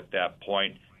wobbly at that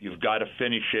point. You've got to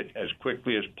finish it as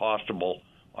quickly as possible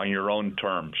on your own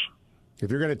terms. If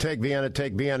you're going to take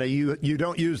Vienna. You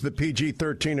don't use the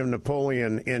PG-13 of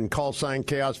Napoleon in Call Sign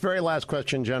Chaos. Very last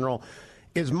question, General.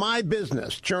 Is my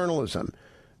business, journalism,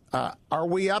 are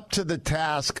we up to the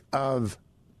task of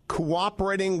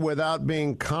cooperating without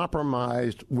being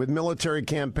compromised with military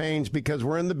campaigns, because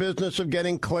we're in the business of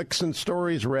getting clicks and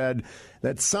stories read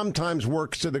that sometimes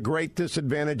works to the great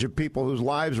disadvantage of people whose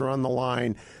lives are on the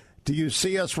line? Do you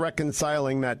see us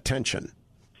reconciling that tension?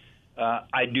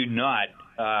 I do not.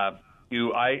 I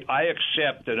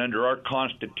accept that under our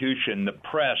Constitution, the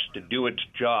press, to do its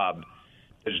job,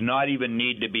 does not even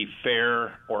need to be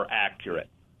fair or accurate.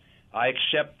 I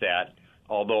accept that,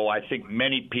 although I think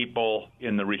many people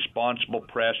in the responsible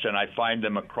press, and I find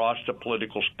them across the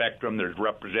political spectrum, there's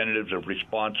representatives of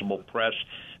responsible press,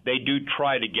 they do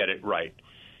try to get it right.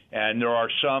 And there are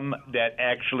some that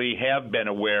actually have been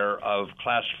aware of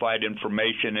classified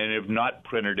information and have not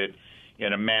printed it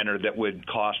in a manner that would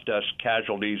cost us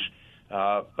casualties.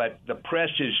 But the press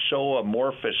is so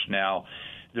amorphous now.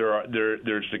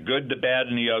 There's the good, the bad,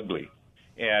 and the ugly.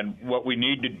 And what we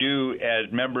need to do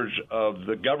as members of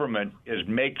the government is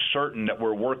make certain that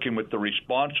we're working with the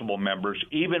responsible members,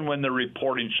 even when they're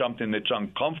reporting something that's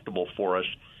uncomfortable for us,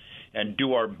 and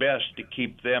do our best to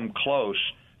keep them close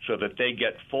so that they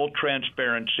get full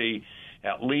transparency,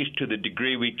 at least to the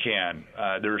degree we can.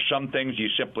 There are some things you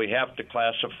simply have to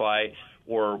classify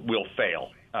or will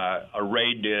fail. A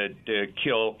raid to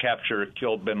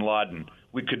kill bin Laden.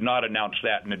 We could not announce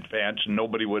that in advance, and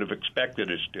nobody would have expected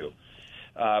us to.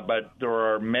 But there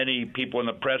are many people in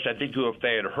the press, I think, who, if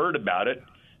they had heard about it,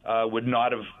 would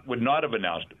not have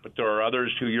announced it. But there are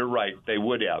others who, you're right, they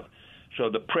would have. So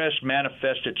the press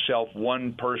manifests itself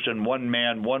one person, one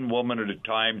man, one woman at a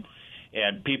time,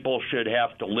 and people should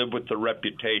have to live with their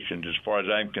reputations as far as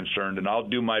I'm concerned. And I'll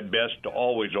do my best to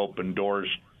always open doors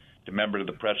to members of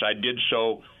the press. I did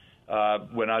so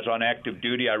when I was on active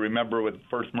duty. I remember with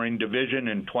 1st Marine Division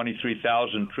and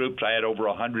 23,000 troops, I had over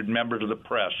 100 members of the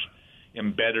press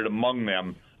embedded among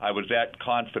them. I was that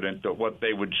confident that what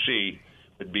they would see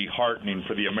would be heartening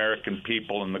for the American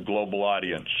people and the global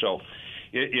audience. So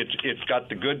it's got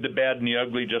the good, the bad, and the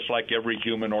ugly, just like every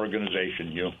human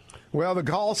organization, Hugh. Well, the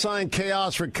Call Sign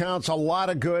Chaos recounts a lot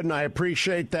of good, and I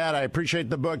appreciate that. I appreciate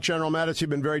the book. General Mattis, you've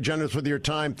been very generous with your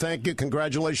time. Thank you.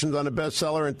 Congratulations on a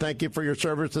bestseller, and thank you for your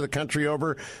service to the country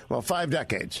over, 5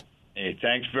 decades. Hey,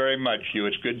 thanks very much, Hugh.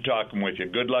 It's good talking with you.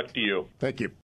 Good luck to you. Thank you.